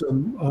some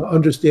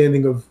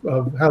understanding of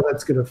how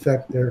that's going to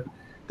affect their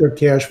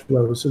cash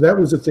flows. So that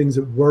was the things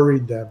that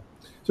worried them.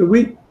 So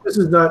this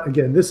is not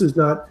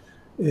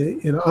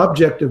an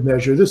objective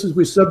measure.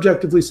 We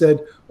subjectively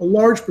said a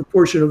large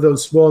proportion of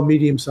those small,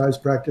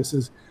 medium-sized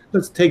practices,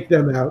 let's take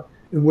them out.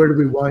 And where do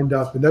we wind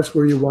up? And that's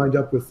where you wind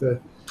up with the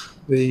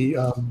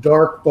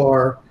dark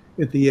bar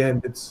at the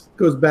end. It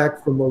goes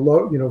back from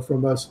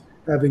from us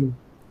having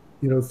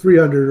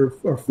 300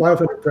 or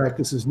 500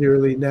 practices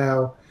nearly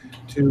now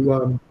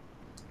to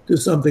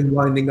something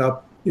winding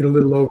up a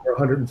little over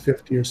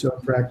 150 or so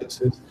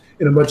practices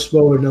and a much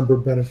smaller number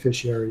of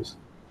beneficiaries.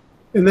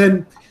 And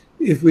then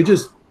if we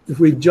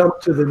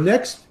jump to the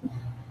next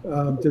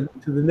to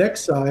the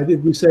next side,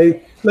 if we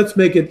say let's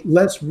make it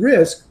less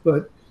risk,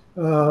 but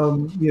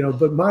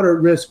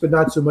moderate risk, but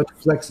not so much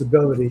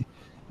flexibility,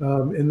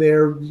 and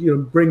there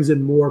brings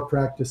in more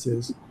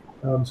practices.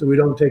 So we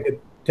don't take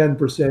it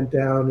 10%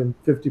 down and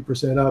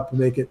 50% up, and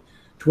make it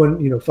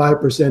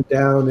 5%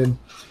 down and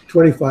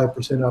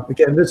 25% up.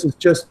 Again, this is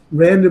just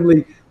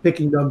randomly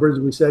picking numbers.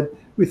 We said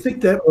we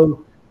think that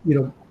will,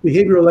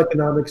 behavioral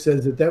economics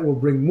says that will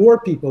bring more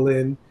people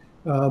in,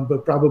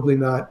 but probably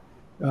not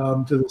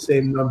to the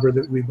same number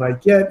that we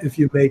might get if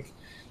you make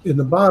in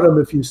the bottom.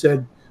 If you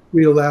said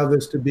we allow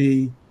this to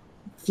be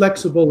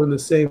flexible in the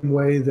same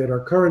way that our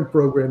current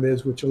program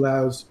is, which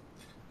allows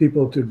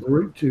people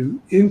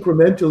to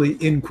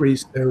incrementally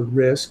increase their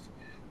risk,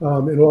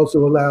 and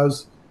also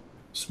allows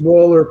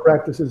smaller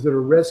practices that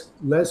are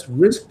less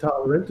risk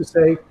tolerant to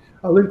say,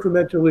 I'll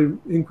incrementally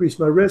increase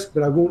my risk,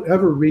 but I won't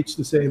ever reach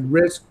the same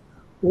risk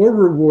or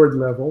reward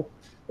level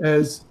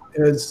as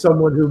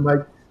someone who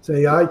might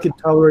say, I can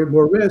tolerate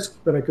more risk,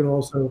 but I can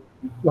also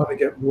want to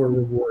get more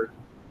reward.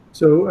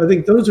 So I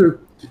think those are,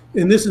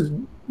 and this is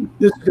going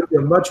to be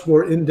a much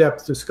more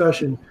in-depth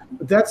discussion,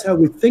 but that's how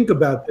we think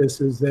about this,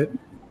 is that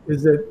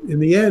in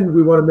the end,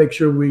 we want to make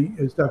sure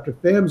as Dr.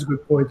 Pham's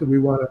good point, that we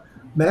want to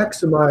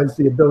maximize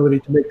the ability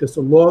to make this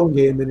a long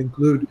game and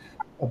include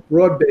a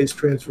broad-based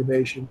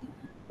transformation.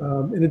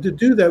 And to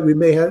do that, we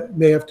may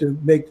have to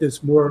make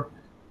this more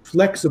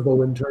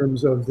flexible in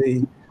terms of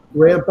the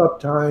ramp-up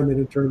time and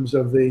in terms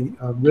of the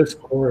risk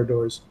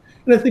corridors.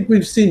 And I think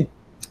we've seen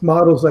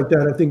models like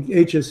that. I think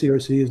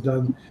HSCRC has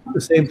done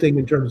the same thing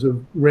in terms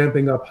of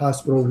ramping up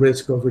hospital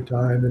risk over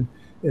time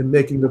and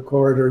making the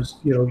corridors,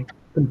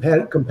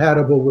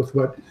 compatible with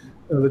what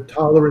the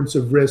tolerance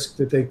of risk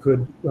that they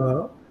could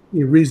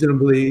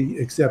reasonably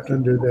accept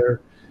under their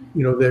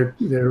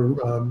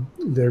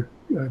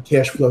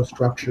cash flow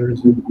structures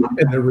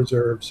and their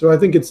reserves. So I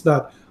think it's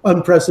not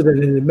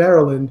unprecedented in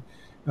Maryland,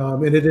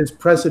 and it is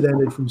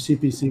precedented from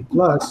CPC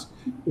Plus.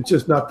 It's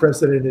just not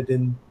precedented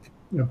in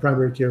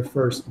primary care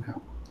first now.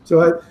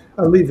 So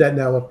I'll leave that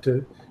now up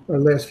to our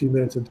last few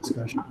minutes of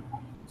discussion.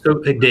 So,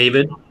 hey,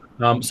 David,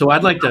 so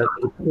I'd like to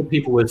put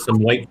people with some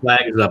white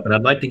flags up, and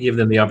I'd like to give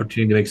them the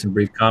opportunity to make some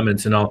brief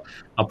comments. And I'll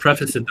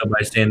preface it though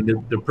by saying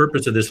the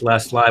purpose of this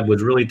last slide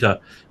was really I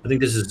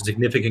think this is a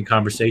significant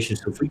conversation.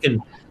 So if we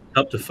can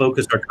help to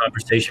focus our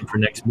conversation for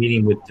next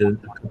meeting with a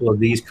couple of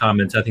these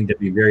comments, I think that'd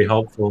be very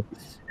helpful.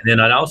 And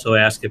then I'd also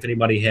ask if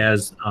anybody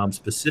has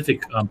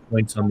specific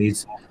points on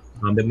these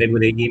that maybe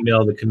they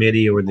email the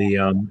committee or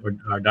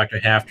or Dr.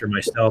 Hafter,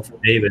 myself, or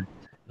David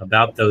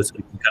about those, so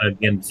we can kind of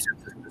again set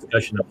this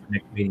discussion up for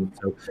next meeting.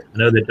 So I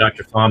know that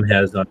Dr. Pham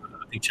has, I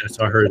think I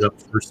saw hers up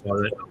first, so I'll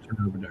turn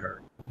it over to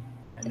her.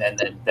 And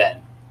then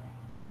Ben.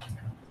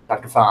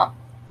 Dr. Pham.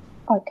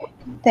 Okay,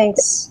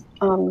 thanks,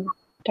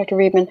 Dr.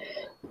 Riedman.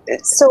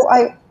 So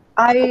I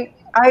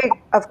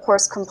of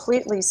course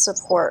completely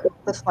support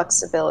the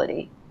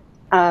flexibility,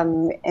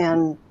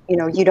 and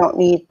you don't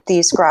need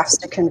these graphs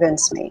to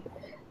convince me,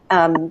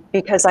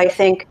 because I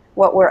think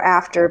what we're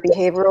after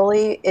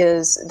behaviorally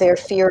is their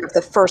fear of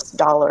the first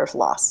dollar of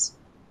loss,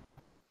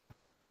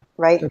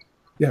 right?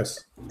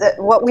 Yes.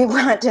 What we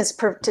want is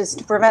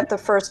to prevent the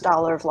first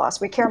dollar of loss.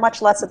 We care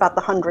much less about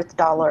the 100th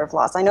dollar of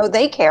loss. I know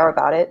they care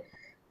about it,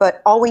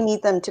 but all we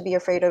need them to be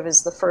afraid of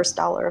is the first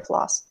dollar of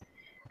loss.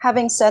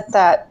 Having said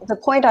that, the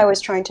point I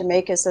was trying to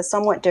make is a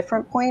somewhat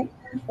different point,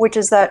 which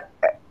is that,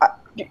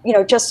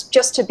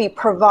 just to be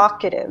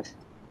provocative,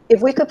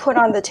 if we could put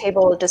on the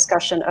table a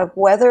discussion of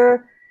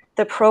whether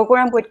the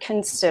program would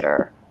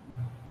consider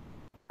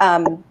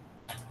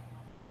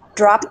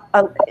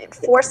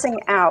forcing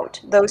out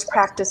those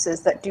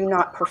practices that do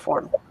not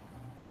perform.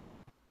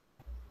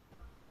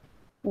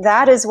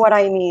 That is what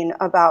I mean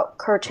about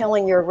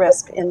curtailing your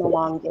risk in the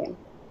long game.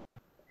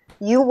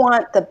 You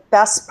want the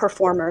best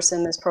performers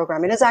in this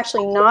program. It is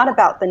actually not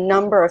about the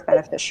number of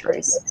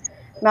beneficiaries.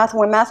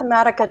 when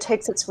Mathematica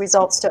takes its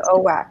results to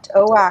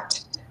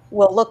OACT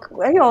will look,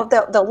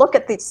 they'll look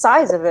at the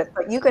size of it,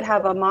 but you could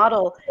have a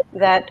model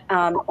that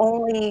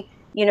only,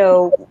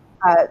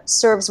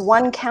 serves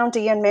one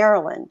county in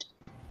Maryland,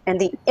 and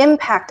the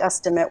impact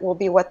estimate will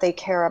be what they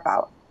care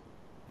about.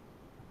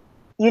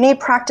 You need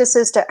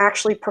practices to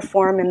actually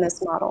perform in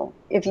this model.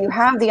 If you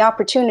have the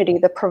opportunity,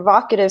 the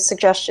provocative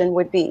suggestion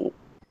would be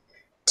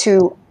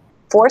to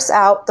force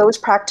out those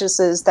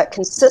practices that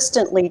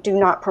consistently do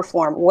not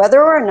perform,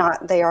 whether or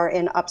not they are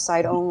in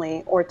upside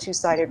only or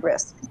two-sided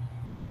risk,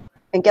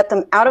 and get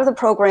them out of the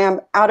program,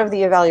 out of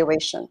the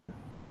evaluation.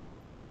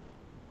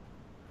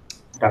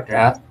 Dr.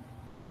 Happ?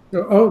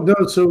 Oh, no,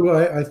 so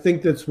I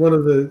think that's one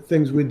of the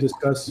things we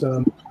discuss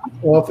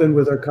often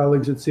with our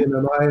colleagues at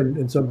CMMI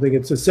and something,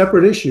 it's a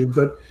separate issue,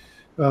 but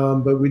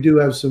we do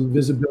have some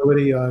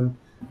visibility on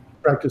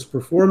practice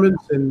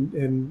performance,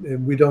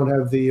 and we don't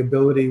have the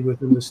ability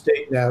within the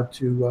state now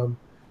to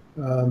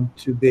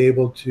be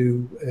able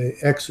to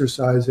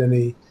exercise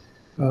any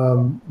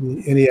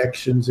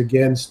actions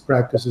against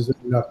practices that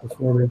are not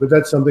performing. But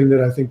that's something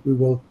that I think we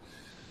will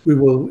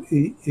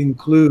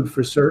include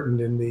for certain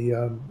in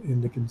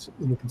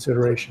the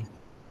consideration.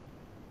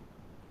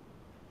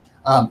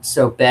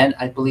 So Ben,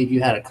 I believe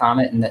you had a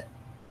comment in that.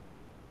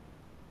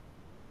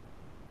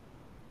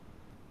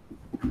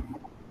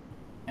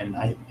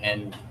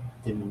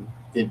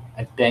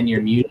 Ben,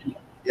 you're muted.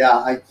 Yeah,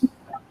 I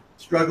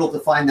struggled to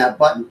find that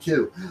button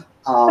too.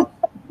 I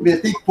mean, I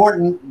think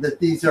important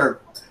that these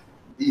are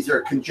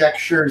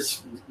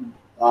conjectures.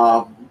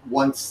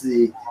 Once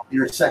the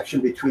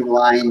intersection between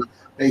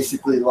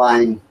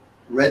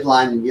red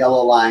line and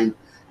yellow line,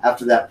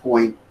 after that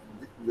point,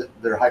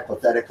 they're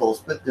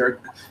hypotheticals, but they're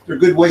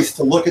good ways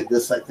to look at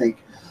this, I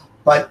think.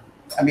 But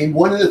I mean,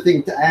 one other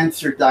thing to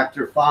answer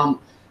Dr. Pham,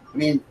 I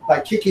mean,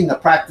 by kicking the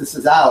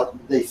practices out,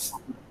 they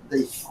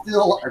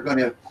still are going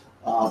to,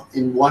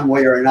 in one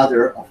way or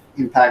another,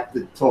 impact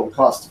the total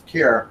cost of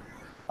care.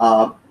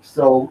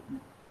 So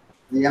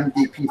the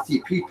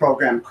MDPCP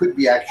program could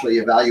be actually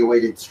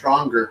evaluated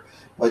stronger,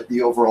 but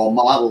the overall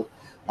model,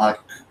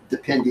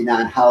 depending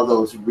on how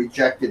those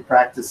rejected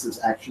practices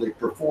actually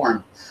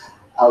perform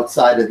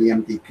outside of the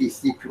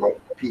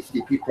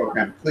MDPCP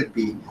program, could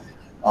be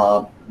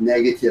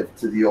negative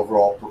to the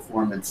overall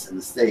performance in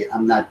the state.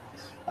 I'm not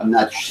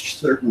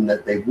certain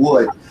that they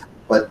would,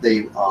 but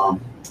they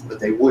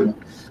wouldn't.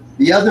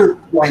 The other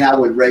point I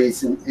would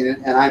raise,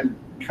 and I'm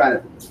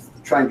trying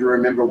to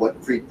remember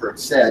what Friedberg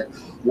said,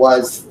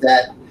 was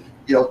that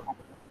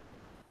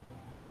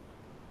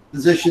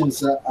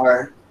physicians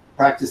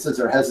practices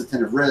are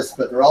hesitant of risk,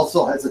 but they're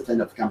also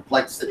hesitant of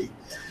complexity.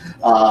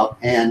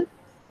 And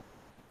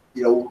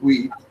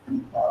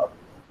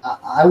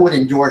I would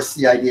endorse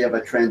the idea of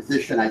a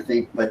transition, I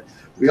think, but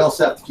we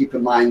also have to keep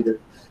in mind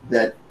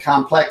that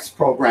complex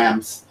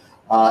programs,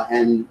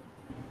 and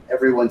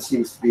everyone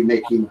seems to be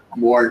making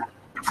more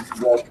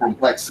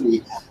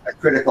complexity a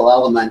critical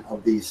element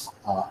of these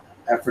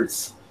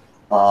efforts,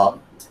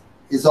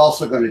 is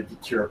also going to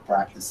deter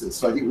practices.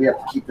 So I think we have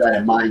to keep that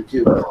in mind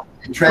too.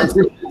 And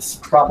transitions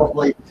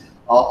probably,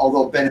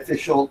 although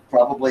beneficial,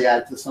 probably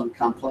add to some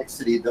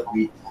complexity that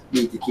we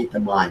need to keep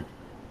in mind.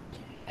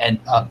 And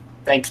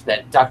thanks,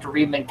 Ben. Dr.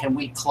 Riedman, can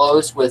we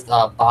close with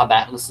Bob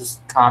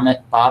Atlas's comment?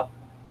 Bob?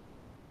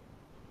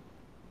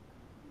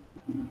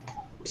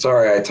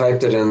 Sorry, I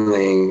typed it in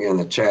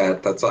the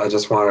chat. I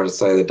just wanted to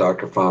say that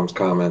Dr. Pham's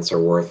comments are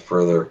worth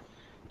further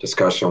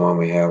discussion when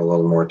we have a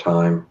little more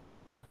time.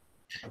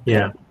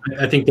 Yeah,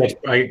 I think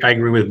I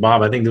agree with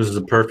Bob. I think this is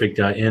a perfect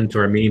end to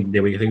our meeting today.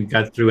 We think we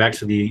got through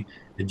actually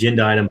the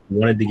agenda item we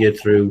wanted to get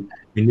through.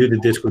 We knew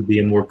that this would be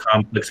a more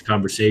complex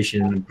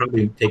conversation and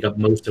probably take up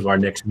most of our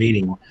next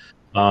meeting.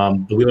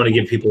 But we want to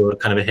give people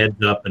kind of a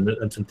heads up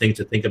and some things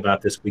to think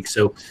about this week.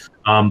 So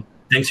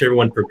thanks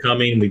everyone for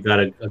coming. We've got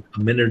a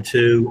minute or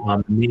two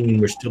on the meeting.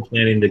 We're still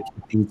planning to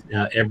keep these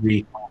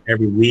every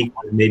week,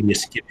 maybe a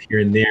skip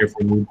here and there if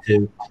we need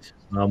to.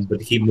 But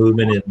to keep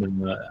moving,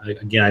 and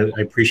again,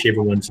 I appreciate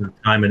everyone's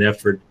time and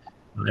effort,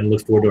 and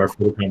look forward to our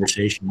further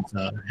conversations.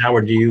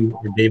 Howard, do you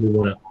or David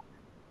want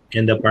to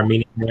end up our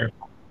meeting there?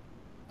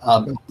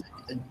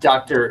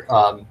 Dr.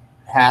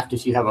 Haft,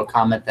 if you have a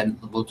comment, then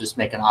we'll just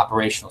make an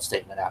operational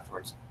statement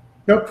afterwards.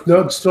 Nope,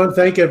 no, just want to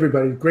thank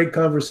everybody. Great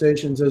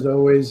conversations as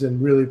always,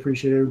 and really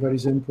appreciate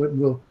everybody's input.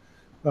 And we'll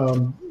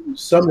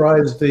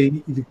summarize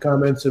the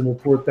comments and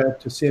report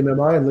back to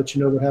CMMI and let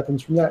you know what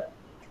happens from that.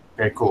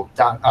 Very cool.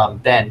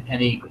 Ben,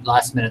 any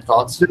last minute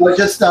thoughts? So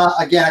just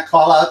again, a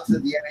call out to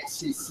the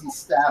NACC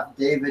staff,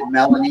 David,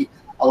 Melanie,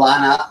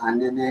 Alana,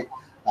 Anene.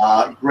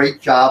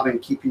 Great job in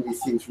keeping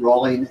these things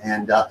rolling.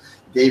 And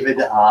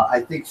David,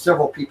 I think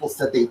several people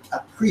said they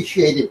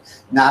appreciated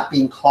not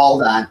being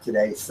called on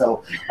today.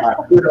 So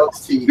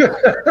kudos to you.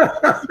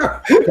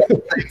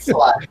 Thanks a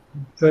lot.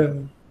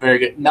 Very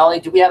good.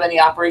 Melanie, do we have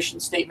any operation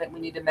statement we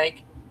need to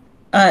make?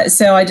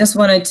 So I just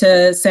wanted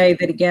to say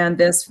that again,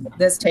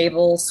 this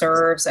table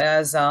serves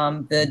as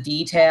the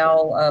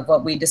detail of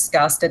what we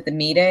discussed at the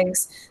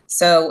meetings.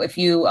 So if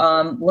you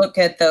look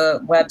at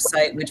the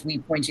website, which we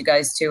point you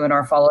guys to in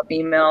our follow-up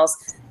emails,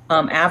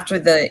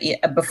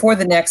 before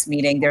the next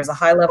meeting, there's a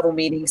high-level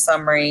meeting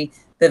summary,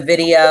 the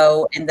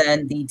video, and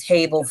then the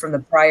table from the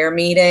prior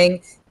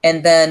meeting.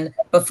 And then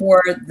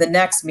before the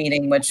next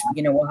meeting, which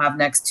we'll have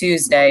next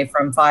Tuesday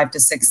from 5 to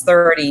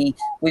 6:30,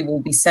 we will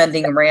be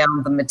sending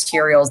around the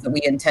materials that we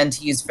intend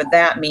to use for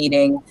that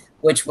meeting,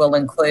 which will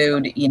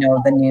include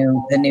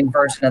the new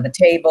version of the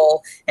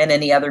table and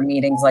any other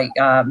meetings like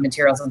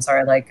materials. I'm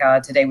sorry, like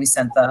today we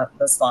sent the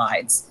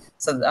slides.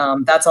 So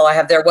that's all I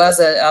have. There was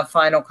a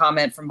final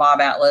comment from Bob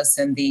Atlas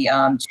in the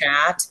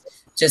chat,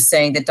 just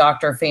saying that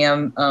Dr.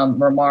 Pham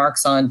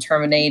remarks on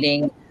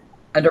terminating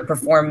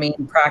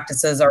underperforming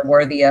practices are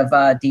worthy of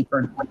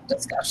deeper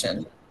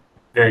discussion.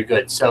 Very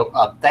good. So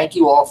thank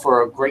you all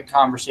for a great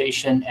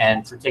conversation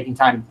and for taking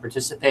time to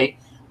participate.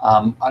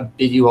 I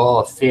bid you all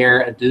a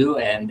fair adieu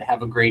and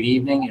have a great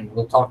evening, and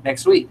we'll talk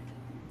next week.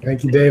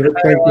 Thank you, David.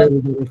 Thank you,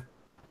 everybody.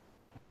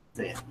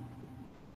 See ya.